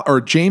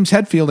 James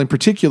Hetfield in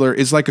particular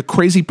is like a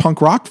crazy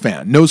punk rock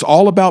fan, knows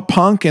all about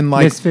punk and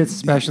like Misfits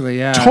especially,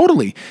 yeah.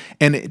 Totally.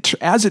 And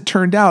as it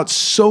turned out,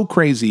 so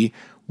crazy.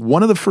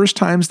 One of the first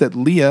times that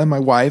Leah, my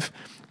wife,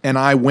 and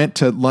I went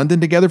to London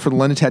together for the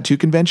London Tattoo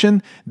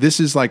Convention. This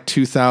is like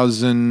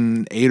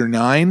 2008 or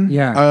 9.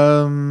 Yeah.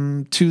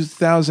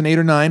 2008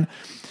 or 9.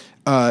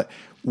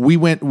 We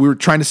were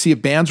trying to see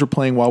if bands were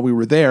playing while we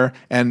were there,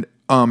 and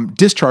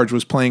Discharge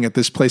was playing at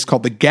this place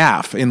called the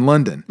Gaff in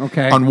London.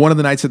 Okay. On one of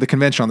the nights of the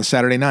convention on the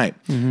Saturday night.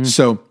 Mm-hmm.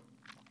 So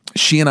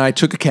she and I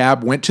took a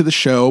cab, went to the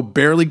show,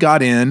 barely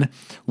got in,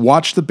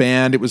 watched the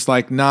band. It was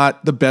like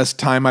not the best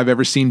time I've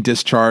ever seen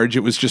Discharge.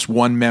 It was just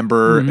one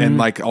member and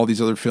like all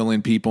these other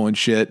fill-in people and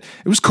shit.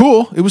 It was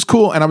cool. It was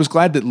cool. And I was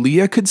glad that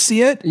Leah could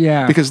see it.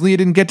 Yeah. Because Leah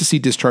didn't get to see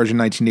Discharge in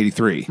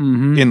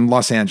 1983 in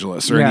Los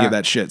Angeles or any of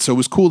that shit. So it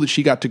was cool that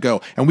she got to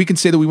go. And we can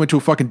say that we went to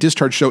a fucking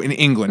Discharge show in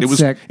England. That's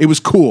sick. It was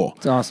cool.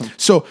 It's awesome.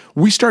 So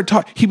we start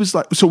talking. He was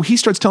like, so he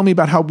starts telling me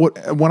about how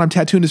when I'm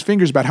tattooing his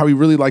fingers about how he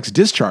really likes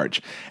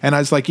Discharge. And I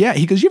was like, yeah.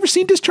 He goes, you ever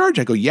seen Discharge?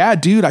 I go, yeah,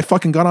 dude. I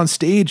fucking got on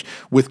stage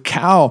with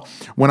Cal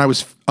when I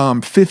was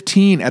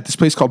 15 at this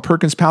place called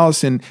Perkins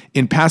Palace in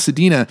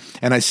Pasadena,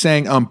 and I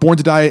sang Born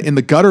to Die in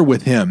the Gutter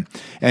with him.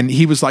 And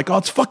he was like, oh,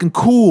 it's fucking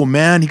cool,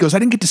 man. He goes, I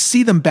didn't get to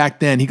see them back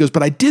then. He goes,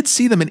 but I did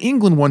see them in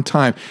England one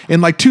time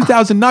in like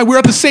 2009. We were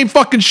at the same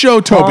fucking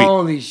show, Toby.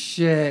 Holy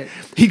shit.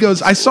 He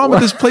goes, I saw him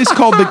at this place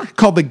called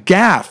the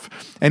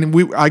Gaff. And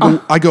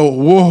I go,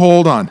 whoa,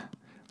 hold on.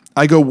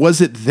 I go,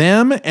 was it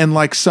them and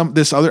like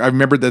this other? I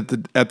remember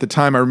that at the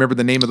time I remember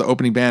the name of the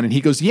opening band, and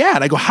he goes, yeah.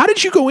 And I go, how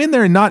did you go in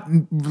there and not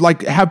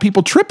like have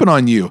people tripping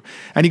on you?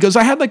 And he goes,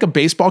 I had like a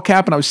baseball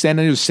cap and I was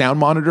standing in a sound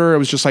monitor. I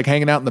was just like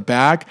hanging out in the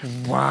back.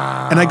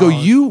 Wow. And I go,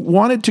 you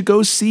wanted to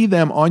go see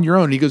them on your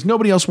own? And he goes,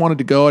 nobody else wanted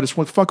to go. I just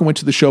fucking went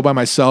to the show by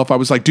myself. I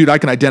was like, dude, I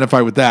can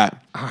identify with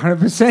that.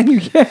 100% you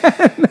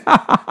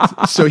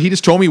can. So he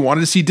just told me he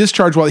wanted to see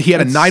Discharge while he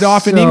had a night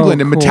off in England,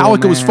 and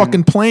Metallica was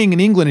fucking playing in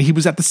England, and he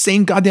was at the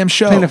same goddamn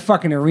show. Playing a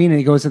fucking arena,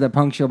 he goes to that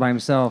punk show by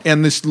himself.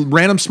 And this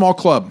random small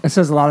club. It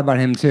says a lot about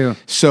him too.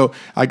 So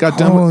I got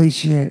done. Holy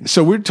shit.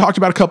 So we talked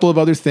about a couple of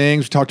other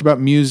things. We talked about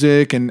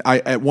music, and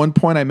at one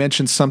point I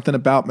mentioned something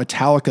about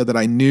Metallica that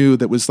I knew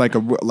that was like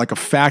a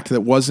fact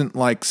that wasn't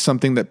like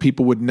something that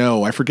people would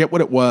know. I forget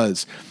what it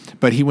was.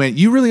 But he went,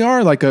 you really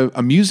are like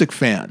a music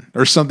fan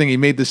or something. He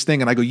made this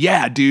thing, and I go,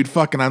 yeah, dude,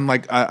 fucking. I'm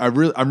like,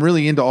 I'm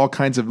really into all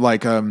kinds of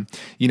like,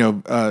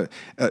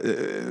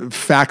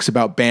 facts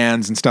about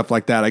bands and stuff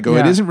like that. I go,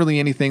 it isn't really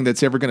anything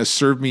that's ever going to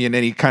serve me in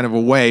any kind of a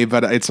way,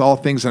 but it's all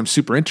things I'm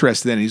super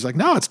interested in. And he's like,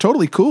 no, it's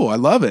totally cool. I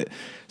love it.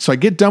 So I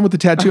get done with the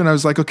tattoo, and I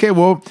was like, okay,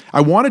 well, I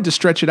wanted to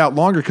stretch it out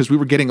longer because we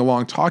were getting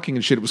along talking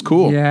and shit. It was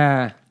cool.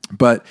 Yeah.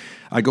 But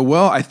I go,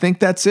 well, I think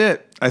that's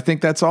it. I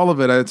think that's all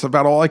of it. It's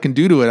about all I can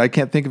do to it. I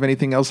can't think of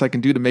anything else I can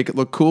do to make it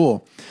look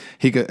cool,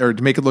 or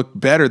to make it look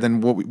better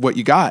than what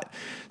you got.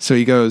 So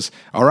he goes,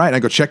 all right. I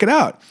go, check it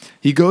out.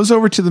 He goes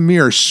over to the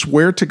mirror,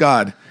 swear to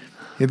God.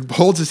 He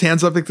holds his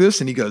hands up like this,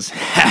 and he goes,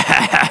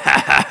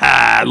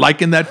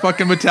 like in that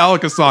fucking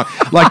Metallica song,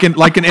 like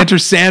an Enter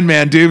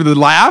Sandman, dude, the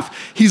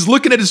laugh. He's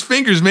looking at his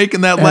fingers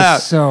making that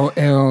laugh. So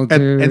ill,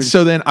 dude. And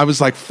so then I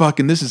was like,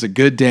 fucking, this is a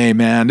good day,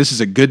 man. This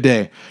is a good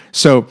day.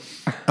 So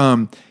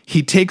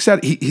he takes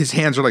out, his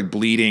hands are like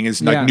bleeding.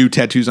 His like new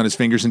tattoos on his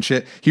fingers and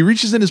shit. He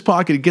reaches in his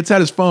pocket, he gets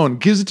out his phone,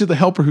 gives it to the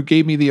helper who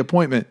gave me the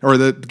appointment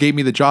or gave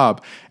me the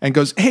job, and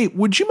goes, hey,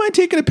 would you mind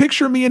taking a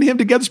picture of me and him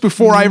together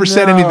before I ever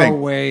said anything? No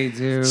way,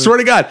 dude. Swear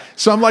to God.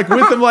 So I'm like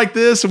with him like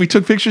this, and we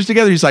took pictures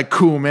together. He's like,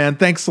 cool, man.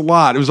 Thanks a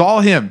lot. It was all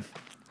him.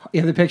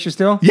 You have the picture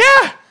still?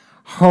 Yeah.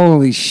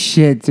 Holy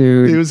shit,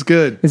 dude. It was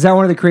good. Is that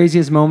one of the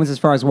craziest moments as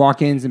far as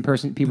walk-ins and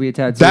people you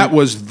tattooed? That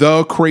was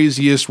the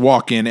craziest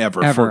walk-in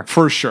ever.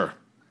 For sure.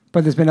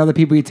 But there's been other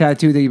people you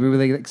tattooed that you were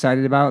really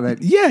excited about?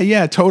 That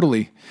yeah,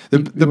 totally.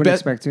 You would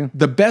expect to.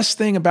 The best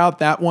thing about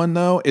that one,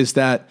 though, is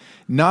that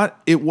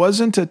it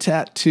wasn't a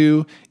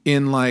tattoo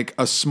in like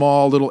a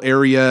small little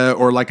area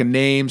or like a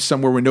name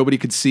somewhere where nobody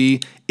could see.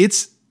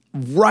 It's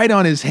right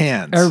on his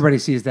hands. Everybody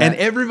sees that. And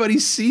everybody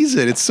sees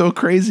it. It's so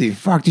crazy.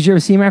 Fuck, did you ever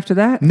see him after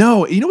that?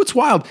 No. You know what's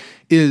wild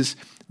is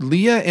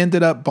Leah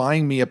ended up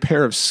buying me a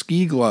pair of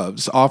ski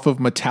gloves off of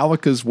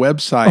Metallica's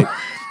website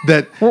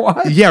that,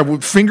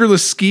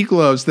 fingerless ski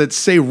gloves that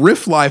say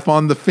Riff Life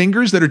on the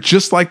fingers that are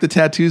just like the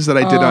tattoos that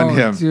I did on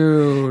him.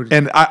 Dude.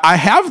 And I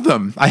have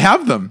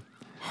them.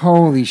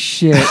 Holy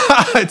shit.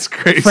 It's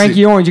crazy.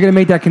 Frankie Orange, you're going to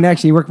make that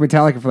connection. He worked with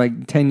Metallica for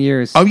like 10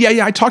 years. Oh,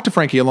 yeah. I talked to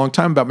Frankie a long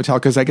time about Metallica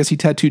because I guess he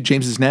tattooed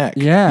James's neck.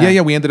 Yeah.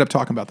 Yeah. We ended up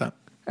talking about that.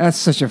 That's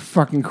such a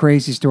fucking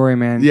crazy story,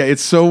 man. Yeah,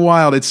 it's so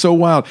wild. It's so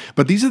wild.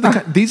 But these are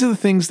the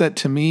things that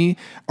to me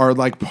are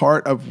like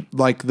part of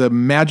like the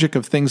magic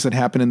of things that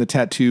happen in the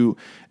tattoo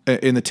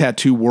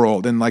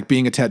world and like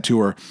being a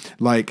tattooer.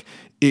 Like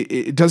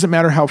it doesn't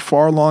matter how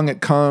far along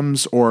it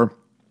comes or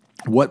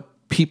what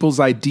people's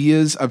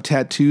ideas of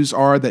tattoos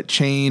are that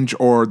change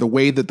or the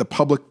way that the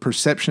public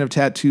perception of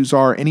tattoos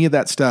are, any of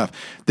that stuff.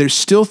 There's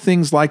still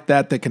things like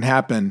that can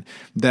happen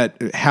that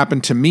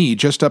happen to me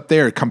just up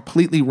there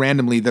completely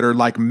randomly that are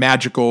like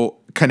magical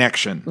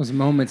connection. Those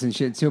moments and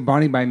shit, too,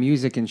 bonding by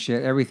music and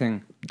shit,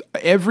 everything.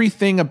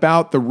 Everything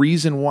about the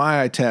reason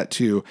why I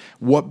tattoo,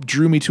 what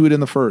drew me to it in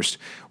the first,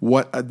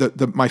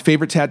 what my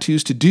favorite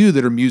tattoos to do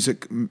that are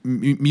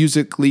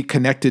musically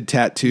connected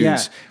tattoos. Yeah.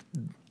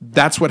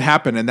 That's what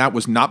happened, and that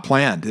was not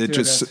planned. It Dude,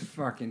 just that's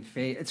fucking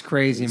fate. It's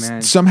crazy,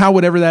 man. Somehow,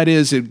 whatever that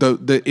is,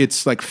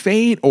 it's like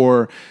fate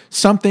or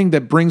something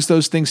that brings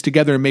those things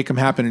together and make them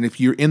happen. And if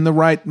you're in the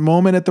right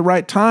moment at the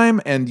right time,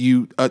 and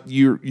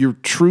you're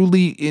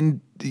truly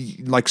in,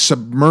 like,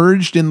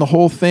 submerged in the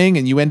whole thing,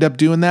 and you end up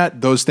doing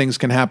that, those things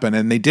can happen,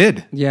 and they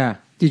did. Yeah.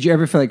 Did you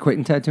ever feel like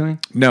quitting tattooing?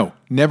 No,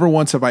 never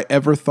once have I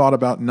ever thought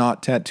about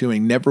not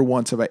tattooing. Never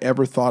once have I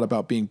ever thought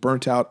about being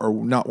burnt out or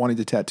not wanting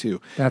to tattoo.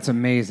 That's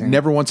amazing.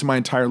 Never once in my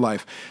entire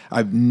life.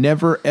 I've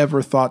never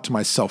ever thought to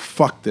myself,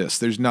 "Fuck this."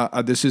 There's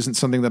not. This isn't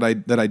something that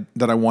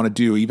I want to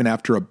do. Even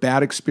after a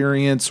bad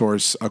experience or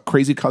a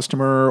crazy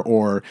customer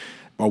or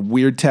a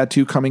weird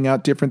tattoo coming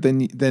out different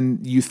than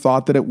you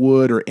thought that it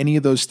would, or any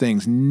of those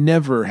things.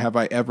 Never have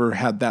I ever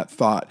had that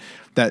thought.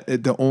 That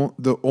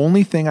the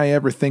only thing I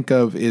ever think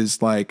of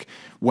is, like,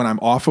 when I'm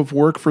off of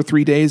work for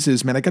 3 days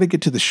is, man, I got to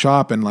get to the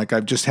shop and, like, I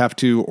just have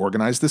to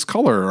organize this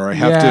color, or I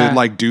have to,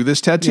 like, do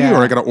this tattoo, or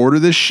I got to order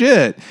this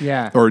shit.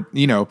 Yeah. Or,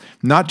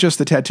 not just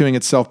the tattooing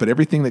itself, but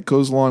everything that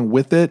goes along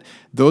with it.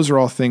 Those are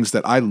all things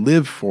that I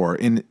live for.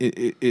 And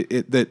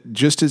that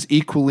just as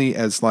equally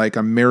as, like,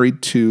 I'm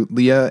married to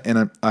Leah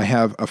and I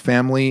have a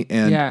family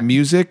and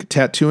music,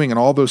 tattooing, and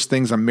all those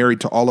things, I'm married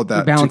to all of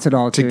that. You balance it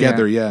all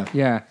together.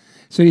 Yeah.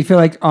 So do you feel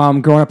like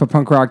growing up a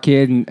punk rock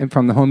kid and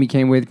from the home you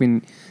came with,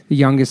 being the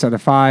youngest out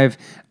of 5,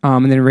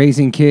 and then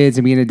raising kids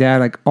and being a dad,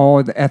 like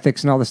all the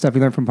ethics and all the stuff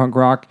you learned from punk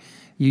rock,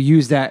 you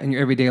use that in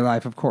your everyday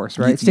life, of course,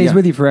 right? It stays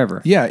with you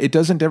forever. Yeah, it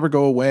doesn't ever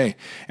go away.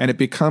 And it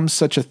becomes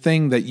such a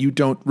thing that you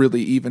don't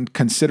really even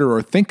consider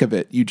or think of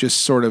it. You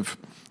just sort of,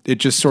 it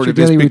just sort of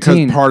is because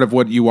routine. Part of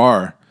what you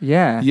are.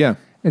 Yeah. Yeah.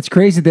 It's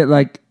crazy that,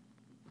 like,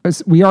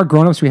 we are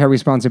grown-ups, we have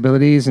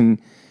responsibilities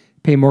and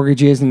pay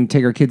mortgages and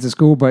take our kids to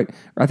school, but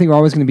I think we're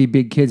always going to be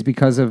big kids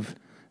because of,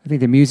 I think,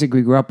 the music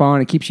we grew up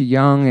on. It keeps you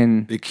young.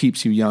 And it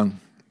keeps you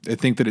young. I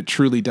think that it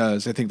truly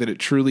does. I think that it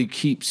truly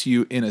keeps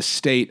you in a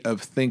state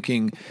of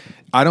thinking.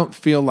 I don't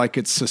feel like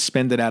it's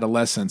suspended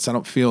adolescence. I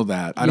don't feel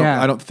that.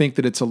 I don't think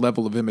that it's a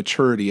level of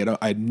immaturity.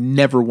 I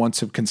never once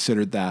have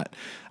considered that.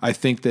 I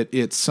think that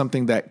it's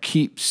something that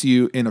keeps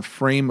you in a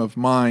frame of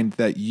mind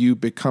that you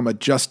become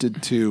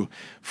adjusted to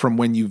from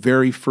when you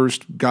very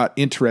first got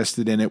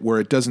interested in it, where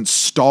it doesn't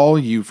stall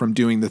you from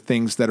doing the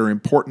things that are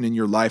important in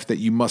your life that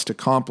you must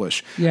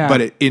accomplish. Yeah.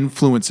 But it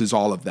influences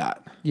all of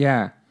that.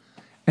 Yeah.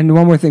 And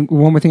one more thing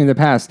in the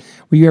past.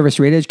 Were you ever a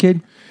straight edge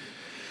kid?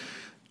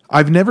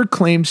 I've never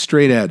claimed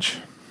straight edge.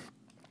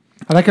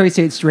 I like how you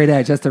say it, straight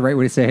edge. That's the right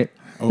way to say it.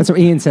 Oh. That's how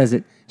Ian says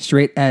it.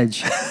 Straight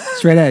edge.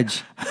 Straight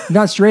edge.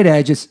 Not straight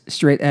edge, it's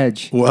straight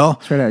edge. Well,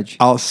 straight edge.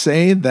 I'll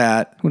say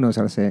that. Who knows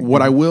how to say it?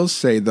 What I will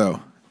say,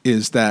 though,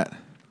 is that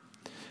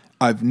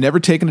I've never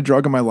taken a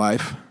drug in my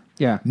life.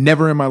 Yeah.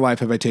 Never in my life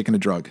have I taken a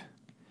drug.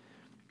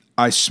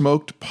 I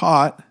smoked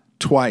pot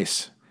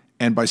twice.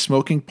 And by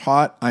smoking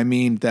pot, I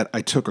mean that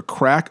I took a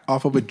crack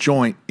off of a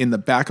joint in the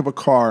back of a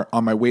car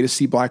on my way to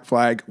see Black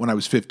Flag when I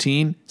was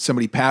 15.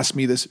 Somebody passed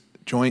me this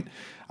joint.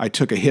 I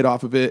took a hit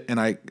off of it, and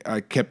I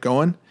kept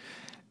going.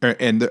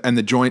 And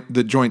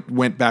the joint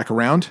went back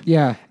around.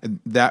 Yeah.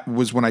 And that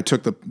was when I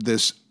took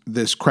this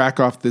crack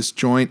off this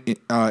joint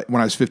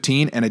when I was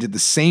 15, and I did the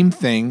same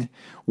thing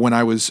when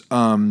I was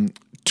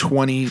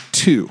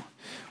 22.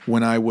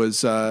 When I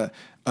was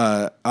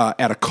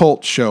at a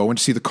Cult show. I went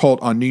to see the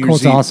Cult on New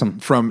Year's Eve awesome.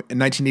 From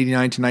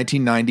 1989 to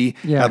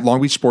 1990 at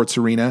Long Beach Sports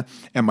Arena.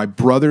 And my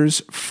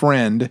brother's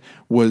friend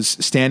was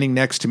standing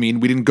next to me,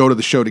 and we didn't go to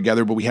the show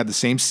together, but we had the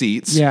same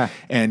seats. Yeah.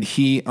 And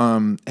he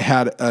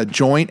had a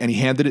joint, and he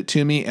handed it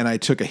to me, and I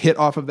took a hit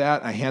off of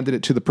that. I handed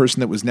it to the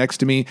person that was next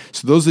to me.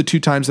 So those are the 2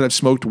 times that I've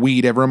smoked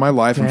weed ever in my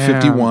life. I'm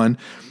 51.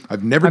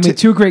 I've never.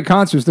 2 great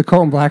concerts, the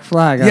Cult and Black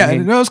Flag. Yeah,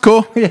 that was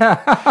cool.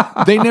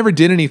 Yeah. They never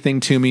did anything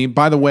to me.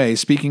 By the way,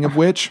 speaking of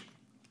which,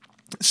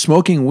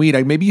 smoking weed,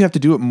 maybe you have to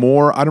do it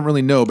more. I don't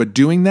really know, but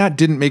doing that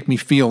didn't make me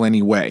feel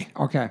any way.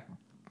 Okay.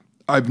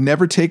 I've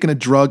never taken a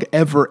drug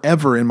ever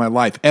in my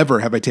life. Ever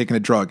have I taken a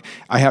drug.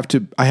 I have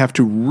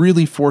to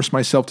really force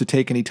myself to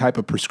take any type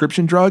of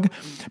prescription drug,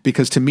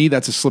 because to me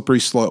that's a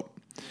slippery slope.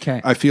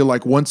 Okay. I feel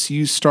like once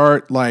you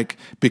start like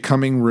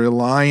becoming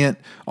reliant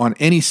on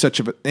any such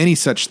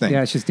thing,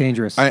 yeah, it's just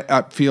dangerous.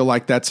 I feel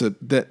like that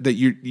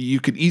you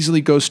could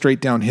easily go straight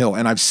downhill,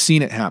 and I've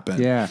seen it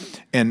happen. Yeah,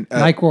 and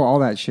NyQuil, all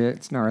that shit.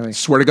 It's not really.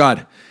 Swear to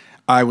God,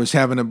 I was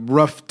having a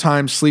rough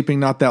time sleeping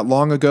not that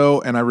long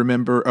ago, and I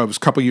remember it was a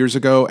couple years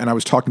ago, and I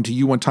was talking to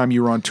you one time.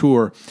 You were on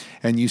tour,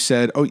 and you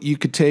said, "Oh, you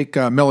could take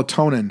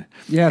melatonin."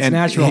 Yeah, it's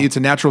natural. It's a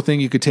natural thing.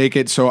 You could take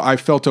it. So I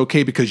felt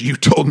okay because you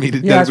told me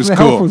that it was cool.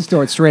 Yeah, health food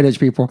store. It's straight edge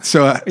people.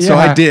 So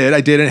I did.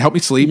 And it helped me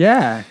sleep.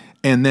 Yeah.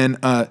 And then,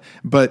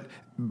 but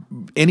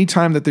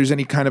anytime that there's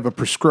any kind of a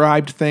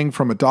prescribed thing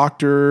from a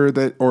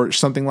doctor or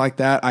something like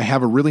that, I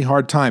have a really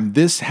hard time.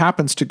 This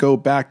happens to go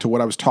back to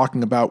what I was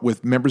talking about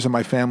with members of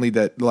my family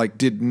that like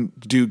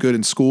didn't do good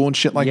in school and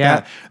shit like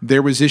that.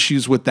 There was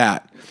issues with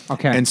that.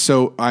 Okay. And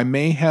so I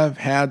may have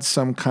had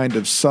some kind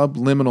of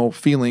subliminal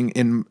feeling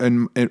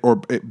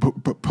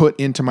put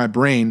into my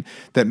brain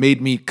that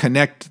made me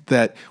connect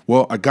that,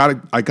 well, I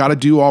gotta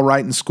do all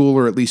right in school,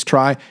 or at least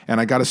try,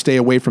 and I gotta stay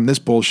away from this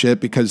bullshit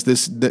because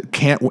that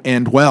can't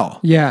end well.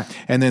 Yeah.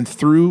 And then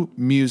through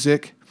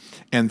music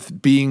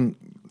and being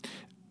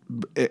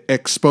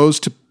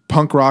exposed to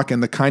punk rock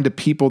and the kind of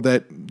people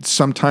that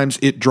sometimes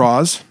it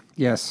draws.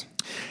 Yes.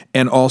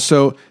 And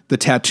also the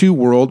tattoo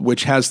world,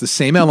 which has the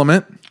same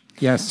element.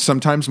 Yes.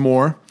 Sometimes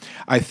more.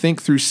 I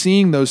think through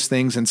seeing those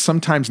things and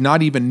sometimes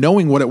not even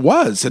knowing what it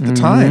was at the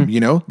time,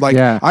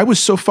 I was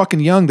so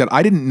fucking young that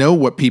I didn't know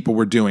what people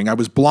were doing. I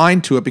was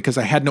blind to it because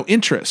I had no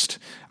interest.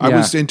 I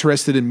was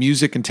interested in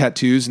music and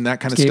tattoos and that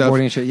kind of stuff.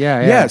 Skateboarding and shit.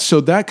 Yeah.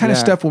 So that kind of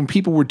stuff, when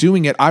people were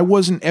doing it, I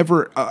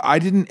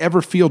didn't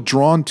ever feel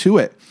drawn to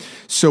it.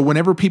 So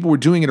whenever people were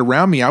doing it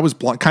around me, I was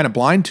kind of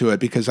blind to it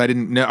because I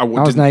didn't know. I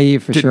was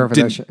naive for sure for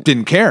that shit.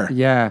 Didn't care.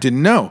 Yeah.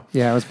 Didn't know.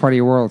 Yeah, it was part of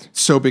your world.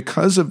 So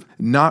because of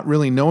not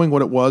really knowing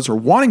what it was or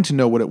wanting to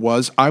know what it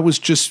was, I was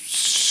just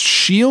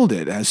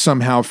shielded as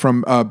somehow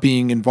from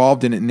being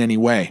involved in it in any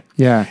way.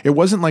 Yeah. It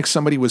wasn't like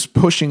somebody was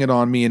pushing it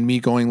on me and me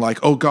going like,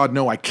 oh God,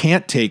 no, I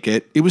can't take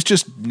it. It was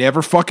just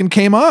never fucking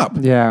came up.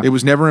 Yeah. It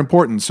was never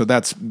important. So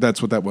that's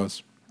what that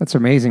was. That's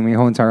amazing. My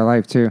whole entire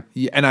life too.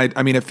 Yeah, and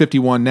I mean, at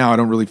 51 now, I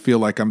don't really feel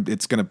like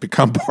it's going to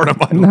become part of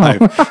my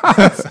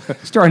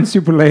life. Starting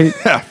super late.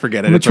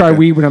 Forget it. I'm going to try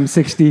weed when I'm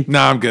 60. No,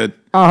 I'm good.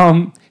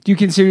 Do you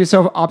consider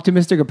yourself an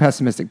optimistic or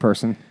pessimistic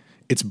person?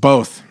 It's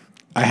both.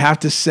 I have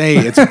to say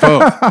it's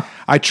both.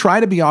 I try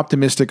to be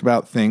optimistic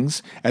about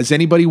things, as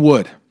anybody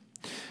would.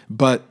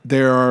 But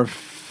there are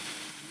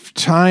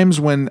times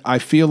when I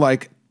feel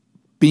like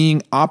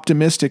being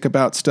optimistic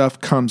about stuff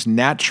comes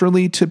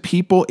naturally to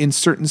people in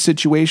certain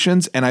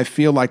situations, and I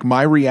feel like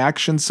my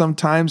reaction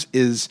sometimes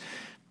is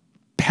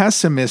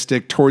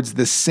pessimistic towards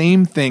the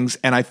same things,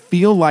 and I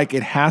feel like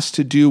it has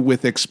to do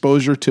with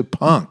exposure to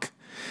punk.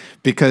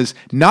 Because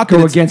not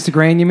against the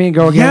grain, you mean?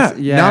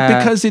 Not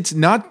because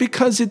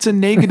it's a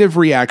negative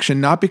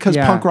reaction, not because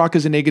punk rock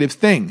is a negative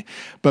thing,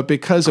 but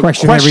because of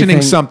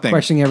questioning something.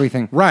 Questioning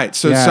everything. Right.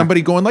 So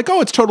somebody going like,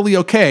 oh, it's totally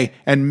okay.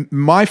 And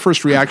my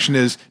first reaction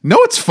is, no,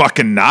 it's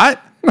fucking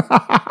not.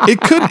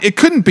 It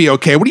couldn't be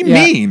okay. What do you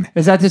mean?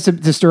 Is that just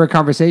to stir a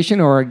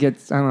conversation, or it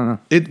gets? I don't know.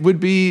 It would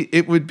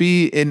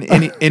be in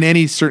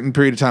any certain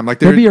period of time. Like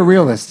be a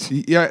realist.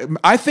 Yeah,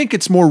 I think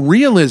it's more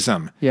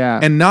realism.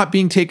 Yeah, and not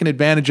being taken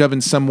advantage of in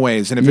some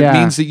ways. And if it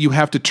means that you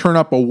have to turn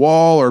up a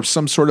wall or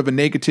some sort of a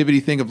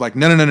negativity thing of like,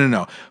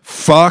 no,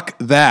 fuck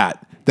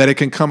that. That it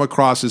can come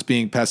across as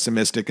being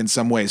pessimistic in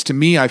some ways. To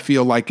me, I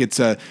feel like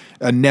it's a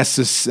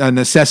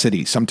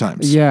necessity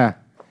sometimes. Yeah.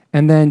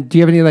 And then, do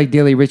you have any like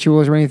daily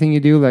rituals or anything you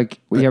do like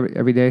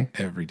every day?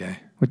 Every day.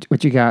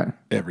 What you got?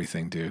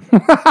 Everything, dude.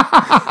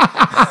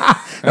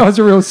 That was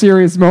a real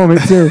serious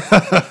moment too.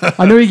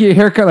 I know you get a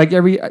haircut like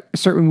every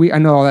certain week. I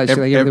know all that shit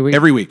like every week.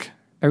 Every week.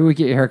 Every week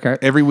you get your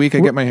haircut. Every week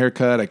I get my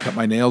haircut. I cut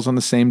my nails on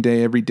the same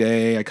day every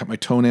day. I cut my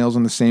toenails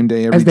on the same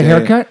day every day. As the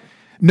haircut?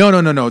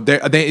 No.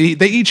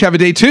 They each have a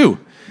day too.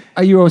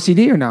 Are you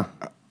OCD or no?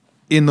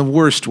 In the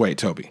worst way,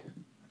 Toby.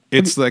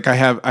 It's like I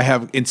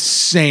have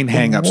insane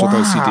hangups with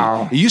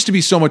OCD. It used to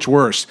be so much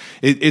worse.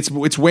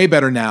 It's way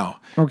better now.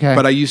 Okay.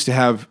 But I used to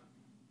have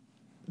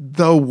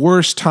the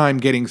worst time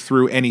getting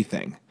through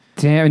anything.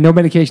 Damn, no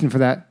medication for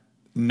that.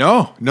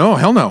 No,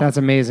 hell no. That's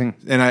amazing.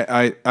 And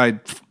I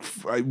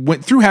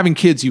went through having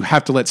kids. You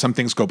have to let some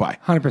things go by.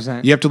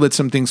 100%. You have to let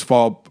some things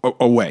fall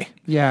away.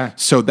 Yeah.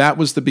 So that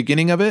was the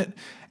beginning of it.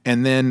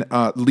 And then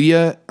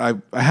Leah, I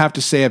have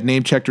to say, I've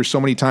name checked her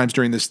so many times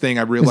during this thing.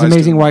 I realized this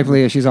amazing wife,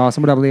 Leah. She's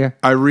awesome. What up, Leah?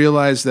 I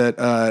realized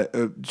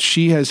that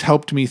she has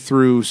helped me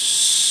through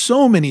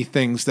so many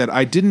things that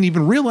I didn't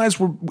even realize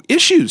were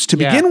issues to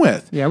begin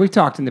with. Yeah, we've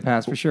talked in the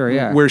past for sure.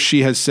 Yeah, where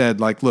she has said,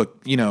 like,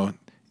 look,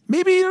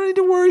 maybe you don't need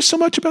to worry so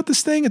much about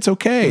this thing. It's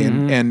okay,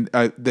 and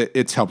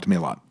it's helped me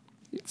a lot.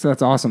 So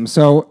that's awesome.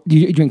 So do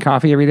you drink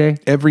coffee every day?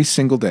 Every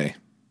single day.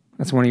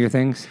 That's one of your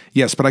things?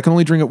 Yes, but I can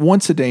only drink it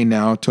once a day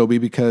now, Toby,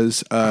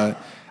 because I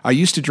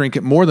used to drink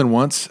it more than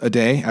once a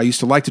day. I used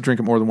to like to drink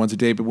it more than once a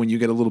day, but when you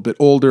get a little bit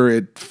older,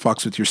 it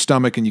fucks with your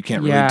stomach and you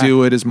can't really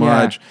do it as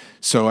much. Yeah.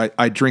 So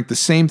I drink the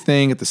same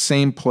thing at the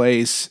same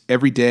place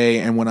every day,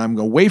 and when I'm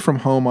away from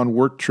home on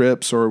work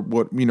trips or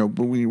when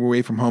we're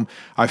away from home,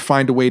 I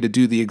find a way to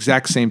do the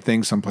exact same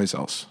thing someplace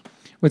else.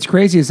 What's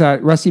crazy is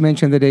that Rusty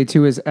mentioned the other day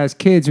too, is as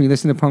kids, when you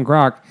listen to punk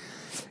rock,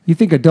 you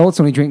think adults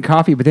only drink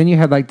coffee, but then you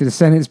had like the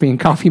Descendants being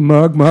coffee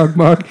mug.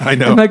 I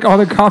know. And like all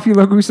the coffee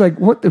logos, like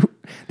what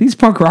these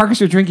punk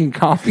rockers are drinking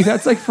coffee.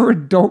 That's like for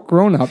adult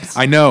grown-ups.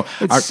 I know.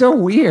 It's so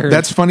weird.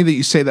 That's funny that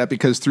you say that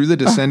because through the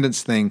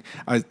Descendants thing,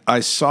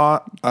 I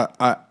saw,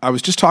 I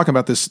was just talking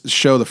about this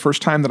show. The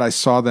first time that I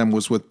saw them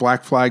was with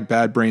Black Flag,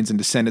 Bad Brains, and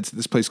Descendants at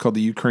this place called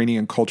the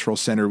Ukrainian Cultural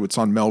Center. It's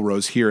on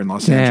Melrose here in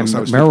Los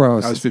Angeles.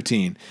 Melrose. I was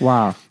 15.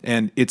 Wow.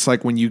 And it's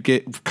like when you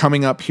get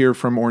coming up here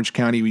from Orange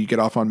County, when you get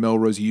off on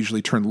Melrose, you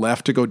usually turn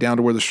left to go down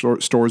to where the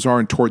stores are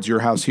and towards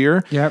your house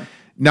here. Yep.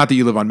 Not that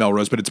you live on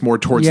Melrose, but it's more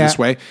towards this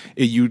way.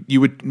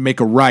 You would make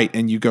a right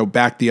and you go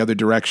back the other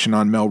direction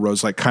on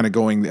Melrose, like kind of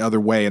going the other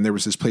way. And there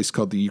was this place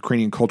called the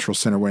Ukrainian Cultural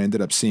Center where I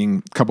ended up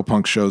seeing a couple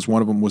punk shows.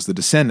 One of them was the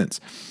Descendants.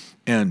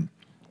 And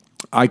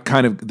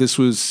this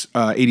was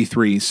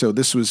 83. So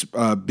this was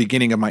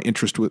beginning of my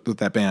interest with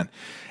that band.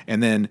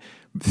 And then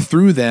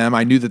through them,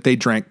 I knew that they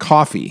drank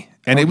coffee.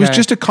 And it was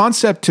just a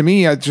concept to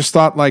me. I just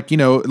thought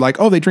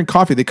oh, they drink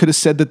coffee. They could have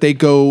said that they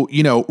go,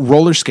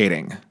 roller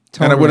skating.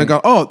 Totally. And I would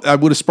have gone, I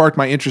would have sparked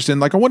my interest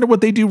in, I wonder what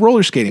they do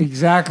roller skating.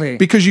 Exactly.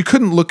 Because you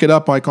couldn't look it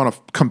up on a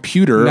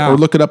computer or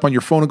look it up on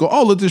your phone and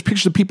go, look, there's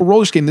pictures of people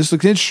roller skating. This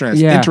looks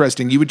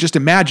interesting. You would just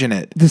imagine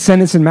it.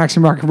 Descendants and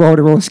Maximum Rock and Roll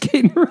to roller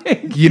skating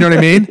rink. You know what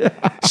I mean?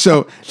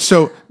 So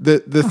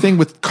the thing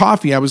with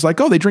coffee, I was like,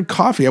 they drink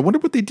coffee. I wonder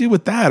what they do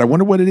with that. I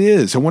wonder what it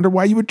is. I wonder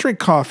why you would drink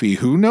coffee.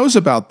 Who knows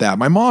about that?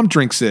 My mom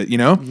drinks it,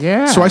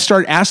 Yeah. So I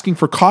started asking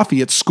for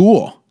coffee at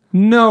school.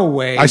 No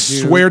way. I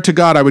swear to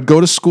God, I would go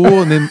to school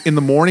and then in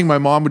the morning, my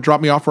mom would drop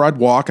me off or I'd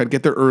walk. I'd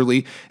get there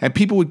early and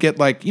people would get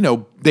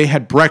they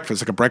had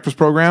breakfast, like a breakfast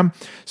program.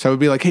 So I would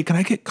be like, hey, can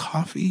I get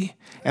coffee?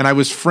 And I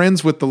was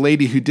friends with the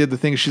lady who did the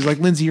thing. She's like,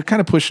 Lindsay, you're kind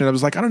of pushing it. I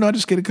was like, I don't know. I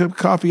just get a cup of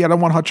coffee. I don't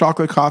want hot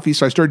chocolate coffee.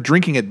 So I started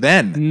drinking it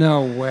then.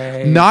 No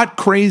way. Not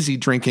crazy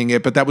drinking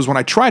it, but that was when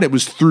I tried it. It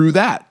was through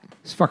that.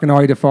 It's fucking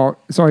all your fault.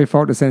 It's all your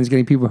fault to send is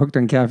getting people hooked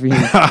on caffeine. You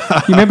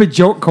remember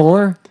Jolt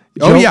Cola?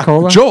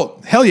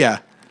 Jolt. Hell yeah.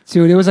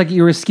 Dude, it was like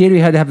you were scared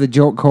you had to have the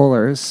Jolt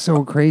Cola. It was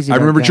so crazy. I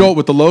remember Jolt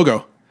with the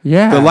logo.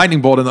 Yeah. The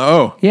lightning bolt in the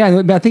O.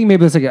 Yeah, I think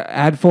maybe it was like an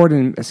ad for it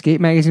in a skate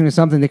magazine or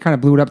something. They kind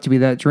of blew it up to be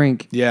that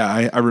drink.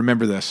 Yeah, I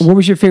remember this. What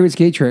was your favorite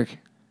skate trick?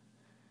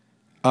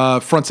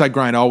 Frontside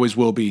grind always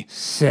will be.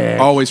 Sick.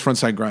 Always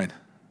frontside grind.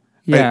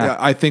 Yeah.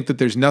 I think that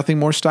there's nothing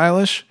more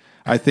stylish.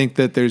 I think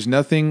that there's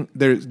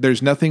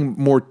nothing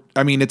more.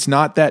 I mean, it's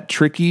not that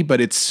tricky, but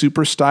it's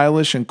super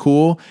stylish and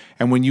cool.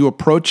 And when you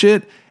approach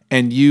it,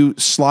 and you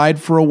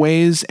slide for a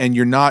ways and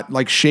you're not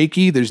like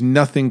shaky, there's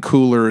nothing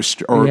cooler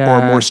or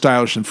more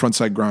stylish than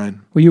frontside grind.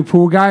 Were you a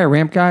pool guy, a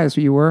ramp guy? That's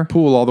what you were?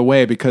 Pool all the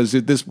way because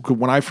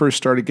when I first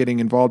started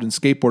getting involved in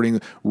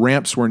skateboarding,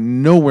 ramps were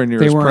nowhere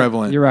near as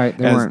prevalent. You're right.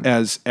 They weren't.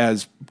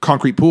 As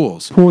concrete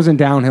pools. Pools and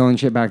downhill and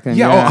shit back then.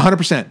 Yeah,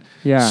 100%.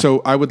 Yeah.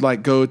 So I would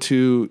go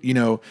to,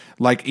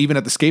 even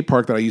at the skate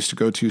park that I used to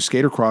go to,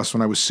 Skatercross,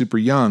 when I was super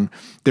young,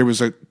 there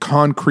was a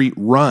concrete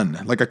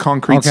run, like a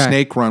concrete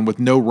snake run with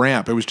no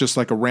ramp. It was just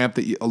like a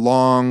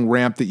long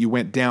ramp that you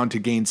went down to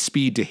gain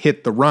speed to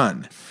hit the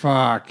run.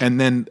 Fuck.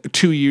 And then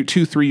 3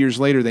 years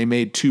later, they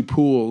made 2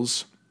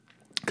 pools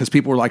because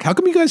people were like, how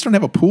come you guys don't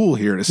have a pool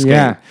here to skate?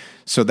 Yeah.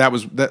 So that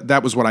was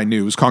what I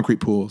knew. It was concrete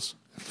pools.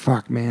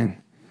 Fuck, man.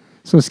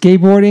 So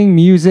skateboarding,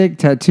 music,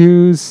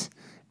 tattoos,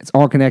 it's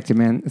all connected,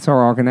 man. It's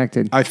all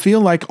connected. I feel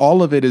like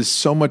all of it is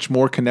so much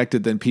more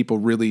connected than people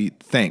really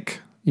think.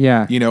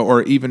 Yeah.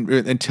 Or even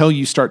until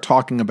you start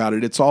talking about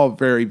it, it's all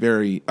very,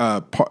 very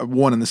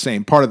one and the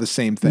same, part of the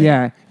same thing.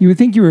 Yeah. You would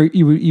think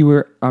you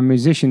were a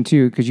musician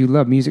too because you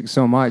love music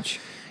so much.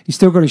 You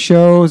still go to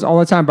shows all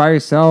the time by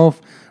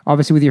yourself,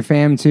 obviously with your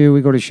fam too.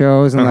 We go to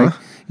shows and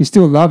you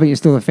still love it. You're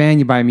still a fan.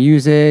 You buy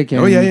music.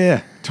 And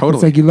yeah. Totally.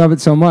 It's like you love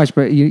it so much,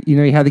 but you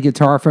had the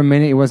guitar for a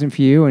minute. It wasn't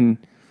for you, and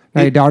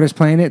now your daughter's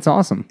playing it. It's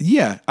awesome.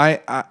 Yeah.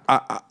 I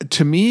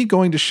to me,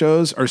 going to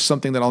shows are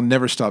something that I'll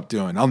never stop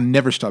doing. I'll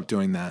never stop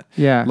doing that.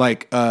 Yeah.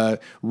 Like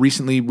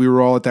recently, we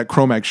were all at that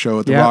Cro-Mag show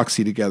at the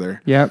Roxy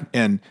together. Yep.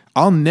 And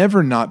I'll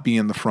never not be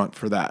in the front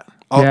for that.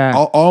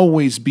 I'll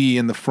always be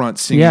in the front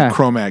singing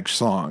Cro-Mag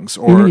songs.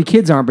 Or even your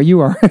kids aren't, but you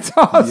are. It's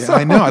awesome. Yeah,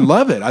 I know. I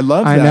love it. I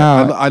love that.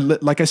 I know.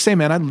 Like I say,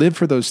 man, I live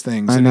for those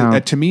things.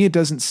 And to me, it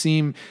doesn't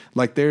seem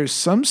like there's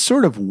some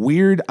sort of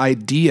weird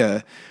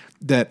idea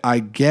that I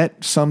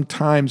get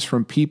sometimes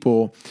from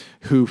people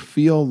who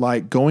feel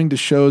like going to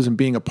shows and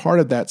being a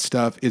part of that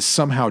stuff is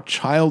somehow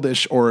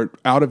childish or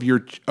out of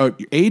your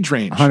age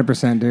range.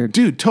 100%, dude.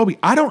 Dude, Toby,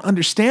 I don't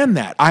understand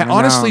that. I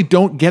honestly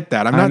don't get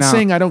that. I'm not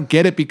saying I don't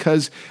get it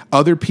because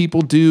other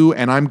people do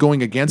and I'm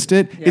going against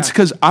it. Yeah. It's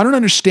because I don't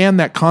understand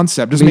that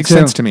concept. It doesn't make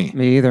sense to me.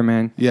 Me either,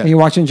 man. Yeah. And you're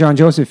watching John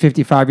Joseph,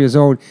 55 years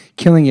old,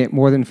 killing it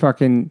more than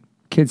fucking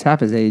kids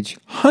half his age.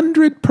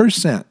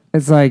 100%.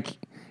 It's like,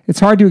 it's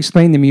hard to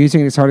explain the music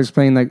and it's hard to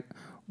explain like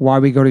why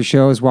we go to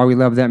shows, why we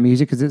love that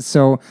music, because it's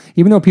so,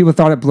 even though people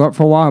thought it blew up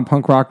for a while and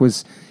punk rock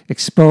was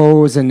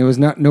exposed and there was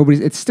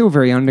it's still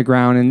very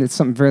underground and it's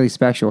something fairly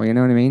special, you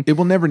know what I mean? It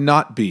will never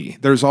not be.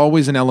 There's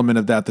always an element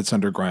of that that's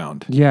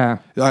underground. Yeah.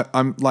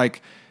 I'm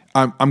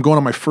going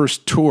on my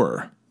first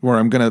tour where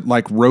I'm going to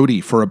like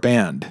roadie for a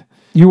band.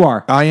 You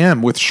are? I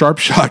am with Sharp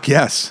Shock,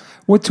 yes.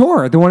 What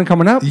tour? The one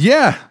coming up?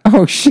 Yeah.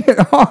 Oh, shit.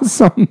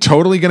 Awesome.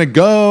 Totally going to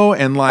go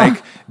and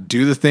like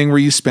do the thing where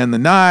you spend the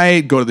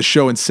night, go to the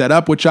show and set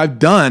up, which I've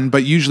done,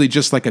 but usually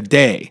just like a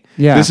day.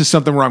 Yeah. This is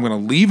something where I'm going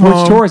to leave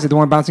home. Which tour is it? The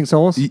one Bouncing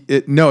Souls?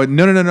 No. I'm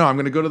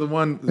going to go to the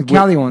one. The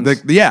Cali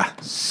ones? Yeah.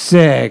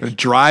 Sick.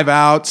 Drive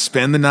out,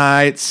 spend the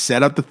night,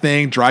 set up the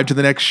thing, drive to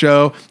the next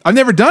show. I've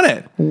never done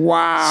it.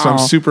 Wow. So I'm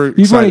super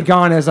excited. You've only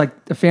gone as like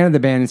a fan of the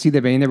band and see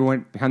the band. You never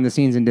went behind the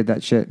scenes and did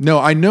that shit. No,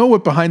 I know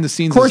what behind the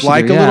scenes is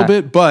like a little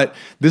bit, but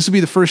this will be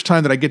the first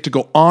time that I get to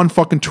go on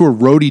fucking tour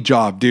roadie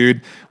job,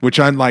 dude, which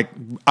I'm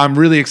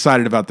really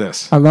excited about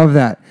this. I love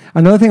that.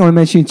 Another thing I want to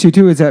mention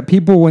too is that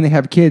people, when they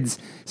have kids,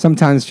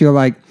 sometimes feel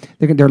like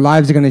their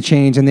lives are going to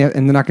change and they're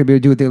not going to be able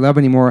to do what they love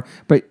anymore.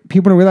 But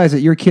people don't realize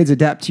that your kids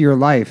adapt to your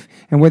life.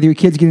 And whether your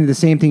kids get into the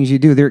same things you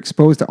do, they're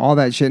exposed to all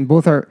that shit. And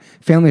both our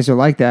families are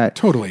like that.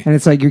 Totally. And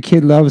it's like your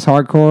kid loves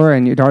hardcore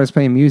and your daughter's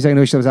playing music. I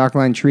know she loves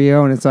Alkaline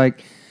Trio. And it's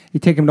like, you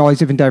take them to all these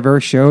different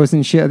diverse shows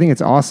and shit. I think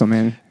it's awesome,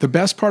 man. The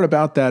best part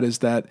about that is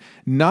that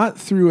not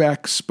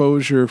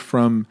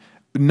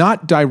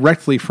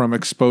directly from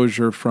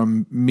exposure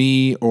from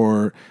me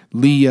or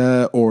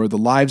Leah or the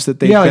lives that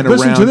they've been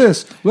listen around. to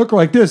this. Look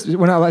like this. It's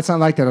not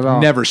like that at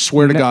all. Never,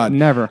 swear to God.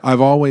 Never.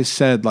 I've always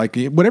said, like,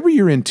 whatever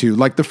you're into,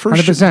 like the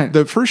first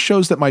 100%. First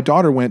shows that my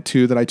daughter went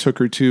to that I took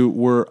her to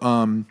were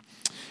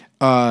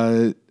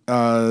One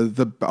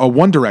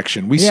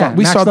Direction. We saw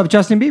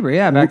Justin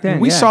Bieber, back then.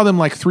 We saw them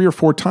like 3 or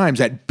 4 times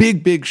at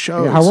big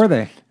shows. Yeah, how were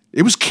they?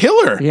 It was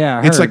killer.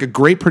 Yeah, it's like a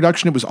great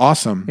production. It was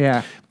awesome.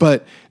 Yeah,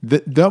 but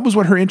that was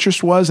what her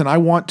interest was, and I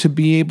want to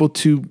be able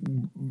to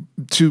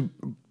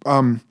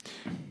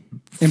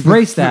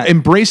embrace that,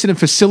 embrace it, and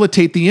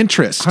facilitate the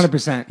interest.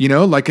 100%. You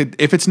know, like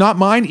if it's not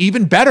mine,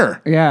 even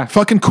better. Yeah,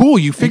 fucking cool.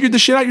 You figured the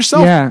shit out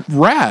yourself. Yeah,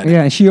 rad.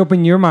 Yeah, and she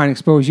opened your mind,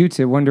 exposed you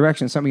to One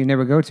Direction, something you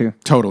never go to.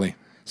 Totally.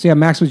 So yeah,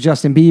 Max was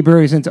Justin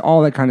Bieber. He's into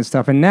all that kind of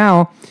stuff, and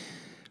now.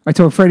 I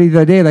told Freddie the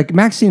other day, like,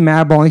 Max seen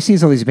Madball, and he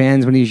sees all these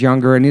bands when he's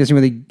younger, and he doesn't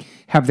really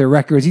have their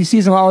records. He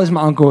sees them all as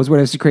my uncles,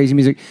 whatever, it's crazy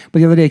music. But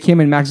the other day I came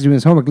in, Max was doing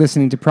his homework,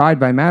 listening to Pride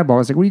by Madball. I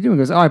was like, what are you doing?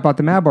 He goes, I bought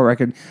the Madball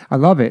record. I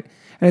love it.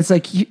 And it's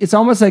like, it's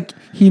almost like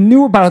he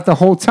knew about it the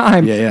whole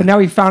time, but now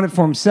he found it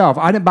for himself.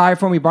 I didn't buy it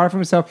for him. He bought it for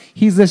himself.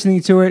 He's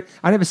listening to it.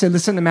 I never said,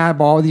 listen to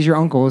Madball. These are your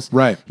uncles.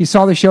 Right. He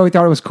saw the show. He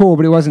thought it was cool,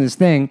 but it wasn't his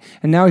thing.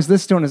 And now he's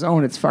listening to it on his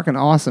own. It's fucking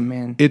awesome,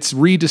 man. It's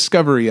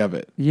rediscovery of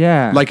it.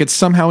 Yeah. Like it's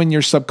somehow in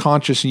your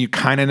subconscious and you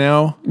kind of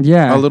know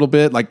a little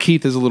bit. Like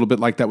Keith is a little bit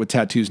like that with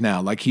tattoos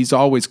now. Like he's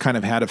always kind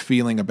of had a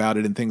feeling about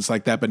it and things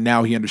like that, but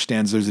now he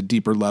understands there's a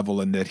deeper level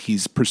and that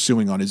he's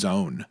pursuing on his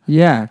own.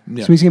 Yeah.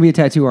 So he's going to be a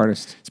tattoo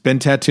artist. It's been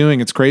tattooing.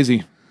 It's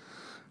crazy.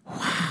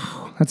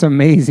 Wow, that's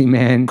amazing,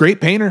 man. Great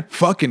painter.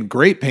 Fucking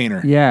great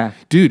painter. Yeah.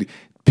 Dude,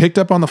 picked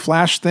up on the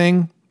Flash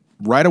thing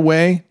right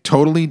away.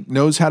 Totally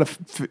knows how to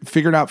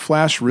figure out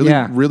Flash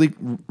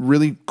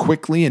really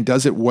quickly and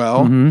does it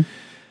well. Mm-hmm.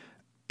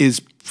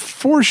 Is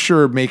for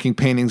sure making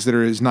paintings that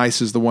are as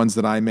nice as the ones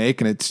that I make,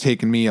 and it's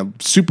taken me a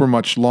super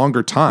much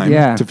longer time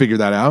to figure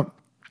that out.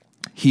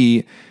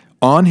 He,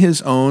 on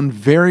his own,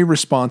 very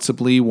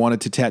responsibly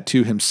wanted to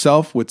tattoo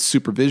himself with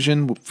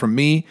supervision from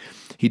me.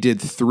 He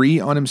did 3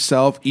 on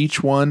himself,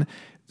 each one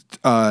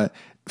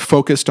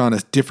focused on a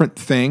different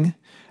thing.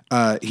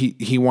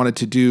 He wanted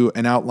to do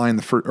an outline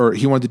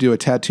he wanted to do a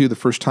tattoo the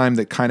first time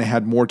that kind of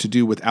had more to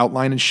do with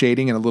outline and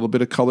shading and a little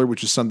bit of color,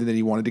 which is something that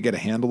he wanted to get a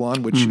handle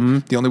on. Which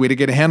the only way to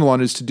get a handle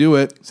on is to do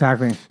it.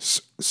 Exactly.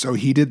 So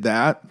he did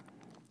that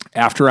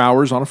after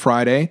hours on a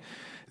Friday.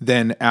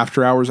 Then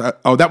after hours,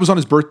 that was on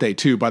his birthday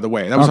too, by the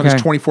way. That was on his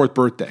 24th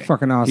birthday.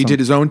 Fucking awesome. He did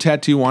his own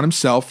tattoo on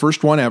himself,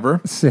 first one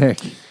ever. Sick.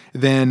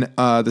 Then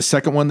the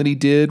second one that he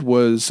did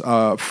was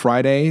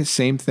Friday,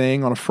 same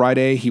thing. On a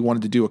Friday, he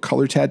wanted to do a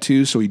color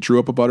tattoo, so he drew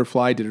up a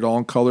butterfly, did it all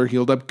in color,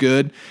 healed up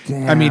good.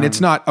 Damn. I mean,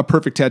 it's not a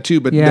perfect tattoo,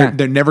 but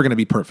they're never going to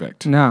be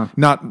perfect. No.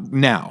 Not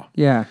now.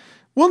 Yeah.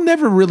 Well,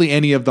 never really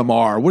any of them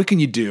are. What can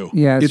you do?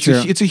 Yeah, it's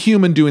true. It's a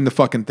human doing the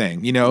fucking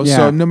thing, you know? Yeah.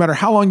 So no matter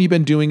how long you've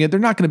been doing it, they're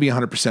not going to be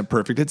 100%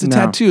 perfect. It's a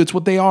tattoo. It's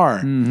what they are.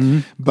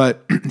 Mm-hmm.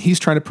 But he's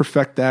trying to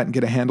perfect that and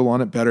get a handle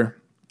on it better.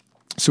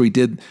 So he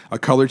did a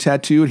color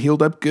tattoo. It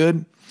healed up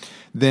good.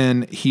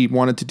 Then he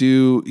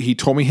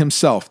told me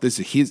himself, this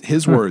is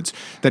his words,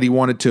 that he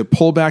wanted to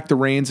pull back the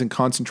reins and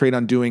concentrate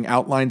on doing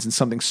outlines in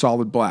something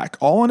solid black,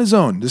 all on his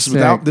own. This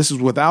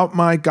is without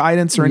my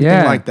guidance or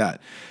anything like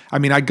that. I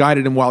mean, I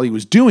guided him while he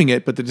was doing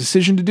it, but the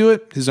decision to do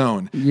it, his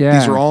own. Yeah.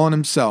 These are all on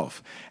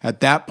himself.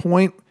 At that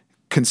point,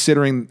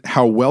 considering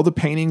how well the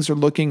paintings are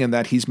looking and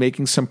that he's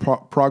making some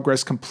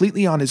progress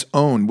completely on his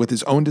own with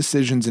his own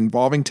decisions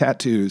involving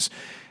tattoos,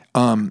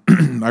 I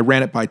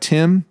ran it by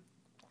Tim.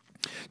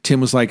 Tim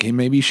was like, hey,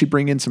 maybe you should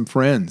bring in some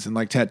friends and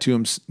like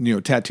tattoo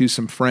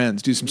some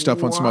friends, do some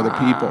stuff on some other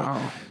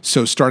people.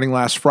 So starting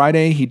last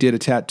Friday, he did a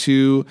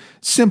tattoo,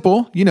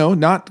 simple,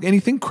 not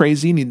anything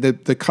crazy.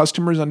 The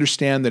customers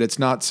understand that it's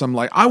not some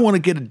like, I want to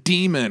get a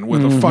demon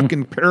with a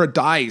fucking pair of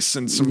dice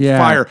and some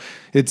fire.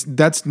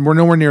 We're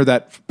nowhere near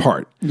that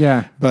part.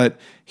 Yeah. But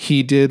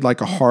he did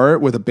like a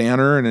heart with a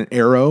banner and an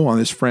arrow on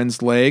his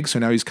friend's leg. So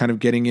now he's kind of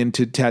getting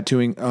into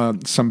tattooing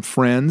some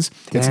friends.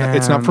 It's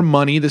not for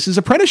money. This is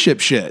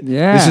apprenticeship shit.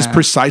 Yeah. This is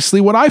precisely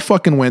what I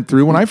fucking went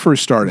through when I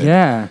first started.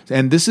 Yeah.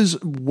 And this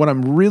is what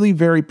I'm really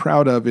very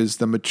proud of, is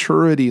the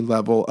maturity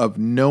level of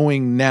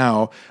knowing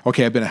now,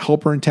 okay, I've been a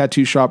helper in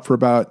tattoo shop for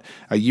about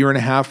a year and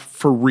a half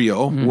for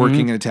real,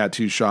 working in a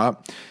tattoo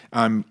shop.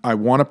 I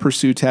want to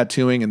pursue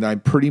tattooing, and I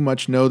pretty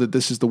much know that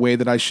this is the way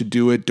that I should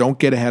do it. Don't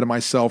get ahead of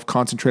myself.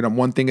 Concentrate on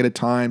one thing at a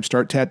time.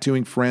 Start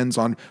tattooing friends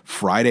on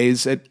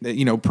Fridays at,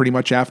 pretty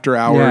much after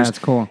hours. Yeah, that's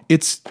cool.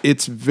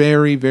 It's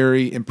very,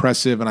 very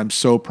impressive, and I'm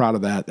so proud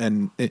of that.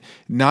 And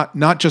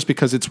not just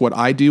because it's what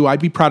I do.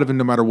 I'd be proud of him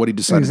no matter what he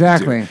decided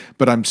to do.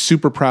 But I'm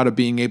super proud of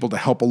being able to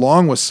help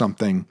along with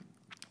something.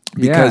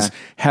 Because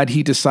had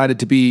he decided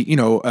to be,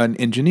 an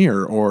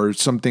engineer or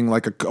something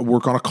like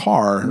work on a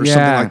car or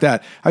something like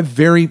that, I have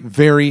very,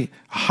 very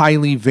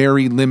highly,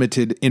 very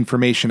limited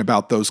information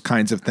about those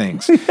kinds of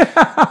things. Me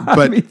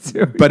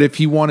too. But if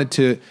he wanted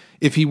to,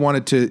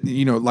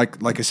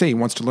 like I say, he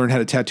wants to learn how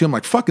to tattoo. I'm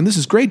like, fucking, this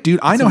is great, dude.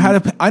 I know how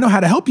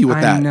to help you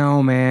with that. I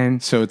know,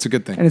 man. So it's a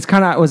good thing. And it's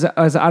kind of was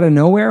out of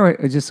nowhere.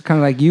 It just kind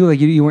of like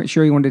you weren't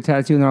sure you wanted to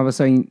tattoo, and then all of a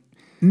sudden.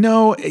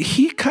 No,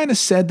 he kind of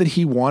said that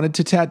he wanted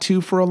to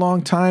tattoo for a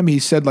long time. He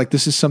said, like,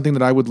 this is something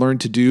that I would learn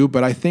to do.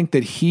 But I think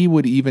that he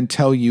would even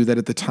tell you that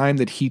at the time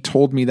that he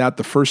told me that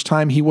the first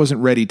time, he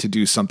wasn't ready to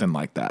do something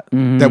like that.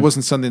 Mm-hmm. That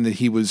wasn't something that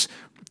he was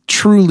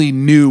truly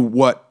knew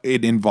what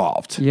it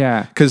involved.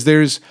 Yeah. Because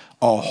there's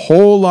a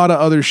whole lot of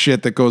other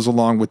shit that goes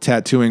along with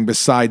tattooing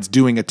besides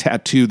doing a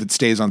tattoo that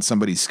stays on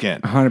somebody's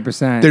skin.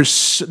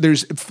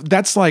 100%.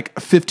 That's like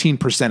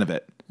 15% of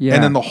it. Yeah.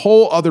 And then the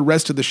whole other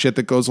rest of the shit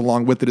that goes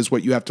along with it is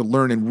what you have to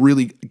learn and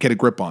really get a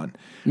grip on.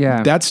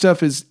 Yeah. That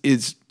stuff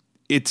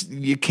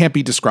it can't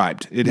be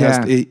described.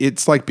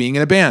 It's like being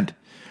in a band.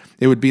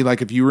 It would be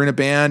like if you were in a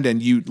band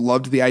and you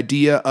loved the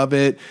idea of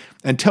it,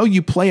 until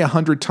you play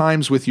 100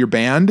 times with your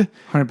band,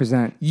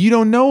 100%. You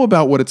don't know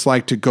about what it's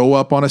like to go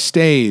up on a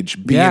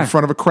stage, be in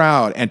front of a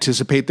crowd,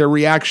 anticipate their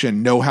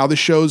reaction, know how the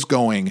show's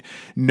going,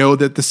 know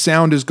that the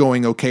sound is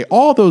going okay,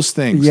 all those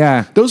things.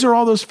 Yeah. Those are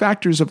all those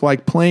factors of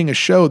like playing a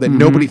show that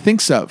nobody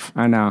thinks of.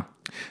 I know.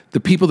 The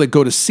people that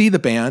go to see the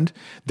band,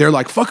 they're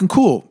like, fucking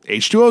cool,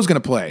 H2O is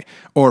going to play.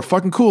 Or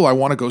fucking cool, I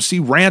want to go see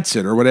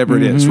Rancid or whatever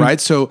it is, right?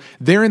 So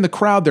they're in the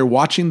crowd, they're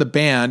watching the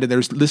band, and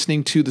they're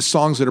listening to the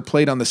songs that are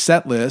played on the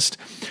set list.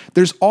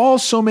 There's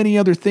so many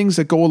other things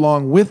that go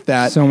along with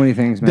that. So many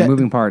things, man.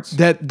 Moving parts.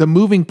 That the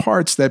moving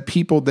parts that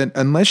people, that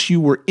unless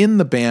you were in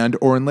the band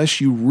or unless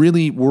you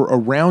really were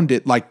around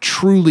it, like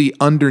truly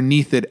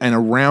underneath it and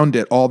around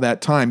it all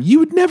that time, you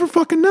would never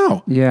fucking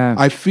know. Yeah.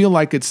 I feel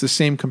like it's the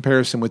same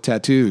comparison with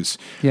tattoos.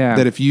 Yeah.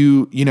 That if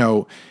you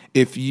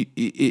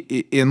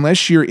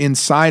unless you're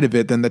inside of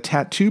it, then the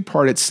tattoo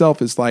part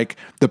itself is like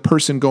the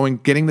person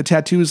getting the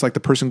tattoo is like the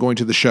person going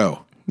to the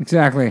show.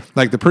 Exactly.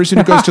 Like the person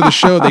who goes to the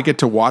show, they get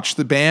to watch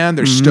the band.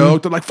 They're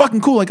stoked. They're like,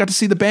 fucking cool. I got to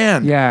see the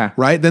band. Yeah.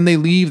 Right. Then they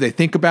leave. They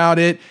think about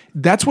it.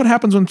 That's what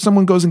happens when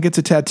someone goes and gets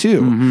a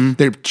tattoo.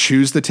 They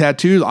choose the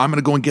tattoo. I'm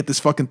going to go and get this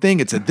fucking thing.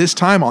 It's at this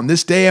time on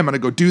this day. I'm going to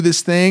go do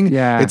this thing.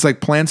 Yeah. It's like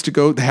plans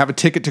to have a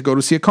ticket to go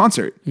to see a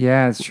concert.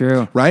 Yeah, it's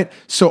true. Right.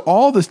 So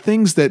all the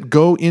things that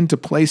go into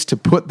place to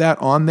put that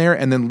on there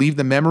and then leave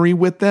the memory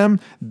with them,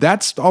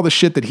 that's all the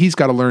shit that he's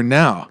got to learn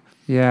now.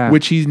 Yeah.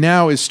 Which he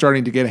now is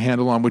starting to get a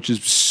handle on, which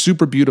is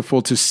super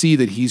beautiful to see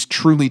that he's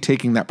truly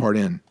taking that part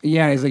in.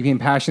 Yeah, he's like being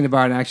passionate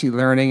about it and actually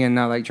learning and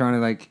not like trying to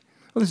like,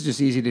 well, this is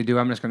just easy to do.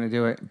 I'm just going to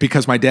do it.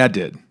 Because my dad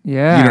did.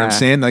 Yeah. You know what I'm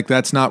saying? Like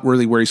that's not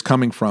really where he's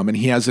coming from. And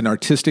he has an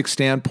artistic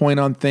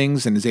standpoint on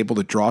things and is able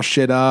to draw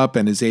shit up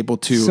and is able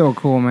to. So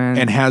cool, man.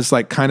 And has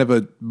like kind of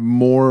a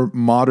more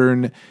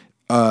modern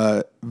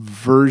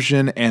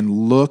version and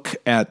look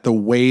at the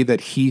way that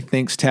he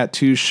thinks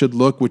tattoos should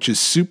look, which is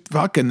super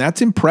fucking,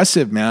 that's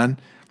impressive, man.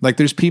 Like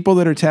there's people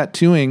that are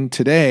tattooing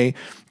today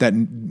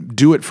that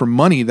do it for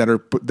money that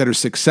are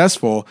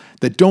successful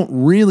that don't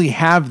really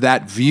have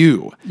that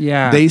view.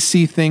 Yeah. They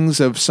see things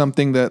of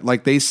something that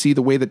like they see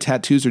the way that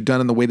tattoos are done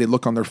and the way they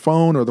look on their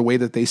phone or the way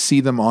that they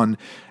see them on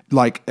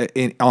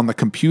on the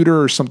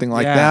computer or something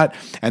like that,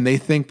 and they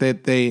think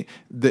that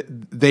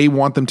they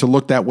want them to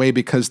look that way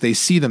because they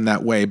see them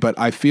that way. But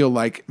I feel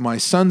like my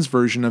son's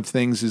version of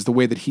things is the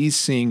way that he's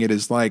seeing it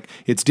is like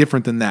it's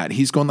different than that.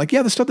 He's going like,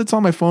 yeah, the stuff that's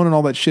on my phone and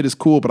all that shit is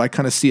cool, but I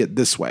kind of see it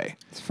this way.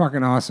 It's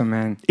fucking awesome,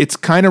 man. It's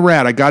kind of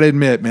rad. I got to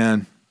admit,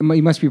 man.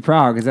 You must be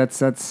proud because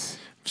that's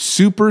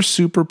super,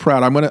 super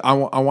proud. I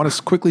want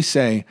to quickly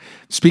say,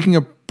 speaking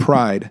of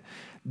pride,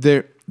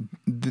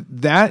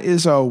 that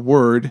is a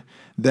word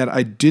that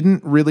I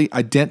didn't really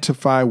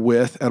identify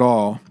with at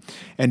all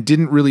and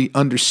didn't really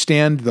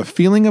understand the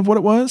feeling of what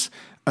it was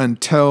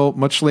until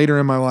much later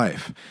in my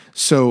life.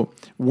 So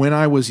when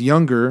I was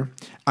younger,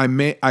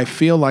 I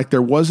feel like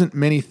there wasn't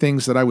many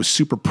things that I was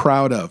super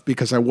proud of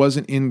because I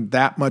wasn't in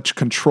that much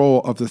control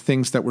of the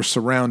things that were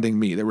surrounding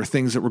me. There were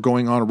things that were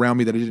going on around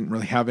me that I didn't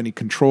really have any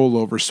control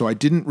over. So I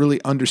didn't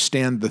really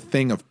understand the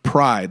thing of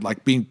pride,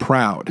 like being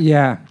proud.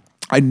 Yeah.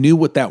 I knew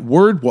what that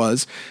word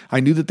was. I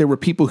knew that there were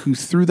people who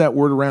threw that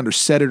word around or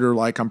said it or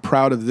like, I'm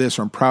proud of this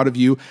or I'm proud of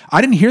you.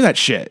 I didn't hear that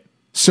shit.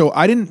 So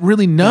I didn't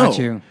really know. Got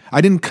you.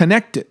 I didn't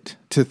connect it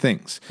to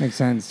things. Makes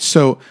sense.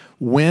 So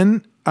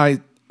when I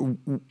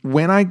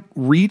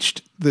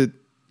reached the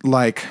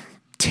like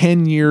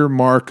 10-year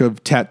mark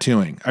of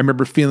tattooing, I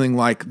remember feeling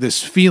like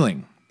this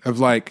feeling of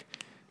like,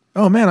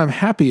 oh man, I'm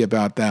happy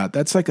about that.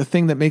 That's like a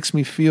thing that makes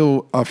me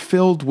feel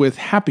filled with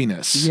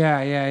happiness.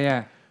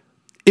 Yeah.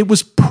 It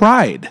was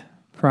pride.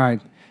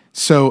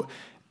 So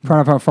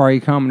proud of how far you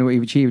come and what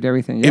you've achieved,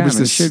 everything. Yeah,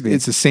 it should be.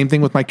 It's the same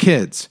thing with my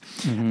kids.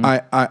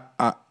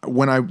 Mm-hmm.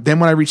 When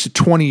I reached the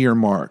 20-year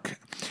mark,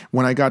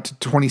 when I got to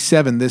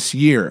 27 this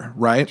year,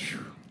 right?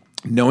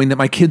 Knowing that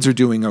my kids are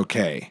doing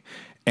okay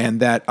and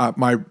that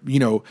my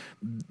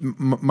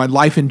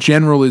life in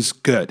general is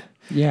good.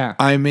 Yeah.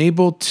 I'm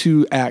able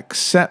to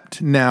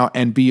accept now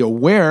and be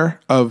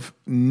aware of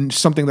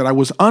something that I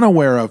was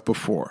unaware of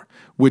before,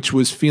 which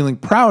was feeling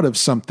proud of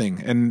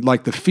something and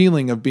like the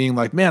feeling of being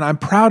like, man, I'm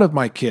proud of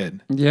my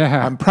kid.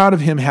 Yeah. I'm proud of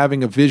him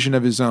having a vision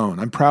of his own.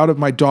 I'm proud of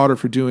my daughter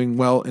for doing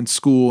well in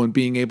school and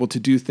being able to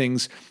do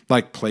things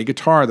like play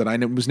guitar that I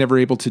was never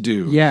able to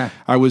do. Yeah.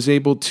 I was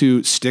able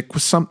to stick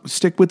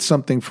with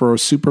something for a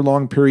super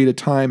long period of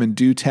time and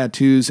do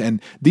tattoos.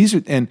 And these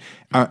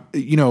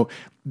are,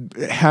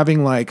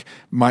 having like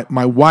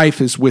my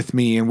wife is with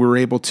me and we're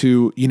able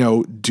to,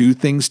 do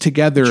things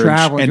together,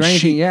 travel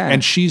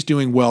and she's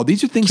doing well.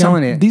 These are things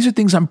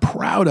I'm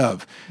proud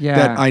of,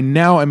 that I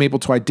now am able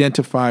to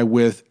identify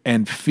with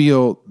and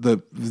feel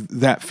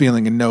that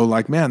feeling and know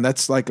like, man,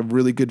 that's like a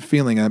really good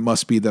feeling. And it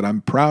must be that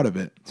I'm proud of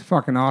it. It's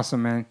fucking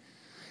awesome, man.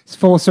 It's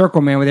full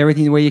circle, man, with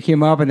everything, the way you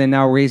came up and then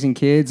now raising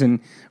kids and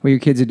what your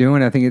kids are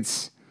doing. I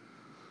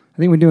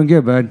think we're doing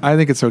good, bud. I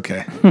think it's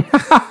okay.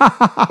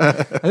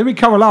 I think we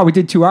covered a lot. We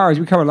did 2 hours.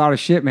 We covered a lot of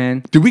shit,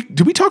 man. Did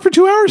we talk for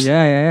 2 hours?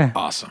 Yeah.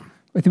 Awesome.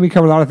 I think we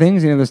covered a lot of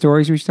things. Any other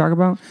stories we should talk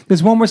about?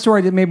 There's one more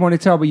story that maybe want to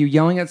tell, but you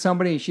yelling at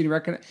somebody and she didn't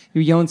recognize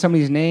you yelling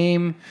somebody's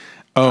name.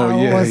 Oh,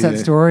 yeah. What was that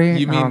story?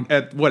 You mean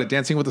at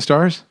Dancing with the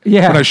Stars?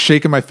 Yeah. When I was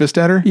shaking my fist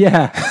at her?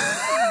 Yeah.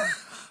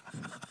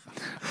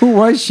 Who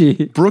was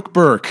she? Brooke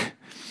Burke.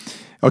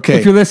 Okay.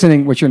 If you're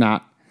listening, which you're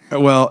not.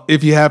 Well,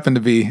 if you happen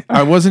to be,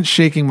 I wasn't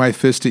shaking my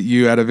fist at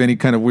you out of any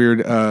kind of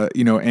weird,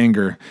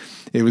 anger.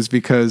 It was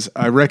because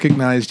I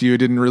recognized you.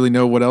 Didn't really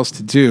know what else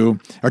to do.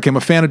 Okay, I'm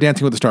a fan of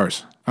Dancing with the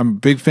Stars. I'm a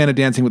big fan of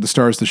Dancing with the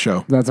Stars, the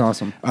show. That's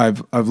awesome.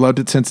 I've loved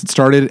it since it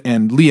started.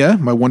 And Leah,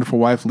 my wonderful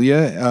wife,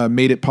 Leah,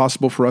 made it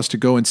possible for us to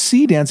go and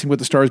see Dancing with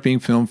the Stars being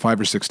filmed 5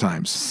 or 6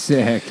 times.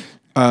 Sick.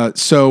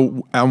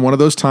 So on one of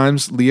those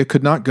times, Leah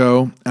could not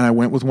go, and I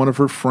went with one of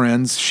her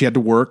friends. She had to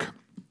work.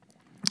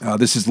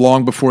 This is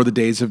long before the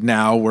days of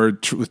now, where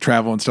with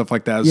travel and stuff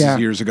like that. This is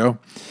years ago.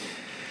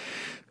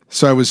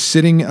 So I was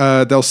sitting.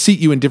 They'll seat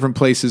you in different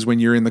places when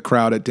you're in the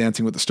crowd at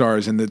Dancing with the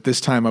Stars, and this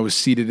time I was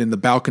seated in the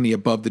balcony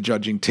above the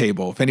judging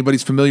table. If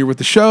anybody's familiar with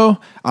the show,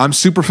 I'm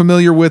super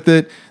familiar with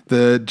it.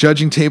 The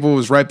judging table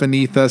was right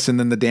beneath us, and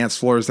then the dance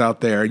floor is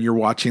out there, and you're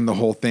watching the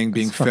whole thing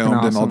being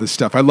filmed and all this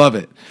stuff. I love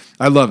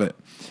it.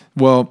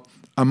 Well,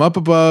 I'm up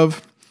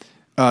above.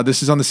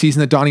 This is on the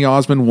season that Donny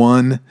Osmond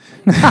won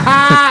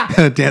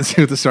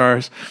Dancing with the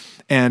Stars.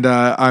 And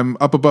I'm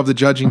up above the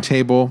judging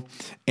table,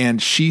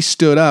 and she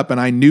stood up,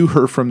 and I knew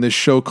her from this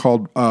show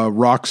called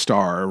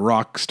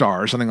Rockstar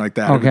or something like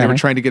that. Okay. They were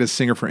trying to get a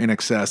singer for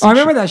INXS. Oh, I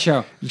remember that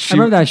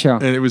show.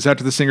 And it was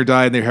after the singer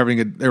died, and they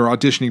were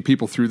auditioning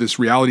people through this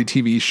reality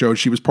TV show.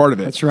 She was part of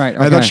it. That's right.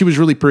 Okay. I thought she was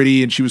really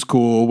pretty, and she was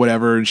cool,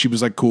 whatever, and she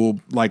was like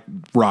cool, like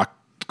rock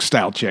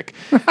style chick.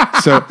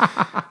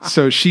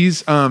 So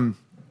she's...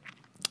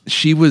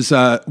 She was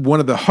one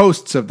of the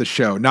hosts of the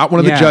show, not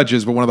one of the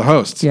judges, but one of the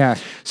hosts. Yeah.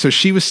 So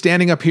she was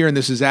standing up here, and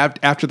this is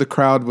after the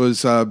crowd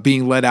was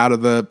being let out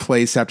of the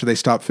place after they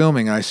stopped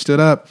filming. And I stood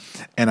up,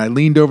 and I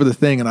leaned over the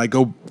thing, and I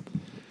go,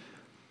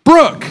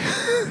 Brooke,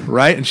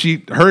 right? And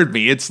she heard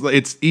me.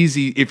 It's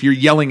easy if you're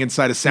yelling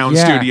inside a sound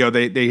studio,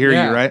 they hear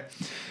you, right?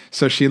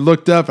 So she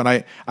looked up, and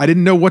I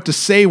didn't know what to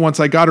say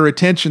once I got her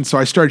attention, so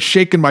I started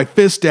shaking my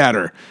fist at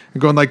her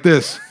and going like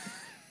this,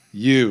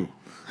 you.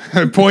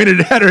 I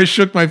pointed at her and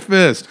shook my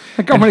fist.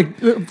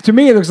 To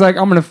me, it looks like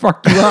I'm going to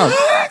fuck you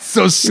up.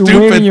 So stupid.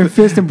 You're waving your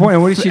fist and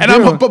pointing. What did she do? And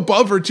I'm up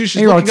above her, too.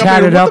 She's looking up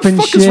at her. What the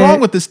fuck is wrong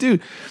with this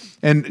dude?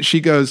 And she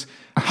goes,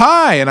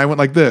 hi. And I went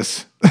like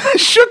this. I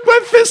shook my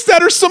fist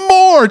at her some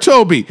more,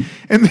 Toby.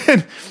 And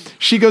then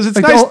she goes, it's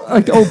nice.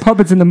 Like the old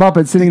puppets in the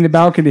Muppets sitting in the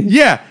balcony.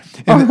 Yeah.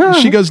 And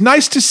she goes,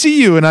 nice to see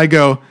you. And I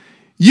go,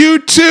 you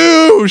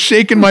too,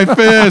 shaking my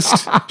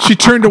fist. She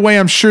turned away.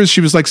 I'm sure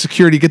she was like,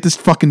 security, get this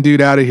fucking dude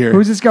out of here.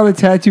 Who's this guy with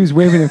tattoos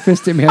waving a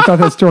fist at me? I thought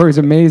that story was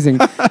amazing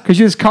because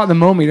you just caught in the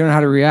moment. You don't know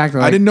how to react.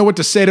 I didn't know what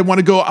to say. I didn't want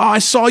to go, I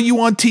saw you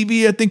on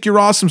TV. I think you're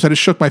awesome. So I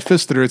just shook my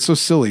fist at her. It's so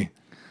silly.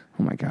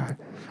 Oh my God.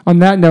 On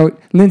that note,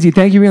 Lindsay,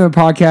 thank you for being on the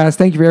podcast.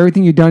 Thank you for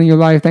everything you've done in your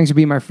life. Thanks for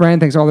being my friend.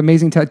 Thanks for all the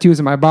amazing tattoos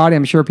on my body.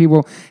 I'm sure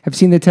people have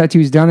seen the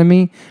tattoos done on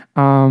me.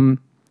 I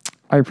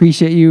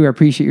appreciate you. I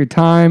appreciate your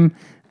time.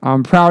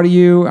 I'm proud of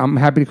you. I'm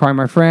happy to call you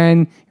my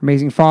friend,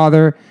 amazing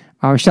father.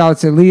 Shout out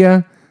to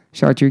Leah.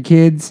 Shout out to your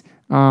kids.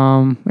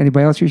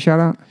 Anybody else you shout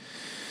out?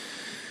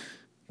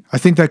 I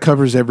think that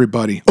covers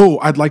everybody. Oh,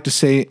 I'd like to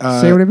say...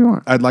 say whatever you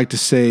want. I'd like to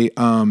say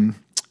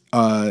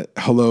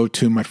hello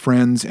to my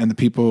friends and the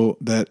people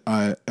that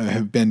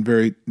have been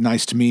very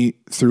nice to me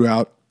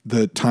throughout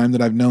the time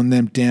that I've known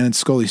them. Dan and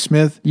Scully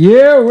Smith.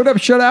 Yeah, what up,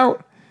 shout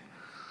out?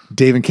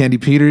 Dave and Candy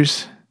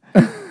Peters.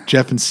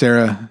 Jeff and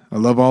Sarah. I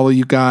love all of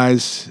you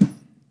guys.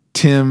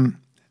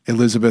 Tim,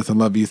 Elizabeth, I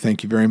love you.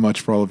 Thank you very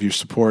much for all of your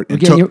support. We're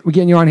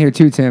getting you on here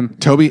too, Tim.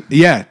 Toby,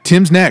 yeah,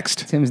 Tim's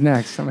next. Tim's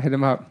next. I'm going to hit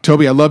him up.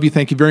 Toby, I love you.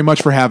 Thank you very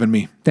much for having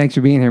me. Thanks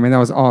for being here, man. That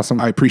was awesome.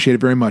 I appreciate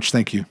it very much.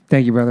 Thank you.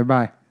 Thank you, brother.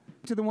 Bye.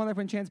 To the One Life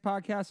One Chance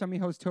podcast. I'm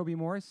your host, Toby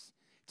Morse.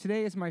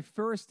 Today is my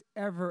first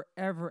ever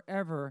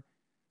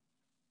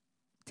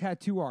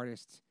tattoo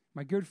artist.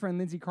 My good friend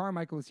Lindsay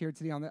Carmichael is here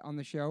today on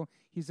the show.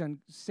 He's done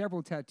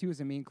several tattoos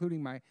of me,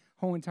 including my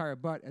whole entire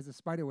butt as a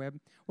spider web.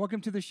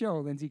 Welcome to the show,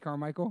 Lindsay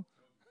Carmichael.